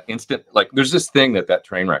feel, that instant, like there's this thing that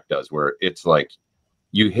train wreck does where it's like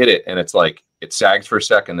you hit it and it's like it sags for a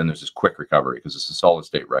second, then there's this quick recovery because it's a solid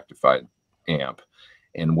state rectified amp.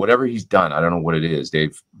 And whatever he's done, I don't know what it is.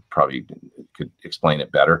 Dave probably could explain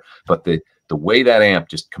it better. But the way that amp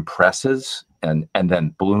just compresses and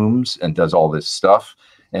then blooms and does all this stuff,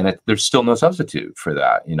 and there's still no substitute for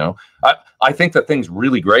that. You know, I think that thing's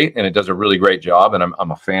really great and it does a really great job. And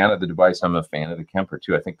I'm a fan of the device. I'm a fan of the Kemper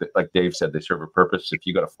too. I think that, like Dave said, they serve a purpose. If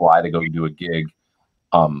you got to fly to go do a gig,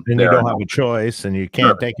 and you don't have a choice, and you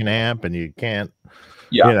can't take an amp, and you can't.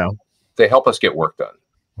 Yeah, you know, they help us get work done.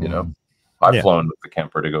 You know. I've flown with the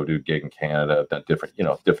Kemper to go do a gig in Canada. I've done different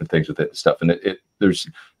things with it and stuff. And there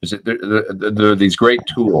are these great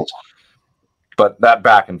tools, but that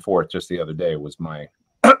back and forth just the other day was my,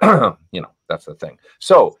 that's the thing.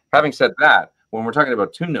 So having said that, when we're talking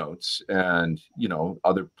about 2 notes and,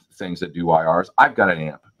 other things that do IRs, I've got an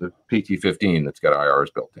amp, the PT15 that's got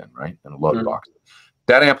IRs built in, right? And a loaded box.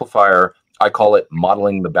 That amplifier, I call it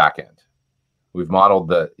modeling the back end. We've modeled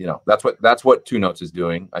that's what 2 notes is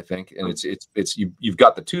doing, I think. And it's you've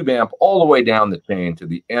got the tube amp all the way down the chain to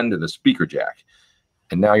the end of the speaker jack.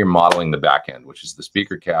 And now you're modeling the back end, which is the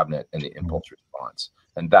speaker cabinet and the impulse response.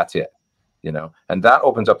 And that's it, and that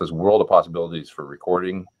opens up this world of possibilities for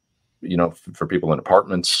recording, for people in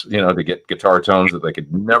apartments, to get guitar tones that they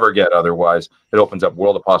could never get otherwise. It opens up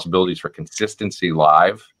world of possibilities for consistency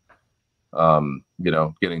live.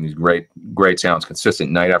 Getting these great sounds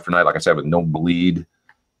consistent night after night, like I said, with no bleed.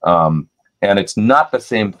 And it's not the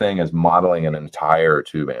same thing as modeling an entire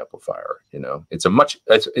tube amplifier.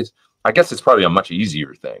 I guess it's probably a much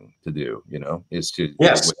easier thing to do, is to,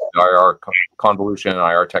 with IR convolution,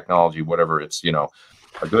 IR technology, whatever, it's,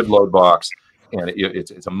 a good load box. And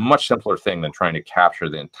it's a much simpler thing than trying to capture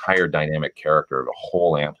the entire dynamic character of a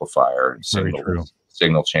whole amplifier and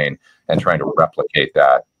signal chain and trying to replicate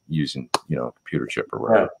that using computer chip or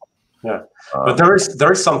whatever. But there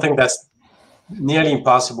is something that's nearly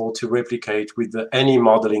impossible to replicate with any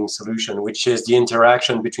modeling solution, which is the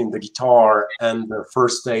interaction between the guitar and the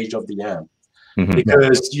first stage of the amp.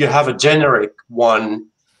 Because you have a generic one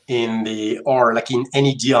or like in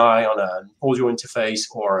any DI on an audio interface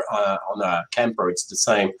or on a Kemper, it's the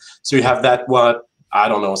same. So you have that I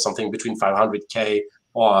don't know, something between 500K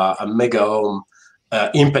or a mega ohm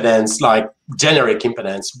impedance, like generic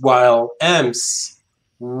impedance, while amps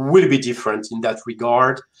will be different in that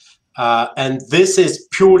regard. And this is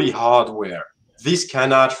purely hardware. This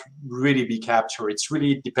cannot really be captured. It's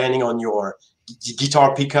really depending on your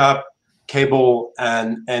guitar pickup, cable,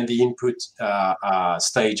 and the input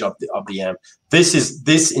stage of the amp.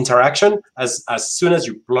 This interaction, as soon as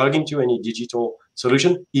you plug into any digital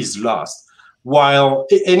solution, is lost.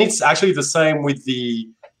 And it's actually the same with the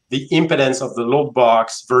impedance of the load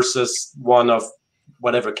box versus one of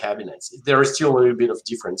whatever cabinets. There is still a little bit of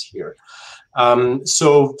difference here.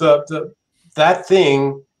 So that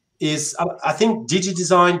thing is, I think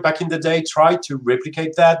DigiDesign back in the day tried to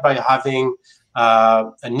replicate that by having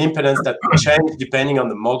an impedance that would change depending on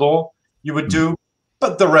the model you would do,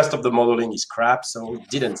 but the rest of the modeling is crap, so it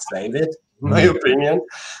didn't save it, in my opinion.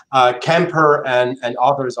 Kemper and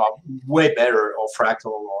others are way better, or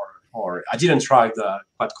Fractal, or I didn't try the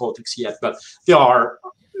Quad Cortex yet, but they are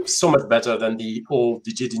so much better than the old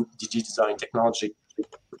DigiDesign technology.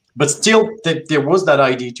 But still, there was that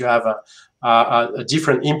idea to have a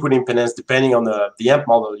different input impedance depending on the amp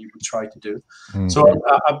model you would try to do. So,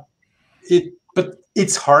 but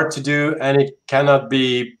it's hard to do, and it cannot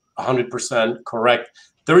be 100% correct.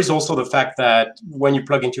 There is also the fact that when you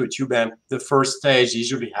plug into a tube amp, the first stage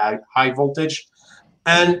usually high voltage,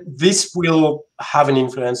 and this will have an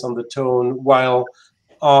influence on the tone, while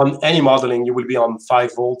on any modeling, you will be on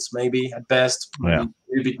 5 volts, maybe at best, a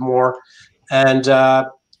little bit more. And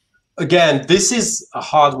again, this is a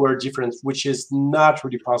hardware difference, which is not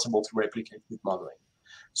really possible to replicate with modeling.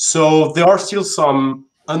 So there are still some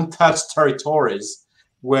untouched territories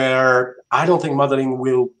where I don't think modeling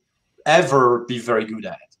will ever be very good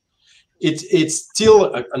at. It's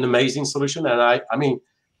still an amazing solution. And I mean,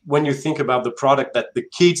 when you think about the product that the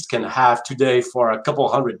kids can have today for a couple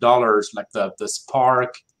 $100, like the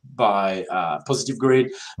Spark by Positive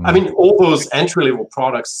Grid, I mean, all those entry-level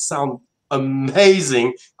products sound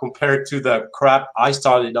amazing compared to the crap I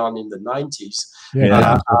started on in the 90s.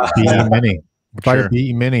 BE Mini. Sure.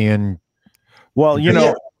 BE Mini and well,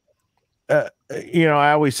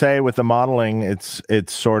 I always say with the modeling, it's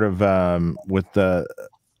sort of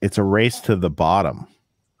it's a race to the bottom.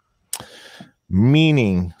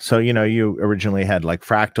 Meaning, so you originally had like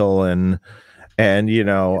Fractal and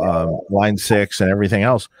Line 6 and everything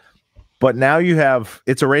else. but now you have,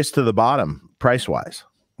 it's a race to the bottom price wise.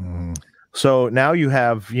 So now you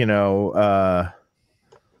have, you know,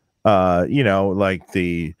 like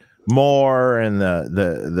the Moore and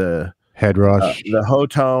the Head Rush, the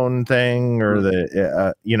Hotone thing, or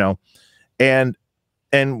the you know, and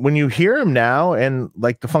when you hear them now and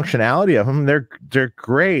like the functionality of them, they're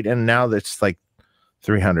great. And now that's like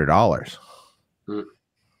 $300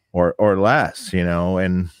 or less, you know,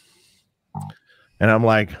 and I'm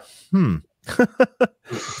like,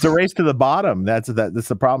 it's a race to the bottom. That's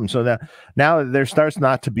the problem. So now there starts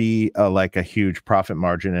not to be like a huge profit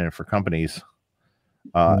margin in it for companies.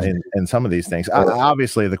 In some of these things,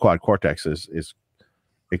 obviously the Quad Cortex is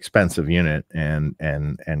expensive unit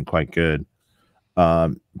and quite good,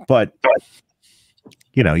 but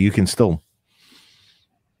you know, you can still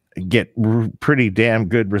get pretty damn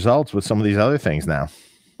good results with some of these other things now.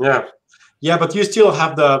 Yeah, but you still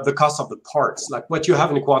have the cost of the parts, like what you have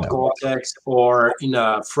in the Quad Cortex or in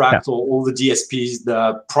a Fractal, all the DSPs,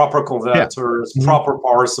 the proper converters, proper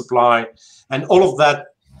power supply, and all of that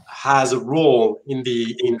has a role in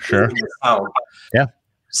the sound. Yeah.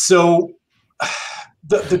 So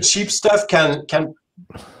the cheap stuff can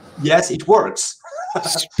yes, it works.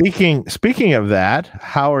 Speaking of that,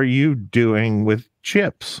 how are you doing with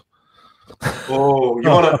chips? Oh, you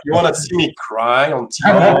wanna see me cry on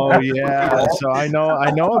TV? Oh yeah, so I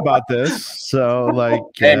know about this. So like,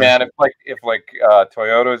 hey man, if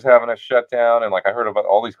Toyota is having a shutdown, and like I heard about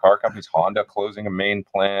all these car companies, Honda closing a main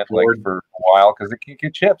plant like for a while because they can't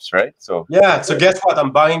get chips, right? So yeah, so guess what?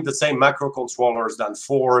 I'm buying the same microcontrollers than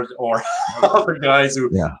Ford or other guys who.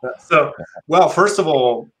 Yeah. So well, first of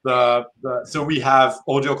all, so we have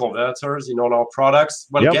audio converters in all our products.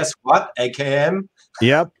 Well, guess what? AKM.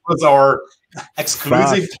 Yep. Was our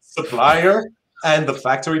exclusive supplier, and the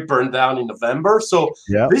factory burned down in November. So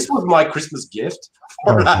this was my Christmas gift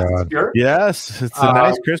for last year. Yes, it's a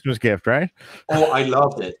nice Christmas gift, right? Oh, I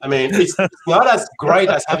loved it. I mean, it's not as great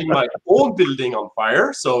as having my old building on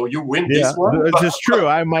fire. So you win this one. It's just true.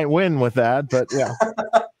 I might win with that, but yeah.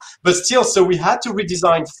 But still, so we had to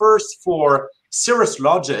redesign first for Cirrus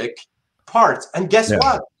Logic parts, and guess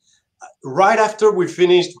what? Right after we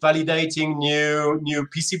finished validating new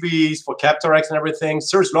PCBs for Captor X and everything,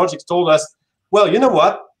 Cirrus Logic told us, well, you know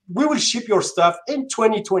what? We will ship your stuff in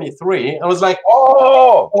 2023. I was like,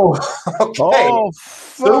 okay.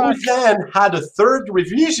 So we then had a third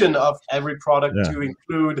revision of every product to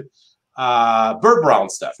include Bird Brown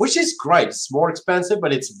stuff, which is great. It's more expensive,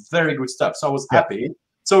 but it's very good stuff. So I was happy.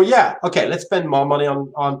 So okay, let's spend more money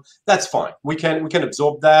on that's fine. We can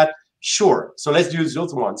absorb that. Sure. So let's do the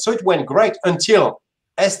other one. So it went great until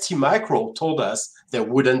ST Micro told us they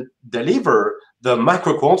wouldn't deliver the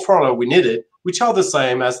microcontroller we needed, which are the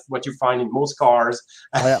same as what you find in most cars,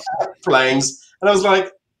 planes. And I was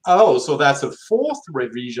like, oh, so that's a fourth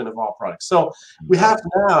revision of our product. So we have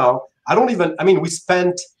now, we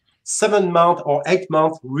spent 7 months or 8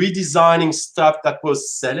 months redesigning stuff that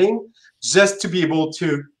was selling just to be able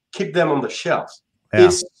to keep them on the shelf.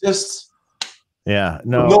 It's just... no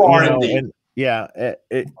R&D.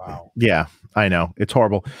 I know it's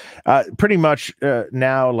horrible. Pretty much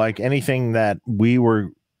now, like anything that we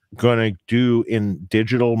were going to do in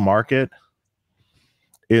digital market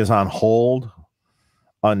is on hold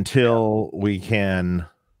until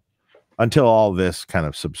all this kind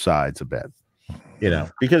of subsides a bit. You know,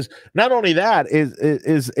 because not only that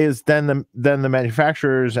is then the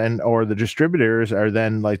manufacturers or the distributors are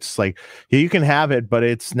then like you can have it, but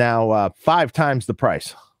it's now 5 times the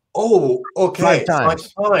price. Oh, okay,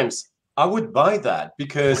 5 times. I would buy that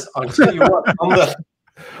because I'll tell you what,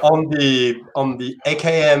 on the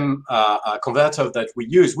AKM converter that we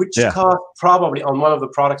use, which cost probably on one of the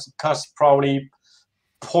products, it costs probably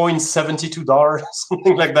 $0.72,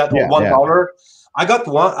 something like that, or $1. I got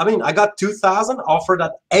one. I got 2,000 offered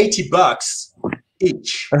at $80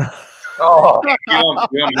 each. That's a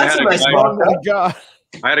nice markup.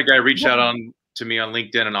 I had a guy reach out to me on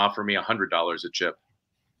LinkedIn and offer me $100 a chip.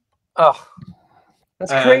 Oh,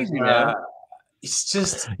 that's crazy, man. It's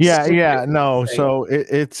just no. So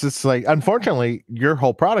it's just like, unfortunately, your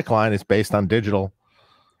whole product line is based on digital.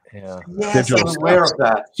 Yes, I'm aware of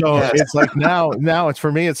that. So it's like now it's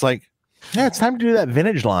for me. It's like, it's time to do that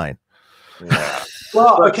vintage line. Yeah.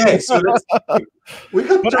 Well, okay, so we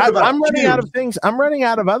could talk about I'm running out of things. I'm running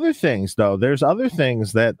out of other things, though. There's other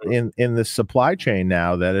things that in the supply chain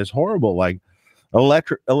now that is horrible, like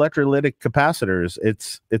electrolytic capacitors.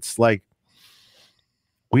 It's like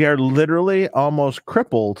we are literally almost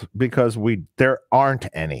crippled because there aren't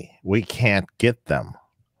any. We can't get them,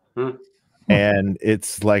 and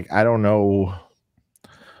it's like I don't know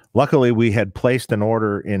luckily we had placed an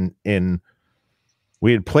order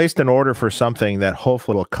we had placed an order for something that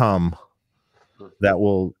hopefully will come that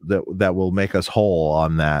will make us whole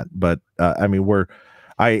on that. But I mean,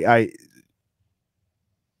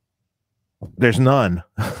 there's none.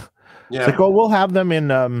 Yeah. It's like, oh, we'll have them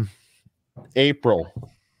in April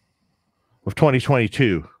of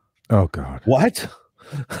 2022. Oh God. What?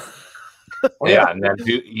 Yeah, and then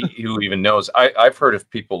who even knows? I've heard of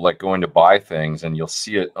people like going to buy things and you'll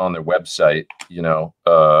see it on their website, you know,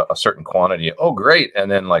 a certain quantity. Oh, great. And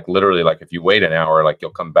then like literally like if you wait an hour, like you'll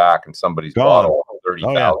come back and somebody's bought all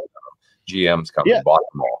 30,000. GM's come and bought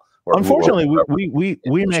them all. Unfortunately,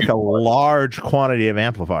 we make a large quantity of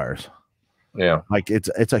amplifiers. Yeah. Like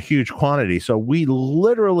it's a huge quantity. So we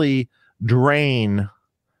literally drain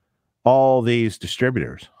all these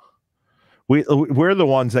distributors. We're the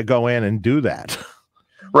ones that go in and do that.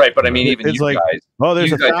 Right. But I mean, even it's you like, guys. Oh,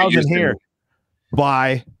 there's 1,000 here.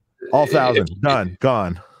 Buy all 1,000. Done.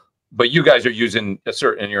 Gone. But you guys are using a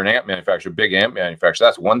certain, and you're an amp manufacturer, big amp manufacturer.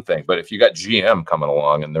 That's one thing. But if you got GM coming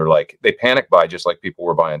along and they're like, they panic buy just like people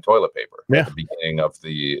were buying toilet paper at the beginning of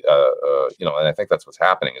the, you know, and I think that's what's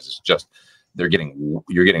happening is it's just you're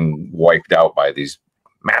getting wiped out by these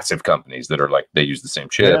massive companies that are like, they use the same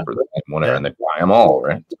chip or the same whatever, and they buy them all,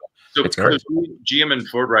 right? So GM and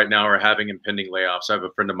Ford right now are having impending layoffs. I have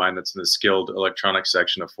a friend of mine that's in the skilled electronics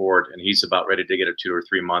section of Ford, and he's about ready to get a 2 or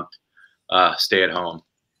 3 month stay at home.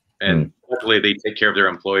 And luckily they take care of their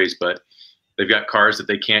employees, but they've got cars that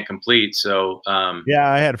they can't complete. So yeah,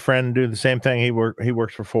 I had a friend do the same thing. He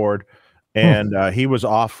works for Ford, and he was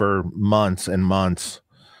off for months and months.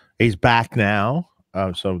 He's back now,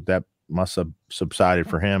 so that must have subsided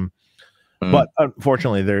for him. But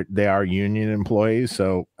unfortunately, they are union employees,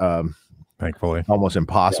 so thankfully, almost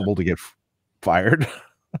impossible to get fired.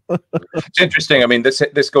 It's interesting. I mean,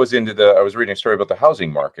 this goes into I was reading a story about the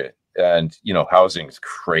housing market, and you know, housing is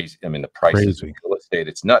crazy. I mean, the prices of real estate,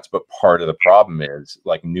 it's nuts. But part of the problem is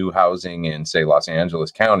like new housing in, say, Los Angeles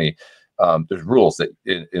County. There's rules that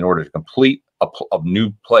in order to complete a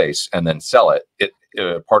new place and then sell it,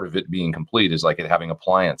 part of it being complete is like it having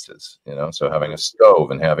appliances, you know, so having a stove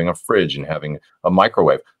and having a fridge and having a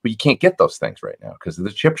microwave, but you can't get those things right now because of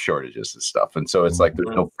the chip shortages and stuff. And so it's like,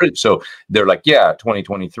 there's no fridge. So they're like, yeah,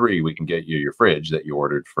 2023, we can get you your fridge that you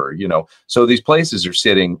ordered for, you know, so these places are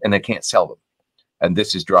sitting and they can't sell them. And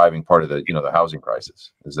this is driving part of the, you know, the housing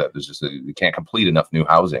crisis is that there's just, you can't complete enough new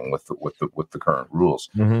housing with the current rules.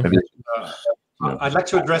 I'd like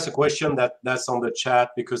to address a question that's on the chat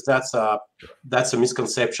because that's a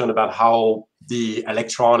misconception about how the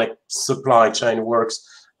electronic supply chain works.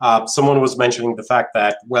 Someone was mentioning the fact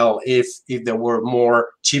that, well, if there were more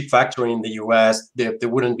cheap factory in the US, there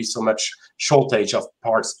wouldn't be so much shortage of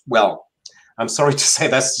parts. Well, I'm sorry to say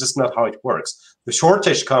that's just not how it works. The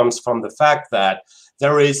shortage comes from the fact that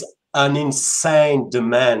there is an insane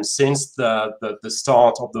demand since the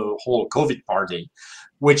start of the whole COVID party,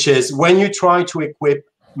 which is when you try to equip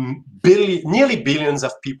nearly billions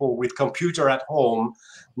of people with computer at home,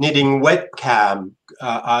 needing webcam,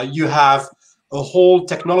 you have a whole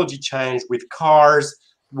technology change with cars,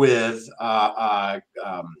 with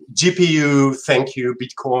GPU, thank you,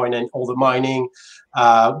 Bitcoin and all the mining,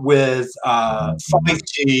 with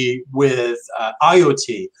 5G, with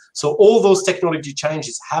IoT. So all those technology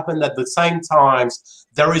changes happen at the same time.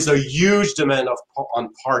 There is a huge demand on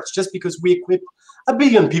parts just because we equip 1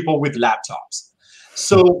 billion people with laptops.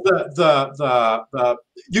 So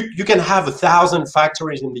you can have 1,000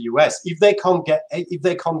 factories in the US. If they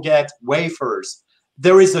can't get wafers,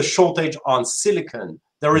 there is a shortage on silicon.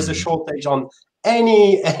 There is a shortage on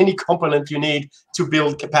any component you need to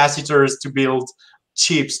build capacitors, to build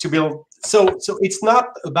chips, to build. So it's not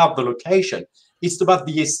about the location. It's about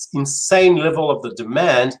the insane level of the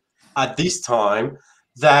demand at this time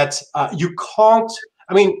that you can't.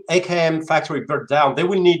 I mean, AKM factory burnt down. They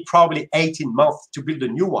will need probably 18 months to build a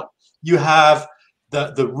new one. You have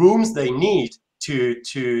the rooms they need to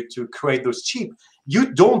create those chips.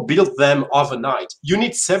 You don't build them overnight. You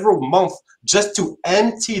need several months just to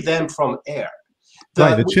empty them from air.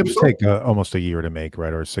 The chips take almost a year to make,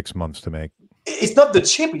 right, or 6 months to make. It's not the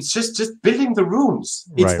chip. It's just building the rooms.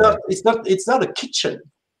 It's not a kitchen,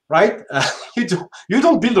 right? You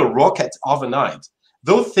don't build a rocket overnight.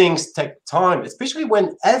 Those things take time, especially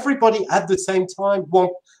when everybody at the same time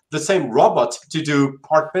want the same robot to do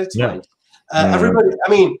part placement. Everybody,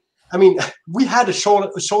 I mean, we had a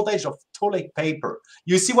shortage of toilet paper.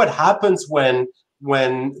 You see what happens when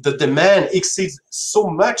the demand exceeds so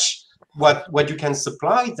much what you can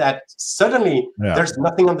supply that suddenly there's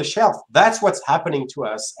nothing on the shelf. That's what's happening to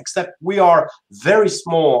us, except we are very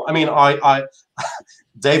small. I mean,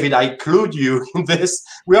 David, I include you in this.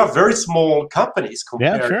 We are very small companies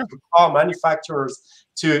compared to car manufacturers.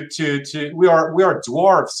 We are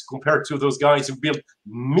dwarfs compared to those guys who build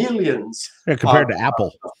millions compared to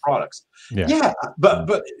Apple of products. Yeah,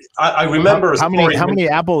 but I remember how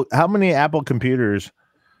many Apple computers,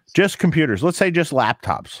 just computers, let's say just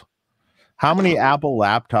laptops. How many Apple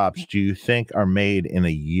laptops do you think are made in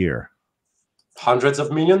a year? Hundreds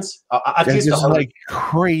of millions. At least it's like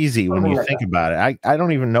crazy when you think about it. I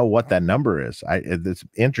don't even know what that number is. It's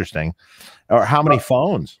interesting. Or how many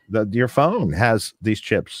phones? Your phone has these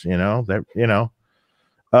chips. Everyone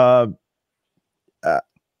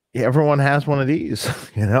has one of these.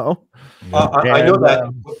 I know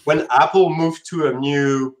that when Apple moved to a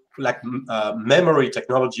new memory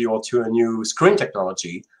technology or to a new screen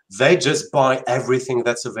technology, they just buy everything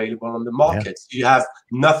that's available on the market. Yeah. You have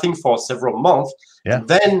nothing for several months, and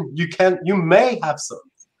then you may have some.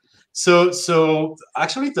 So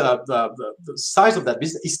actually, the size of that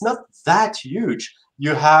business is not that huge.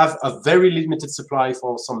 You have a very limited supply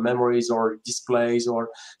for some memories or displays,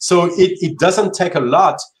 so it doesn't take a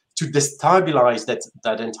lot to destabilize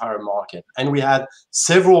that entire market. And we had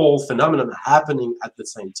several phenomena happening at the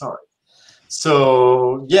same time.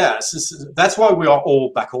 So yes, that's why we are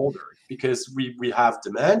all back ordered, because we have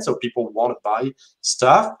demand, so people want to buy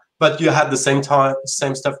stuff. But you had the same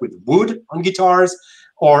stuff with wood on guitars,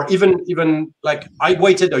 or even like I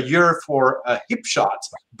waited a year for a Hipshot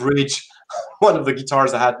bridge, one of the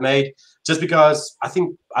guitars I had made, just because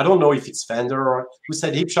I don't know if it's Fender or who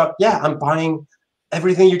said Hipshot. Yeah, I'm buying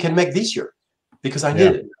everything you can make this year because I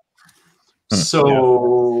need it.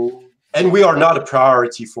 So. And we are not a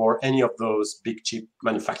priority for any of those big chip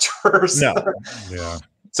manufacturers. No.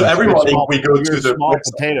 So every morning we go to the small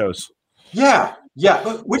potatoes. Yeah,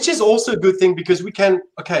 which is also a good thing because we can.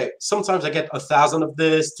 Okay, sometimes I get 1,000 of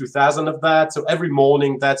this, 2,000 of that. So every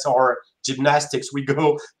morning that's our gymnastics. We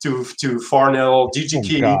go to Farnell, DG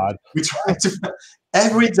we try to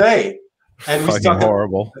every day, and we start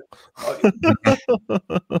horrible.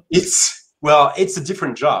 It's a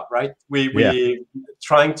different job, right? We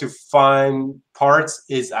trying to find parts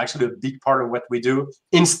is actually a big part of what we do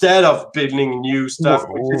instead of building new stuff.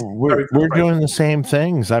 We're doing the same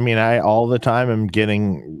things. I mean, I all the time am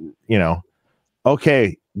getting,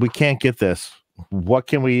 okay, we can't get this. What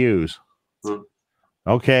can we use?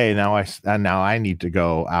 Okay, now I need to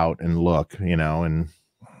go out and look, and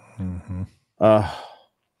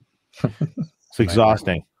it's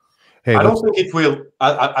exhausting. Hey, I don't think it will.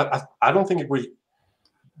 I don't think it will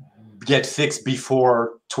get fixed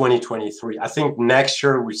before 2023. I think next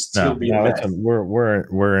year we still be.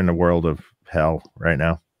 We're in a world of hell right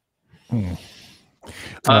now.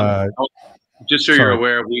 Just so you're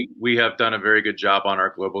aware, we have done a very good job on our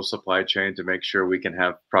global supply chain to make sure we can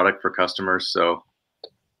have product for customers. So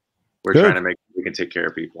we're trying to make sure we can take care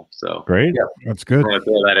of people. So great, that's good. I want to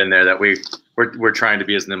throw that in there that we're trying to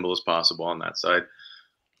be as nimble as possible on that side.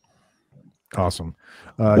 Awesome.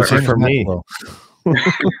 This is for me.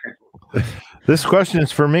 This question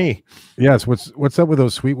is for me. Yes. What's up with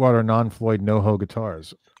those Sweetwater non-Floyd no-ho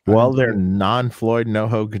guitars? Well, they're non-Floyd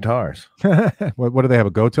no-ho guitars. What do they have,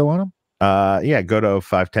 a Goto on them? Yeah, Goto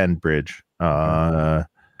 510 bridge.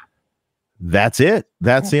 That's it.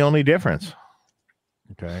 That's the only difference.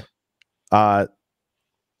 Okay.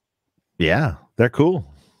 Yeah, they're cool.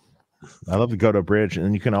 I love the Goto bridge,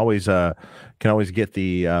 and you can always get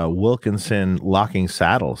the Wilkinson locking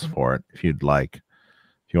saddles for it if you'd like.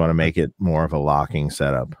 If you want to make it more of a locking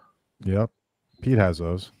setup. Yep, Pete has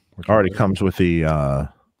those. Already comes with the I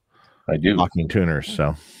do locking tuners.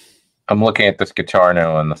 So I'm looking at this guitar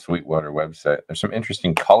now on the Sweetwater website. There's some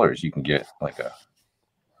interesting colors you can get, like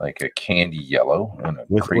a candy yellow and a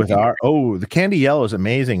with the candy yellow is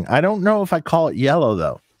amazing. I don't know if I call it yellow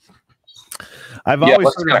though. I've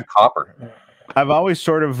always sort of copper. I've always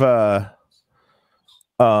sort of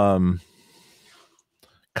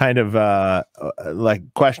kind of like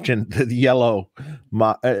questioned the yellow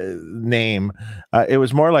name. It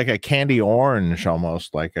was more like a candy orange,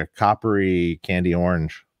 almost like a coppery candy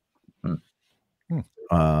orange.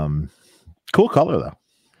 Cool color though.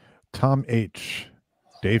 Tom H.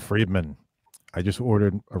 Dave Friedman. I just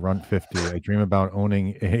ordered a Runt 50. I dream about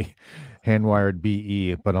owning a hand-wired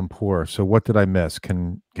BE, but I'm poor. So what did I miss?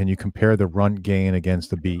 Can you compare the Runt gain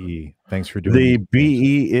against the BE? Thanks for doing the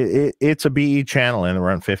BE. It's a BE channel in the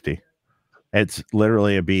Runt 50. It's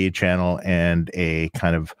literally a BE channel and a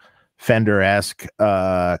kind of Fender-esque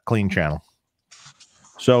clean channel.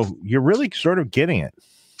 So you're really sort of getting it.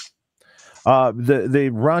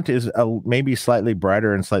 The Runt is maybe slightly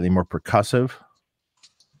brighter and slightly more percussive.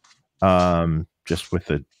 just with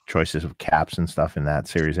the choices of caps and stuff in that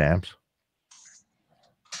series amps.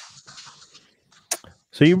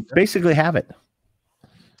 So you basically have it.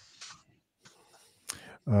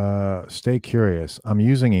 Stay curious. I'm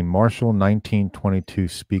using a Marshall 1922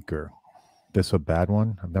 speaker. This a bad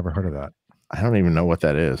one? I've never heard of that. I don't even know what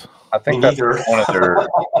that is. I think that's one of their.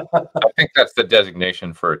 I think that's the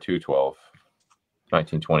designation for a 212,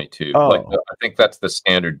 1922. Oh. Like I think that's the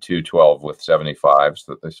standard 212 with 75s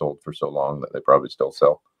that they sold for so long that they probably still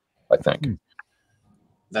sell. I think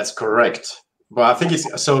That's correct. But I think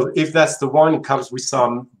it's so. If that's the one, it comes with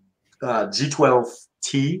some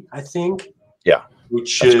G12T, I think. Yeah,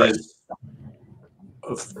 which that's is.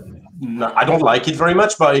 No, I don't like it very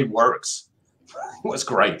much, but it works. It was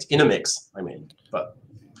great in a mix. I mean, but.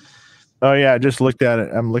 Oh yeah, I just looked at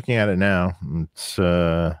it. I'm looking at it now. It's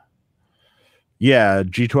yeah,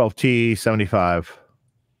 G12T 75,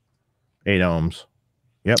 8 ohms.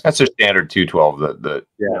 Yep, that's their standard 212. The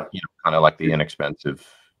yeah, kind of like the inexpensive.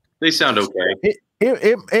 They sound okay.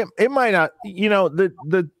 It might not.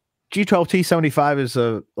 The G12T 75 is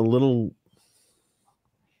a little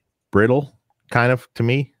brittle, kind of to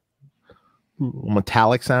me,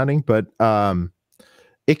 metallic sounding, but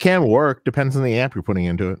it can work. Depends on the amp you're putting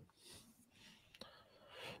into it.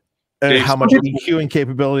 And how much EQing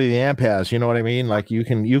capability the amp has, you know what I mean? Like you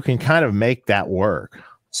can kind of make that work.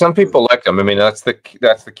 Some people like them. I mean, that's the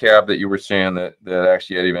cab that you were saying that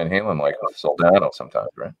actually Eddie Van Halen liked with Soldano sometimes,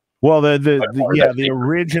 right? Well, the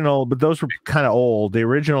original, but those were kind of old. The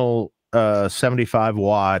original 75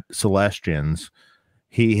 watt Celestians,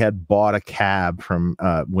 he had bought a cab from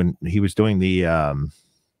when he was doing the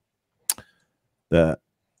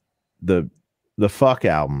Fuck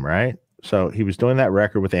album, right? So he was doing that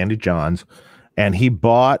record with Andy Johns, and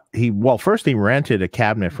first he rented a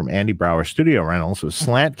cabinet from Andy Brower Studio Rentals. It was a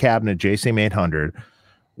slant cabinet JCM 800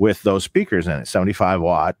 with those speakers in it, 75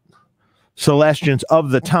 watt Celestians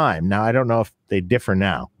of the time. Now I don't know if they differ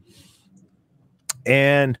now.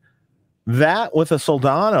 And that with a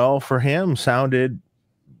Soldano for him sounded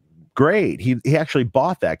great. He actually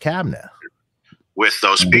bought that cabinet with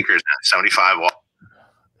those speakers at 75 watt.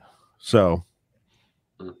 So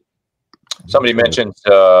somebody mentioned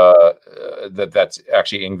that's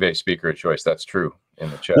actually Yngwie speaker of choice. That's true in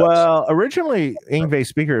the chat. Well, originally Yngwie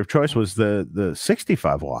speaker of choice was the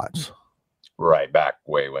 65 watts. Right, back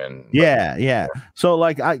way when. Yeah. So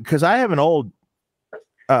like because I have an old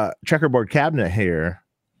checkerboard cabinet here,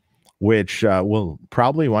 which will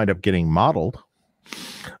probably wind up getting modeled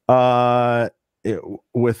with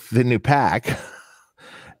the new pack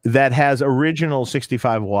that has original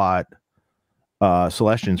 65 watt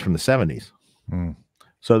Celestians from the 70s.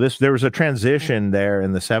 So there was a transition there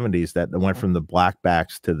in the 70s that went from the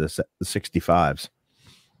blackbacks to the 65s,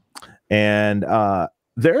 and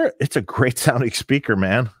it's a great sounding speaker,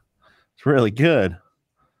 man. It's really good.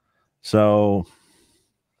 So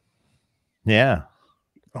yeah,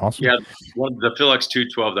 awesome. Yeah, the Philips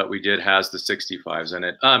 212 that we did has the 65s in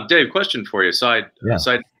it. Dave, question for you. Aside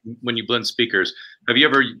when you blend speakers, have you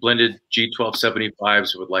ever blended G12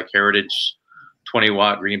 75s with like Heritage 20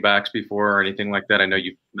 watt greenbacks before or anything like that? I know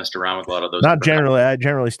you've messed around with a lot of those. Not generally. I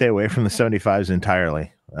generally stay away from the 75s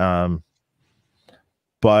entirely.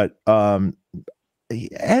 But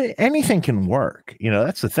anything can work.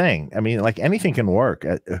 That's the thing. I mean, like anything can work.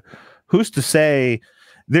 Who's to say?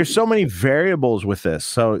 There's so many variables with this.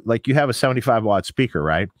 So like you have a 75 watt speaker,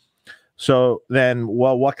 right? So then,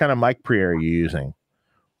 well, what kind of mic pre are you using?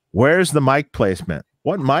 Where's the mic placement?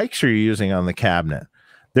 What mics are you using on the cabinet?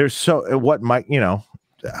 There's what mic,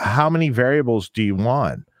 how many variables do you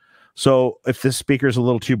want? So if this speaker is a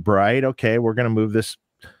little too bright, okay, we're going to move this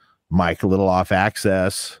mic a little off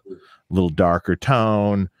axis, a little darker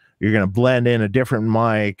tone. You're going to blend in a different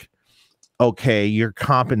mic. Okay, you're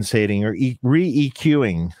compensating or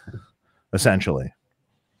re-EQing essentially.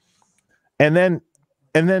 And then,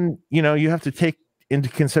 you have to take into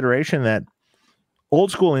consideration that old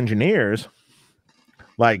school engineers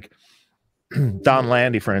like Don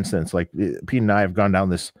Landy, for instance, like Pete and I have gone down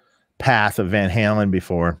this path of Van Halen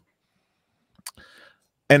before.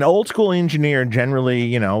 An old school engineer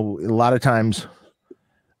generally, a lot of times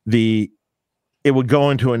it would go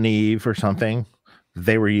into a Neve or something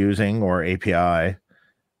they were using or API,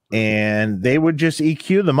 and they would just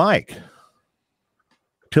EQ the mic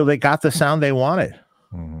till they got the sound they wanted.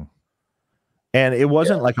 Mm-hmm. And it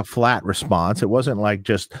wasn't like a flat response. It wasn't like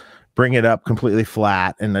just bring it up completely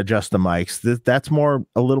flat and adjust the mics. That's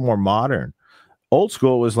a little more modern. Old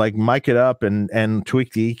school was like mic it up and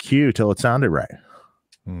tweak the EQ till it sounded right.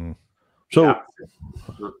 So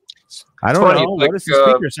I don't know. What does the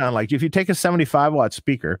speaker sound like? If you take a 75 watt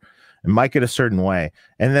speaker and mic it a certain way,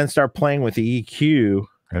 and then start playing with the EQ,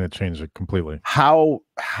 and it changed it completely. How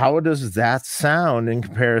does that sound in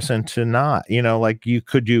comparison to not? You know, like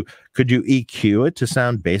could you EQ it to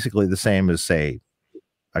sound basically the same as, say,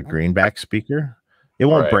 a greenback speaker? It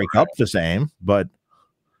won't break up the same, but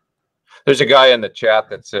there's a guy in the chat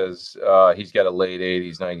that says he's got a late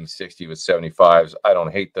 80s 1960 with 75s. I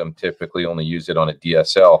don't hate them, typically only use it on a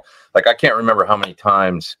DSL. Like, I can't remember how many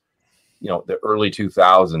times, you know, the early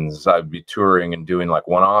 2000s I'd be touring and doing like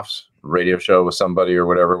one-offs, radio show with somebody or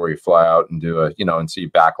whatever, where you fly out and do a, you know, and see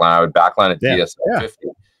backline. I would backline a DSL 50,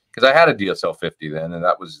 because I had a DSL 50 then, and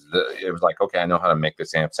that was it was like, okay, I know how to make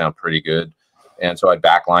this amp sound pretty good. And so I'd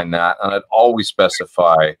backline that, and I'd always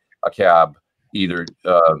specify a cab, either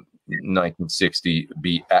 1960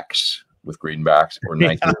 BX with greenbacks or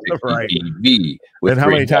 1960 EV with. And how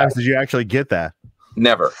many times did you actually get that?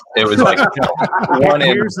 Never. It was like one.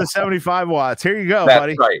 Here's the 75 watts. Here you go, that's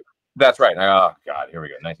buddy. Right. That's right. Oh God, here we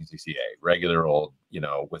go. 1968, regular old, you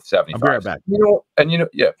know, with 75. I'll be right back. You know, and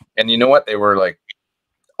you know what? They were like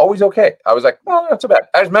always okay. I was like, well, not so bad.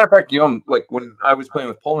 As a matter of fact, Guillaume, like when I was playing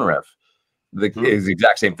with Polnareff, the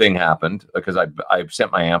exact same thing happened, because I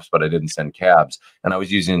sent my amps, but I didn't send cabs, and I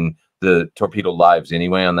was using the Torpedo Lives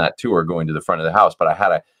anyway on that tour, going to the front of the house. But I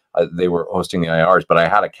had they were hosting the IRs, but I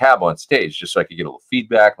had a cab on stage just so I could get a little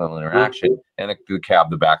feedback, a little interaction. And the cab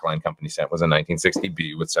the backline company sent was a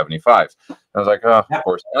 1960B with 75s. I was like, oh, of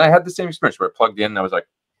course. And I had the same experience where I plugged in and I was like,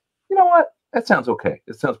 you know what? That sounds okay.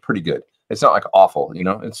 It sounds pretty good. It's not like awful, you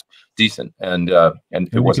know, it's decent. And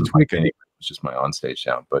it wasn't tweaking. It was just my onstage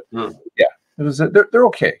sound. But yeah, it was, they're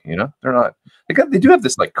okay. You know, they're not, they do have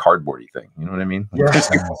this like cardboardy thing. You know what I mean?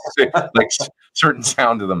 Like certain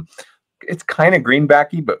sound to them. It's kind of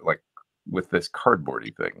greenbacky, but like with this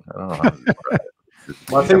cardboardy thing. I don't know how to describe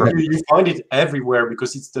it. Well, I think you find it everywhere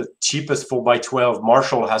because it's the cheapest 4x12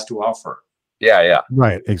 Marshall has to offer. Yeah, yeah.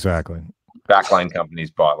 Right, exactly. Backline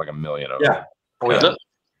companies bought like 1 million of them. Yeah. Oh, yeah.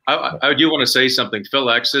 I do want to say something. Phil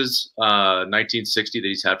X's 1960 that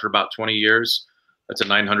he's had for about 20 years. That's a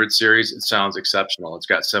 900 series. It sounds exceptional. It's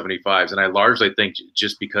got 75s. And I largely think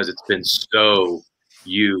just because it's been so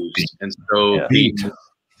used and so beaten,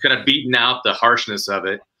 kind of beaten out the harshness of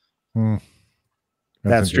it.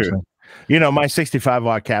 That's true. You know, my 65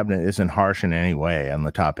 watt cabinet isn't harsh in any way on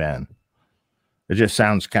the top end. It just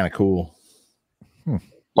sounds kind of cool.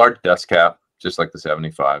 Large dust cap, just like the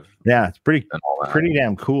 75. Yeah, it's pretty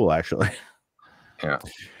damn cool, actually. Yeah.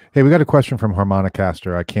 Hey, we got a question from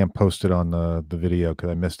Harmonicaster. I can't post it on the video because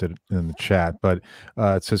I missed it in the chat, but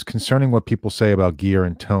it says, concerning what people say about gear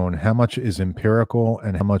and tone, how much is empirical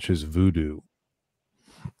and how much is voodoo?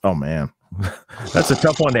 Oh man, that's a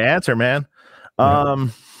tough one to answer, man.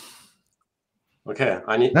 Okay,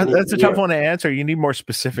 that's a tough one to answer. You need more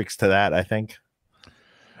specifics to that, I think.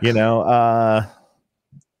 You know,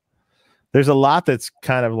 there's a lot that's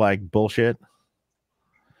kind of like bullshit,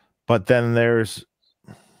 but then there's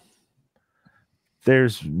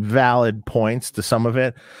valid points to some of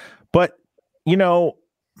it. But you know,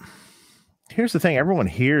 here's the thing: everyone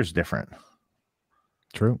hears different.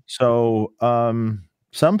 True. So,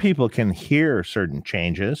 some people can hear certain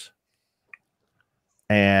changes,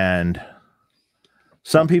 and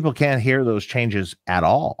some people can't hear those changes at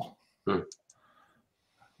all.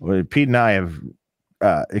 Well, Pete and I have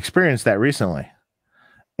experienced that recently,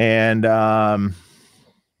 and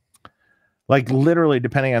like literally,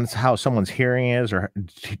 depending on how someone's hearing is or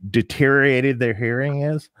deteriorated their hearing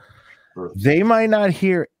is, they might not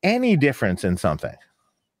hear any difference in something.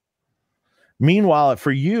 Meanwhile,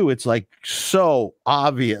 for you, it's like so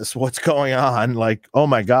obvious what's going on. Like, oh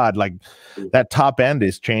my God, like that top end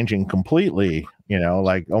is changing completely. You know,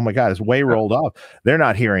 like, oh my God, it's way rolled off. They're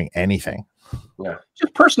not hearing anything. Yeah.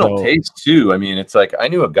 Just personal taste too. I mean, it's like, I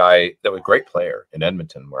knew a guy that was a great player in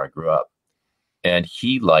Edmonton where I grew up, and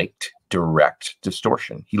he liked direct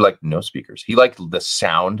distortion. He liked no speakers. He liked the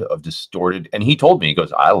sound of distorted. And he told me, he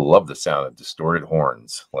goes, I love the sound of distorted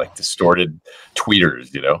horns, like distorted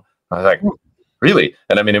tweeters, you know? I was like, really?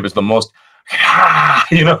 And I mean, it was the most,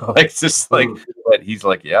 you know, like just like, but he's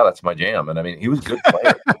like, yeah, that's my jam. And I mean, he was a good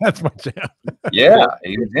player. That's my jam. Yeah,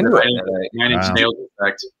 he was into it. Nailed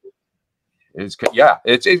effect.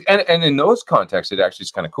 And in those contexts, it actually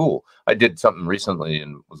is kind of cool. I did something recently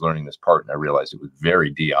and was learning this part, and I realized it was very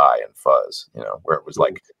DI and fuzz, you know, where it was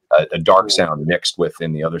like a dark sound mixed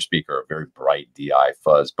within the other speaker, a very bright DI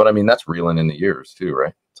fuzz. But I mean, that's reeling in the ears too,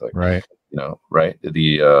 right? It's like, right, you know, right?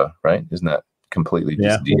 Right? Isn't that completely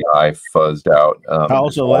just DI fuzzed out?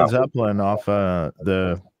 Also, Led Zeppelin off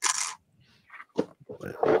the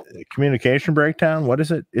Communication Breakdown. What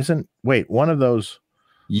is it? Wait, one of those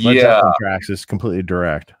Led Zeppelin tracks is completely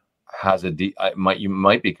direct. has you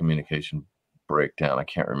might be communication breakdown. I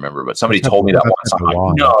can't remember, but somebody told me that once. I'm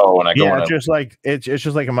like, no, and I go, yeah, just like it's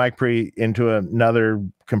just like a mic pre into another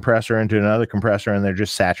compressor into another compressor, and they're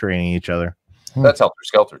just saturating each other. That's Helter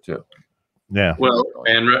Skelter too. Yeah. Well,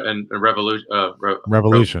 and Revolution.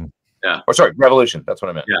 Revolution. Yeah. Oh, sorry, Revolution. That's what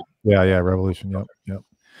I meant. Yeah. Revolution. Yep.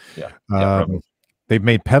 Yeah. They've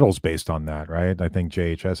made pedals based on that, right? I think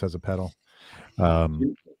JHS has a pedal. Of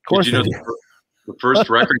course, you know, the first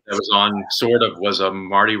record that was on sort of was a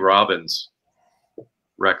Marty Robbins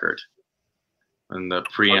record, and the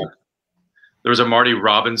preamp. There was a Marty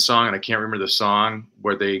Robbins song, and I can't remember the song,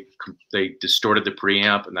 where they distorted the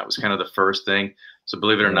preamp, and that was kind of the first thing. So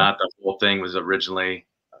believe it or not, the whole thing was originally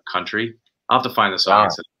country. I'll have to find the song.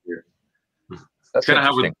 Here. That's kind of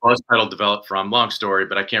how the buzz pedal developed from. Long story,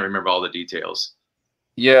 but I can't remember all the details.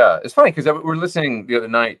 Yeah, it's funny because we're listening the other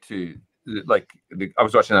night to I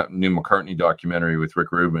was watching that new McCartney documentary with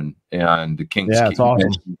Rick Rubin and the Kinks. Yeah, it's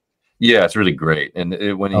awesome. Yeah, it's really great. And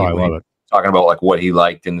when I love it. Talking about like what he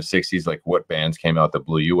liked in the 60s, like what bands came out that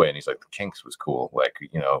blew you away, and he's like, the Kinks was cool. Like,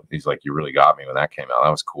 you know, he's like, you really got me when that came out. That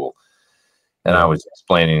was cool. And I was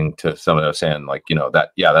explaining to some of them, saying like, you know,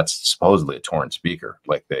 that's supposedly a torn speaker.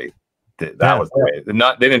 Like that was the way.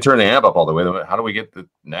 They didn't turn the amp up all the way. They went, how do we get the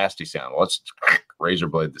nasty sound? Well, let's razor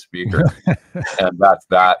blade the speaker. And that's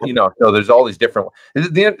that, you know. So there's all these different.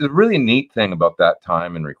 The really neat thing about that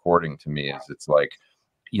time in recording to me is it's like,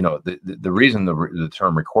 you know, the reason the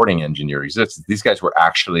term recording engineer exists, these guys were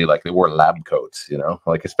actually like, they wore lab coats, you know,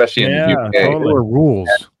 like especially in the UK. There were rules.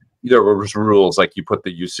 There was rules, like you put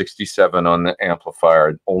the U67 on the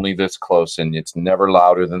amplifier only this close, and it's never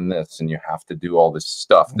louder than this, and you have to do all this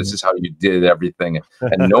stuff. This is how you did everything,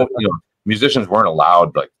 and no, you know, musicians weren't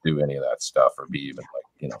allowed like to do any of that stuff or be even like,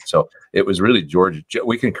 you know. So it was really George.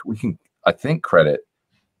 We can I think credit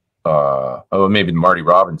maybe Marty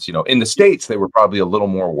Robbins, you know. In the States they were probably a little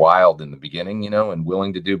more wild in the beginning, you know, and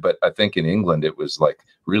willing to do, but I think in England it was like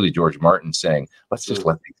really George Martin saying, let's just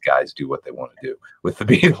let these guys do what they want to do with the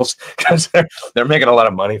Beatles, because they're making a lot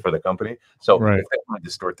of money for the company. So if they want to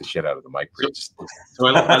distort the shit out of the mic. So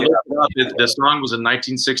I looked it up. The song was in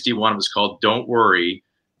 1961. It was called Don't Worry,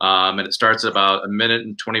 and it starts about 1 minute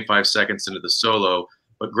and 25 seconds into the solo,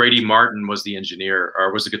 but Grady Martin was the engineer,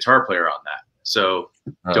 or was the guitar player on that. So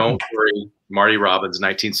Don't Worry, Marty Robbins,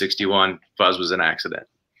 1961. Fuzz was an accident.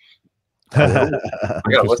 I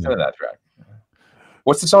gotta listen to that track.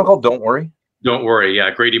 What's the song called? Don't Worry? Don't Worry. Yeah,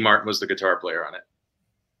 Grady Martin was the guitar player on it.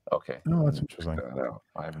 Okay. Oh, that's interesting.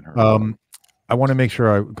 I haven't heard. I want to make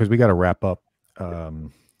sure, because we got to wrap up.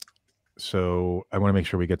 So I want to make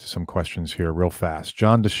sure we get to some questions here real fast.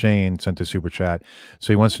 John DeShane sent a super chat.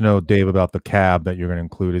 So he wants to know, Dave, about the cab that you're going to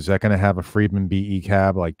include. Is that going to have a Friedman BE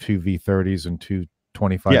cab, like 2 V30s and 2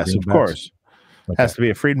 25? Yes, of course. Okay. It has to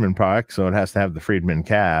be a Friedman product, so it has to have the Friedman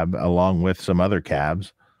cab along with some other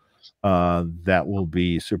cabs. That will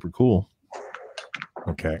be super cool.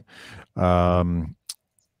 Okay. I'm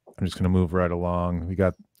just going to move right along. We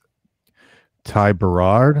got Ty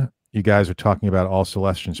Berard. You guys are talking about all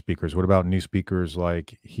Celestion speakers. What about new speakers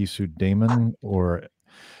like Hisu Damon or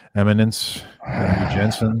Eminence, Andy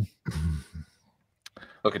Jensen?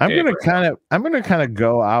 I'm gonna kind of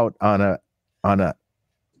go out on a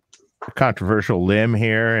controversial limb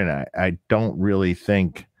here, and I don't really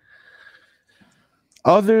think,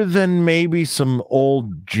 other than maybe some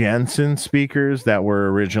old Jensen speakers that were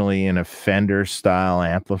originally in a Fender style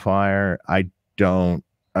amplifier, I don't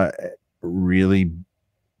really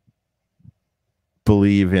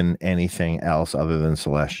believe in anything else other than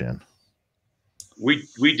Celestion. We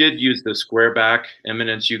did use the square back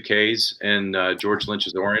Eminence UKs and George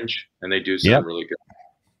Lynch's Orange, and they do sound really good.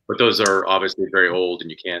 But those are obviously very old,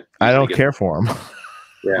 and you can't. I don't care for them.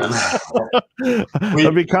 Yeah,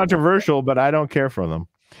 it'd be controversial, but I don't care for them.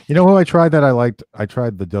 You know who I tried that I liked? I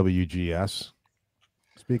tried the WGS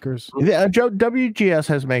speakers. Yeah, WGS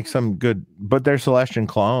has made some good, but they're Celestion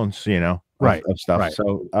clones, you know. Of stuff. Right.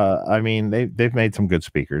 So I mean, they've made some good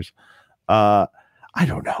speakers. I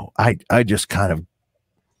don't know. I just kind of,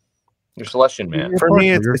 you're Celestion man. For me,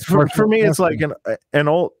 it's like an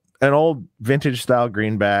old vintage style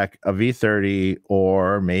greenback, a V30,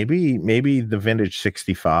 or maybe the vintage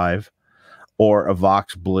 65, or a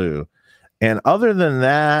Vox Blue. And other than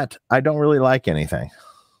that, I don't really like anything.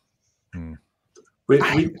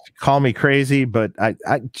 Call me crazy, but I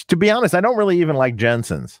to be honest, I don't really even like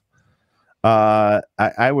Jensen's.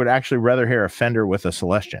 I would actually rather hear a Fender with a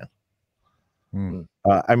Celestion.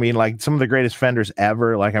 I mean, like some of the greatest Fenders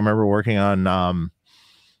ever. Like I remember working on,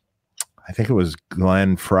 I think it was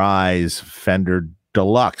Glenn Fry's Fender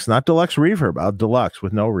Deluxe, not Deluxe Reverb, Deluxe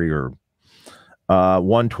with no reverb.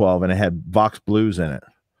 112, and it had Vox Blues in it.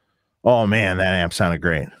 Oh man, that amp sounded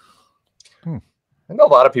great. I know a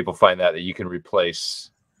lot of people find that you can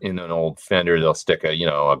replace in an old Fender. They'll stick a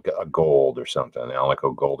a gold or something, an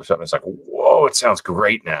Alnico gold or something. It's like, whoa, it sounds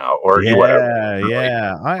great now. Or whatever.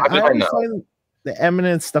 Yeah. I always find the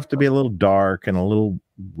Eminence stuff to be a little dark and a little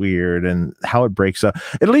weird, and how it breaks up.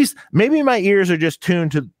 At least maybe my ears are just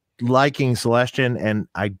tuned to liking Celestion, and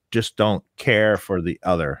I just don't care for the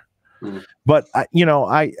other. But I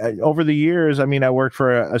over the years, I mean, I worked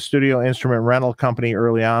for a studio instrument rental company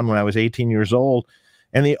early on when I was 18 years old,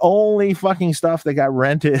 and the only fucking stuff that got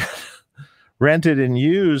rented and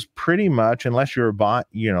used, pretty much, unless you were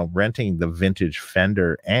renting the vintage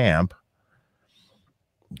Fender amp,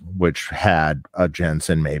 which had a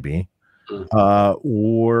Jensen maybe,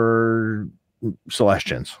 were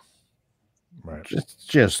Celestions. Right.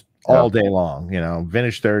 Just all day long,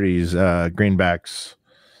 vintage 30s, greenbacks,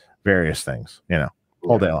 various things,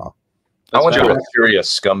 all day long. I went through a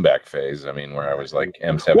serious scumbag phase. I mean, where I was like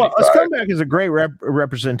M75. Well, a scumbag is a great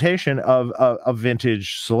representation of a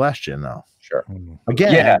vintage Celestion, though. Sure.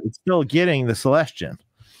 Again, it's still getting the Celestion.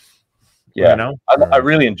 Yeah, I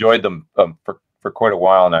really enjoyed them for quite a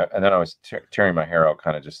while, and then I was tearing my hair out,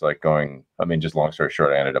 kind of just like going. I mean, just long story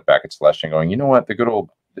short, I ended up back at Celestion, going, you know what, the good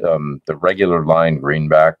old the regular line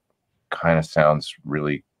greenback kind of sounds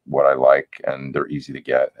really what I like, and they're easy to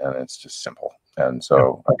get, and it's just simple. And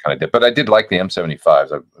so I kind of did, but I did like the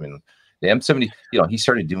M75s. I mean, the M70, he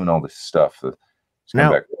started doing all this stuff with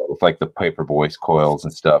like the paper voice coils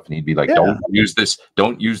and stuff, and he'd be like, don't use this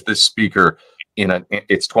speaker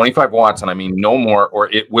it's 25 watts, and I mean no more, or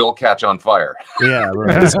it will catch on fire. Yeah,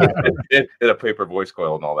 right. in a paper voice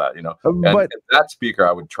coil and all that, But that speaker,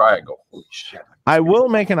 I would try and go, holy shit. I will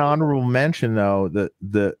make an honorable mention, though,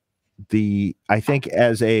 the I think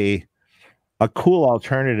as a cool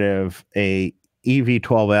alternative, a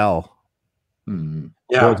EV12L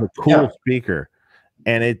was a cool speaker,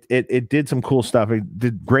 and it did some cool stuff. It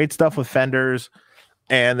did great stuff with Fenders.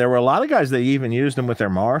 And there were a lot of guys that even used them with their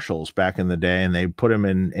Marshalls back in the day, and they put them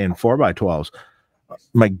in 4x12s.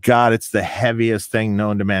 My God, it's the heaviest thing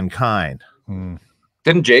known to mankind.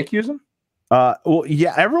 Didn't Jake use them? Well,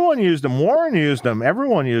 yeah, everyone used them. Warren used them.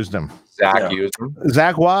 Everyone used them. Zach used them.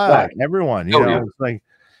 Zach Wild. Everyone. It's like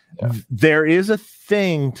there is a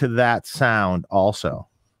thing to that sound also.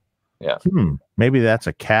 Yeah. Maybe that's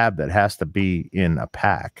a cab that has to be in a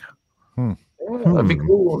pack. That'd be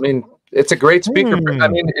cool. I mean, it's a great speaker. I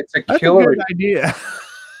mean, it's a killer idea.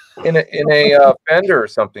 in a Fender or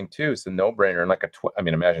something too. It's a no-brainer. And like I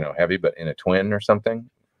mean, imagine how heavy, but in a twin or something.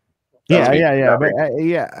 Yeah. But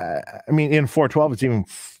I mean, in 412, it's even.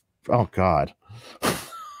 Oh God.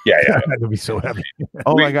 Yeah. That would be so heavy.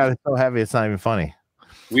 Oh my God, it's so heavy. It's not even funny.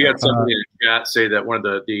 We had somebody in the chat say that one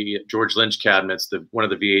of the George Lynch cabinets, one of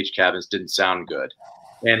the VH cabinets, didn't sound good,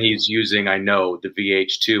 and he's using, I know, the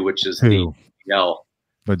VH2, which is the L.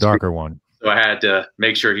 The darker one. So I had to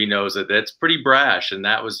make sure he knows that that's pretty brash, and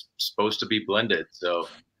that was supposed to be blended. So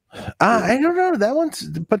I don't know that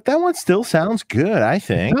one still sounds good. I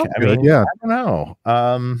think. I don't know.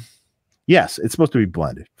 Yes, it's supposed to be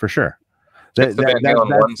blended for sure. That's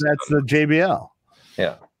the JBL.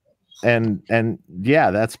 Yeah, and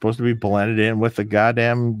yeah, that's supposed to be blended in with the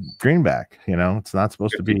goddamn greenback. It's not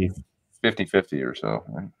supposed to be 50-50 or so.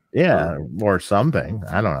 Right? Yeah, or something.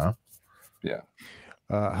 I don't know. Yeah.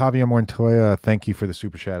 Javier Montoya, thank you for the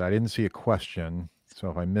super chat. I didn't see a question,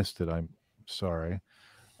 so if I missed it, I'm sorry.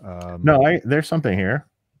 No, there's something here.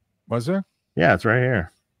 Was there? Yeah, it's right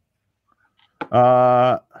here.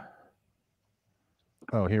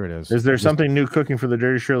 Oh, here it is. Is there something new cooking for the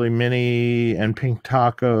Dirty Shirley Mini and Pink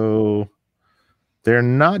Taco? They're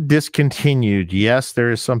not discontinued. Yes,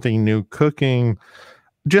 there is something new cooking.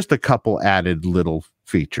 Just a couple added little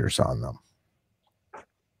features on them.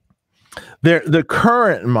 The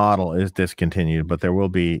current model is discontinued, but there will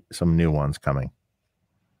be some new ones coming.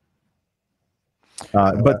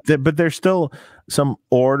 But there's still some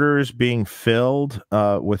orders being filled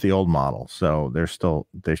with the old model, so there's still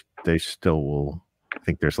they still will. I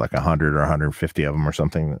think there's like 100 or 150 of them or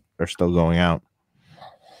something that are still going out.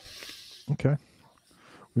 Okay,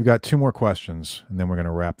 we've got 2 more questions, and then we're going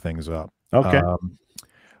to wrap things up. Okay.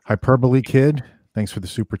 Hyperbole Kid, thanks for the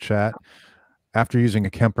super chat. After using a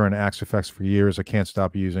Kemper and Axe Effects for years, I can't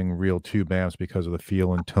stop using real tube amps because of the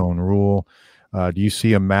feel and tone rule. Do you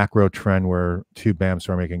see a macro trend where tube amps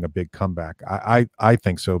are making a big comeback? I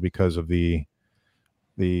think so, because of the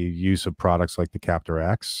use of products like the Captor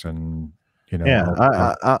X, and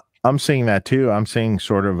I'm seeing that too. I'm seeing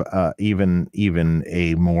sort of even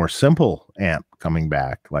a more simple amp coming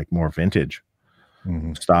back, like more vintage.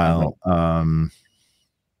 style.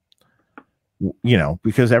 You know,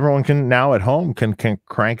 because everyone can now at home can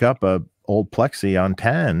crank up a old Plexi on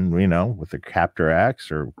 10, you know, with the Captor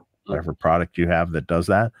X or whatever product you have that does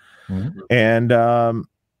that. And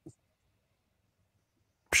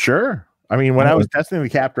sure. I mean, when I was testing the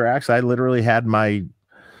Captor X, I literally had my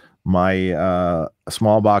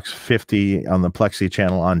small box 50 on the Plexi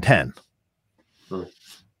channel on 10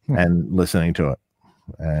 and listening to it.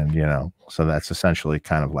 And, you know, so that's essentially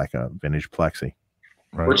kind of like a vintage Plexi.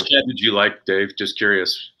 Right. Which cab did you like, Dave? Just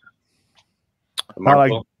curious. I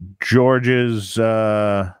like George's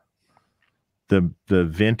the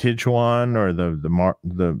vintage one, or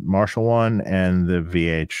the Marshall one, and the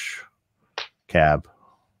VH cab.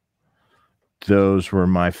 Those were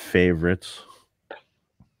my favorites.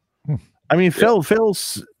 I mean,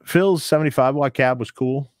 Phil's 75-watt cab was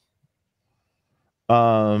cool.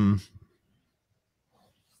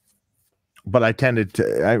 But I tended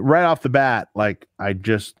to right off the bat, like I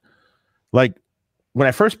just like when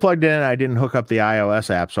I first plugged in, I didn't hook up the iOS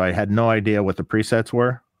app, so I had no idea what the presets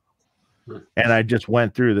were. And I just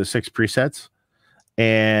went through the 6 presets,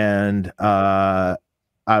 and I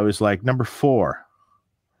was like number 4,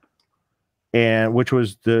 and which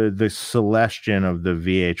was the Celestian of the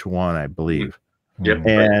VH1, I believe. Yep.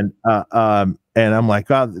 And I'm like,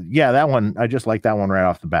 oh yeah, that one. I just like that one right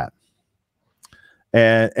off the bat.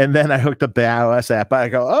 And then I hooked up the iOS app. I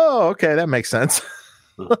go, oh, okay, that makes sense.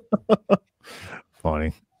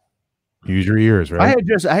 Funny. Use your ears, right? I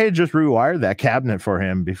had just rewired that cabinet for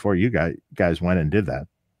him before you guys went and did that.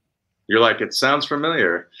 You're like, it sounds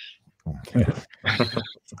familiar. I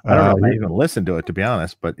don't know if I even listened to it, to be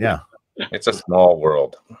honest, but yeah. It's a small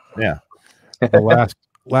world. Yeah. The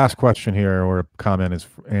last question here, or comment, is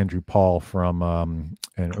Andrew Paul from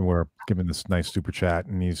and we're giving this nice super chat,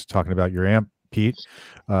 and he's talking about your amp, Pete.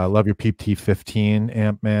 Love your Peep T15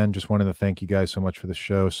 amp, man. Just wanted to thank you guys so much for the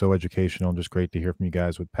show. So educational and just great to hear from you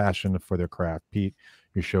guys with passion for their craft. Pete,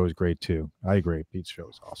 your show is great too. I agree. Pete's show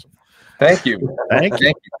is awesome. Thank you.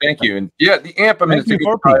 Thank you. And yeah, the amp, I mean, it's a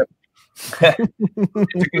good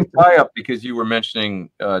tie-up because you were mentioning,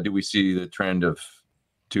 do we see the trend of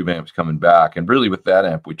tube amps coming back? And really with that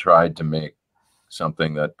amp, we tried to make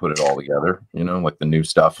something that put it all together, you know, like the new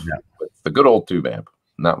stuff, with the good old tube amp.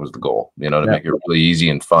 And that was the goal, you know, to make it really easy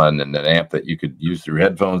and fun, and an amp that you could use through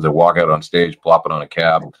headphones to walk out on stage, plop it on a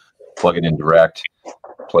cab, plug it in direct,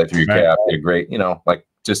 play through your cab. They're great, you know, like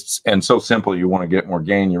just, and so simple. You want to get more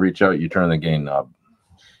gain, you reach out, you turn the gain knob.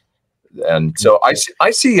 And so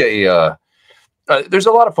I see there's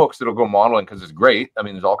a lot of folks that'll go modeling because it's great. I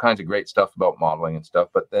mean, there's all kinds of great stuff about modeling and stuff,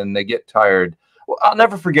 but then they get tired. Well, I'll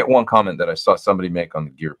never forget one comment that I saw somebody make on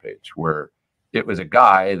the gear page, where it was a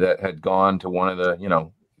guy that had gone to one of the, you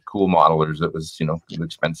know, cool modelers that was, you know,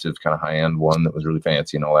 expensive, kind of high-end one that was really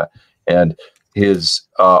fancy and all that. And his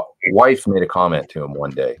wife made a comment to him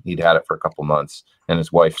one day. He'd had it for a couple months, and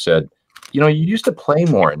his wife said, you know, you used to play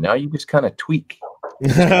more, and now you just kind of tweak. You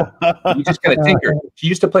just kind of tinker. You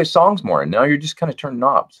used to play songs more, and now you're just kind of turning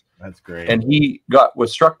knobs. That's great. And he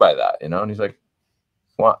was struck by that, you know, and he's like,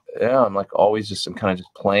 well, yeah, I'm like always just, I'm kind of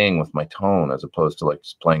just playing with my tone as opposed to like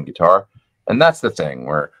just playing guitar. And that's the thing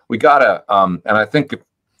where we gotta, and I think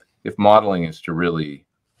if modeling is to really,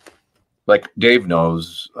 like Dave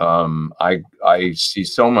knows, I see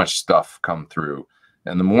so much stuff come through,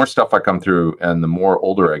 and the more stuff I come through, and the more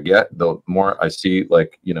older I get, the more I see,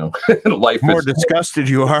 like, you know, life. More disgusted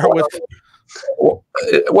you are with.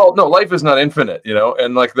 Well, no, life is not infinite, you know,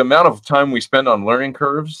 and like the amount of time we spend on learning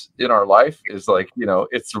curves in our life is like, you know,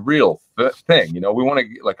 it's a real thing. You know, we want to,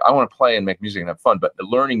 like, I want to play and make music and have fun, but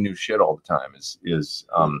learning new shit all the time is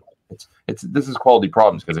this is quality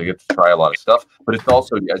problems, because I get to try a lot of stuff, but it's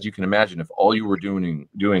also, as you can imagine, if all you were doing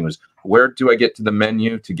was, where do I get to the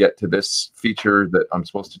menu to get to this feature that I'm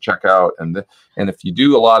supposed to check out? And if you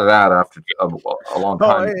do a lot of that after a long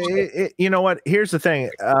time, you know what? Here's the thing.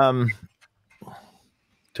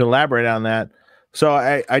 To elaborate on that, so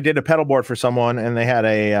I did a pedal board for someone, and they had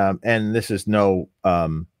a and this is no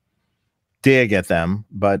dig at them,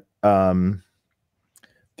 but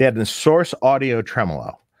they had a Source Audio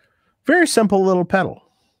tremolo. Very simple little pedal.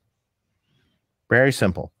 Very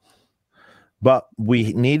simple. But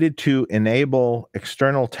we needed to enable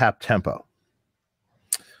external tap tempo.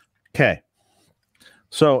 Okay.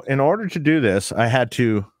 So in order to do this, I had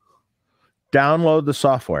to download the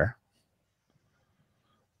software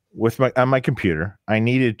on my computer. I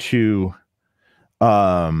needed to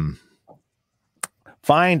find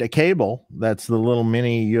a cable that's the little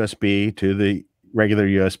mini USB to the regular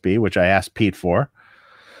USB, which I asked Pete for.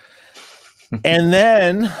 And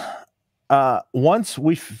then once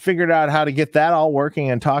we figured out how to get that all working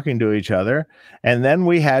and talking to each other, and then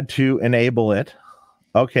we had to enable it.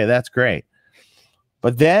 Okay, that's great.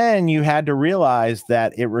 But then you had to realize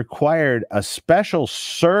that it required a special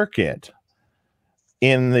circuit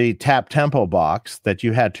in the tap tempo box that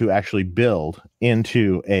you had to actually build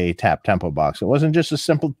into a tap tempo box. It wasn't just a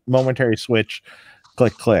simple momentary switch,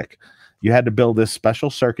 click, click. You had to build this special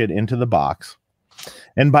circuit into the box.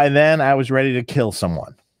 And by then I was ready to kill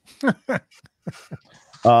someone.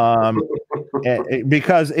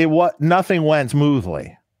 Because nothing went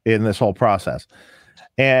smoothly in this whole process.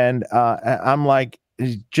 And I'm like,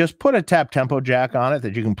 just put a tap tempo jack on it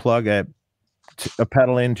that you can plug a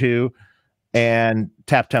pedal into and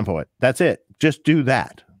tap tempo it. That's it. Just do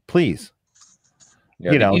that, please.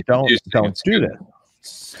 Yeah, Don't do that.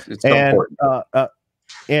 It's so important.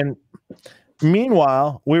 And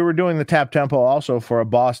meanwhile, we were doing the tap tempo also for a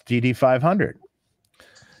Boss DD500.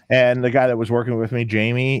 And the guy that was working with me,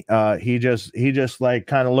 Jamie, he just like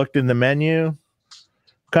kind of looked in the menu,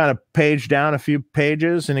 kind of paged down a few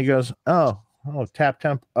pages, and he goes, oh, tap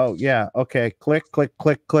tempo. Oh, yeah. Okay. Click, click,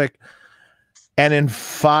 click, click. And in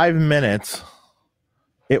 5 minutes,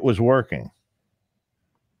 it was working.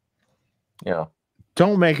 Yeah.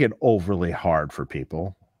 Don't make it overly hard for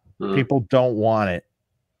people. People don't want it.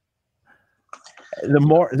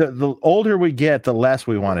 The older we get, the less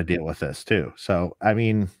we want to deal with this too. So, I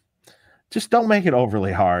mean, just don't make it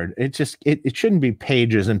overly hard. It shouldn't be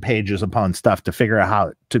pages and pages upon stuff to figure out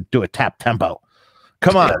how to do a tap tempo.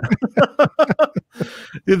 Come on.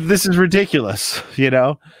 This is ridiculous,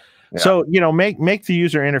 Yeah. So, make the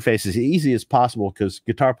user interface as easy as possible, because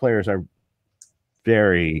guitar players are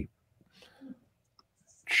very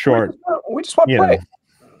short. We just want to play.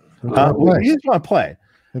 We just want to play.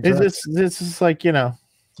 Exactly. This is like,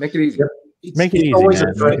 make it easy. Make it easy.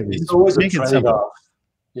 It's always a trade-off.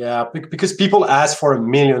 Yeah, because people ask for a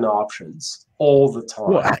million options all the time.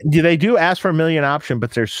 Well, they do ask for a million options,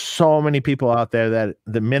 but there's so many people out there that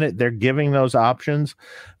the minute they're giving those options,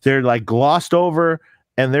 they're like glossed over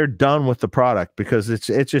and they're done with the product, because it's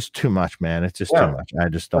just too much, man. It's just too much. I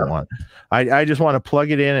just don't want. I just want to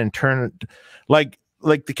plug it in and turn it like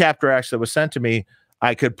the Captor X that was sent to me.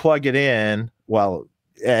 I could plug it in,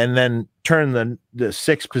 and then turn the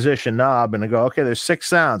 6 position knob and I go, okay, there's 6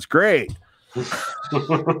 sounds. Great.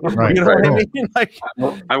 Right. You know what I mean? Like,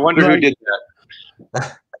 I wonder who did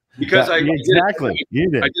that. Because you did.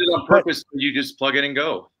 I did it on purpose. You just plug in and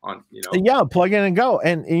go on, Yeah, plug in and go.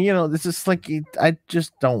 And this is like, I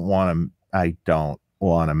just don't want to. I don't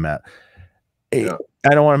want to mess. Yeah. I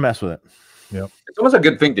don't want to mess with it. Yeah. It's almost a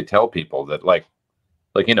good thing to tell people that, like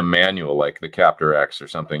in a manual, like the Captor X or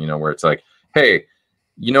something, where it's like, hey,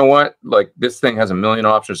 you know what? Like, this thing has a million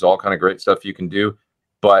options, all kind of great stuff you can do,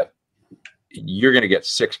 but you're going to get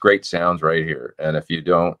 6 great sounds right here. And if you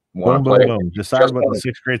don't want to play, decide what the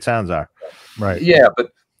 6 great sounds are. Right. Yeah,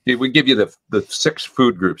 but we give you the 6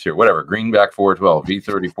 food groups here, whatever. Greenback 412,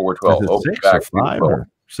 V30 412, Openback 5 or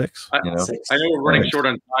 6. I know we're running short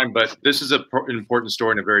on time, but this is an important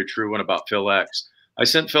story and a very true one about Phil X. I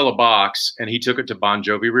sent Phil a box, and he took it to Bon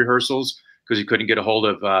Jovi rehearsals because he couldn't get a hold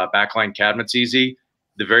of backline cabinets easy.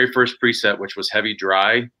 The very first preset, which was Heavy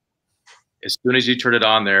Dry, as soon as you turn it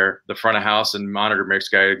on there, the front of house and monitor mix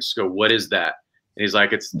guy just go, what is that? And he's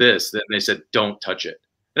like, it's this. And they said, don't touch it.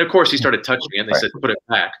 And of course he started touching it, and they said, put it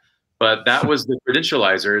back. But that was the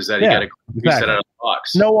credentializer, is that he got to reset out of the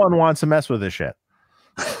box. No one wants to mess with this shit.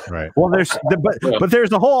 Right. Well, but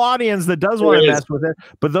there's a whole audience that does want to mess with it.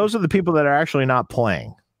 But those are the people that are actually not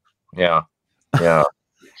playing. Yeah. Yeah.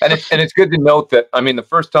 and it's good to note that, I mean, the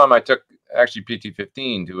first time I took actually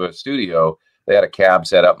PT15 to a studio, they had a cab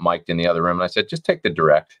set up, mic'd in the other room. And I said, just take the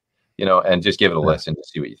direct, and just give it a listen to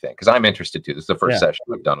see what you think. Because I'm interested too. This is the first session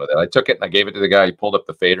I've done with it. I took it and I gave it to the guy. He pulled up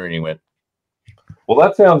the fader and he went, well,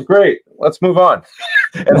 that sounds great. Let's move on.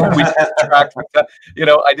 And then we tracked with that.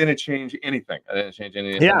 I didn't change anything.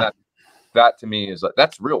 Yeah. And that to me is like,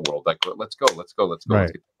 that's real world. Like, let's go. Right. Let's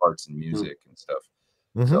get the parts and music and stuff.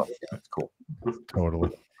 So it's cool.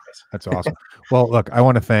 Totally. That's awesome. Well, look, I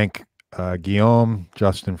want to thank Guillaume,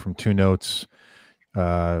 Justin from Two Notes.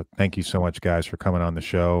 Thank you so much, guys, for coming on the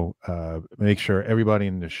show. Make sure everybody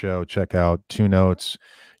in the show check out Two Notes.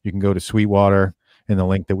 You can go to Sweetwater in the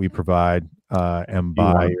link that we provide and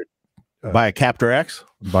buy a Captor X.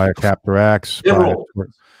 Buy a Captor X.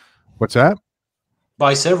 What's that?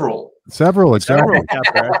 Buy several. Several, exactly.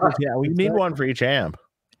 Captor X's. Yeah, we need one for each amp.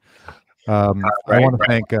 I want to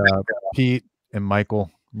thank Pete and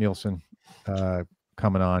Michael Nielsen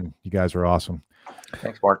coming on. You guys are awesome.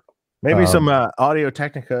 Thanks, Mark. Maybe some Audio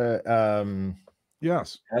Technica.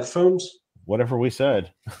 Yes. Headphones. whatever we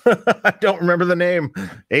said. I don't remember the name.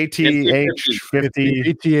 ATH50.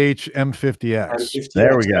 ATH M50X.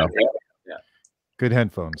 There we go. Yeah. Good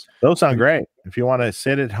headphones. Those sound great. If you want to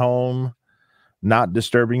sit at home, not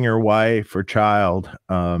disturbing your wife or child,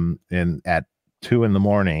 at 2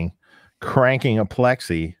 a.m, cranking a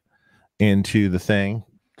Plexi into the thing,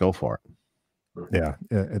 go for it. Yeah,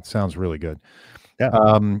 it sounds really good.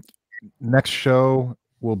 Yeah. Next show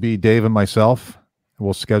will be Dave and myself.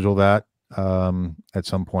 We'll schedule that at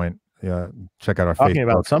some point. Yeah, check out our Talking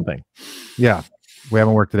Facebook. about something. Yeah, we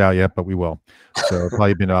haven't worked it out yet, but we will. So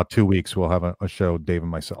probably been about 2 weeks. We'll have a show, Dave and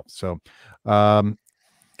myself. So,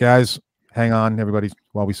 guys, hang on, everybody,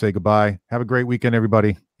 while we say goodbye. Have a great weekend,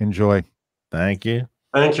 everybody. Enjoy. Thank you.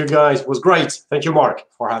 Thank you, guys. It was great. Thank you, Mark,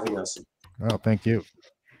 for having us. Oh, thank you.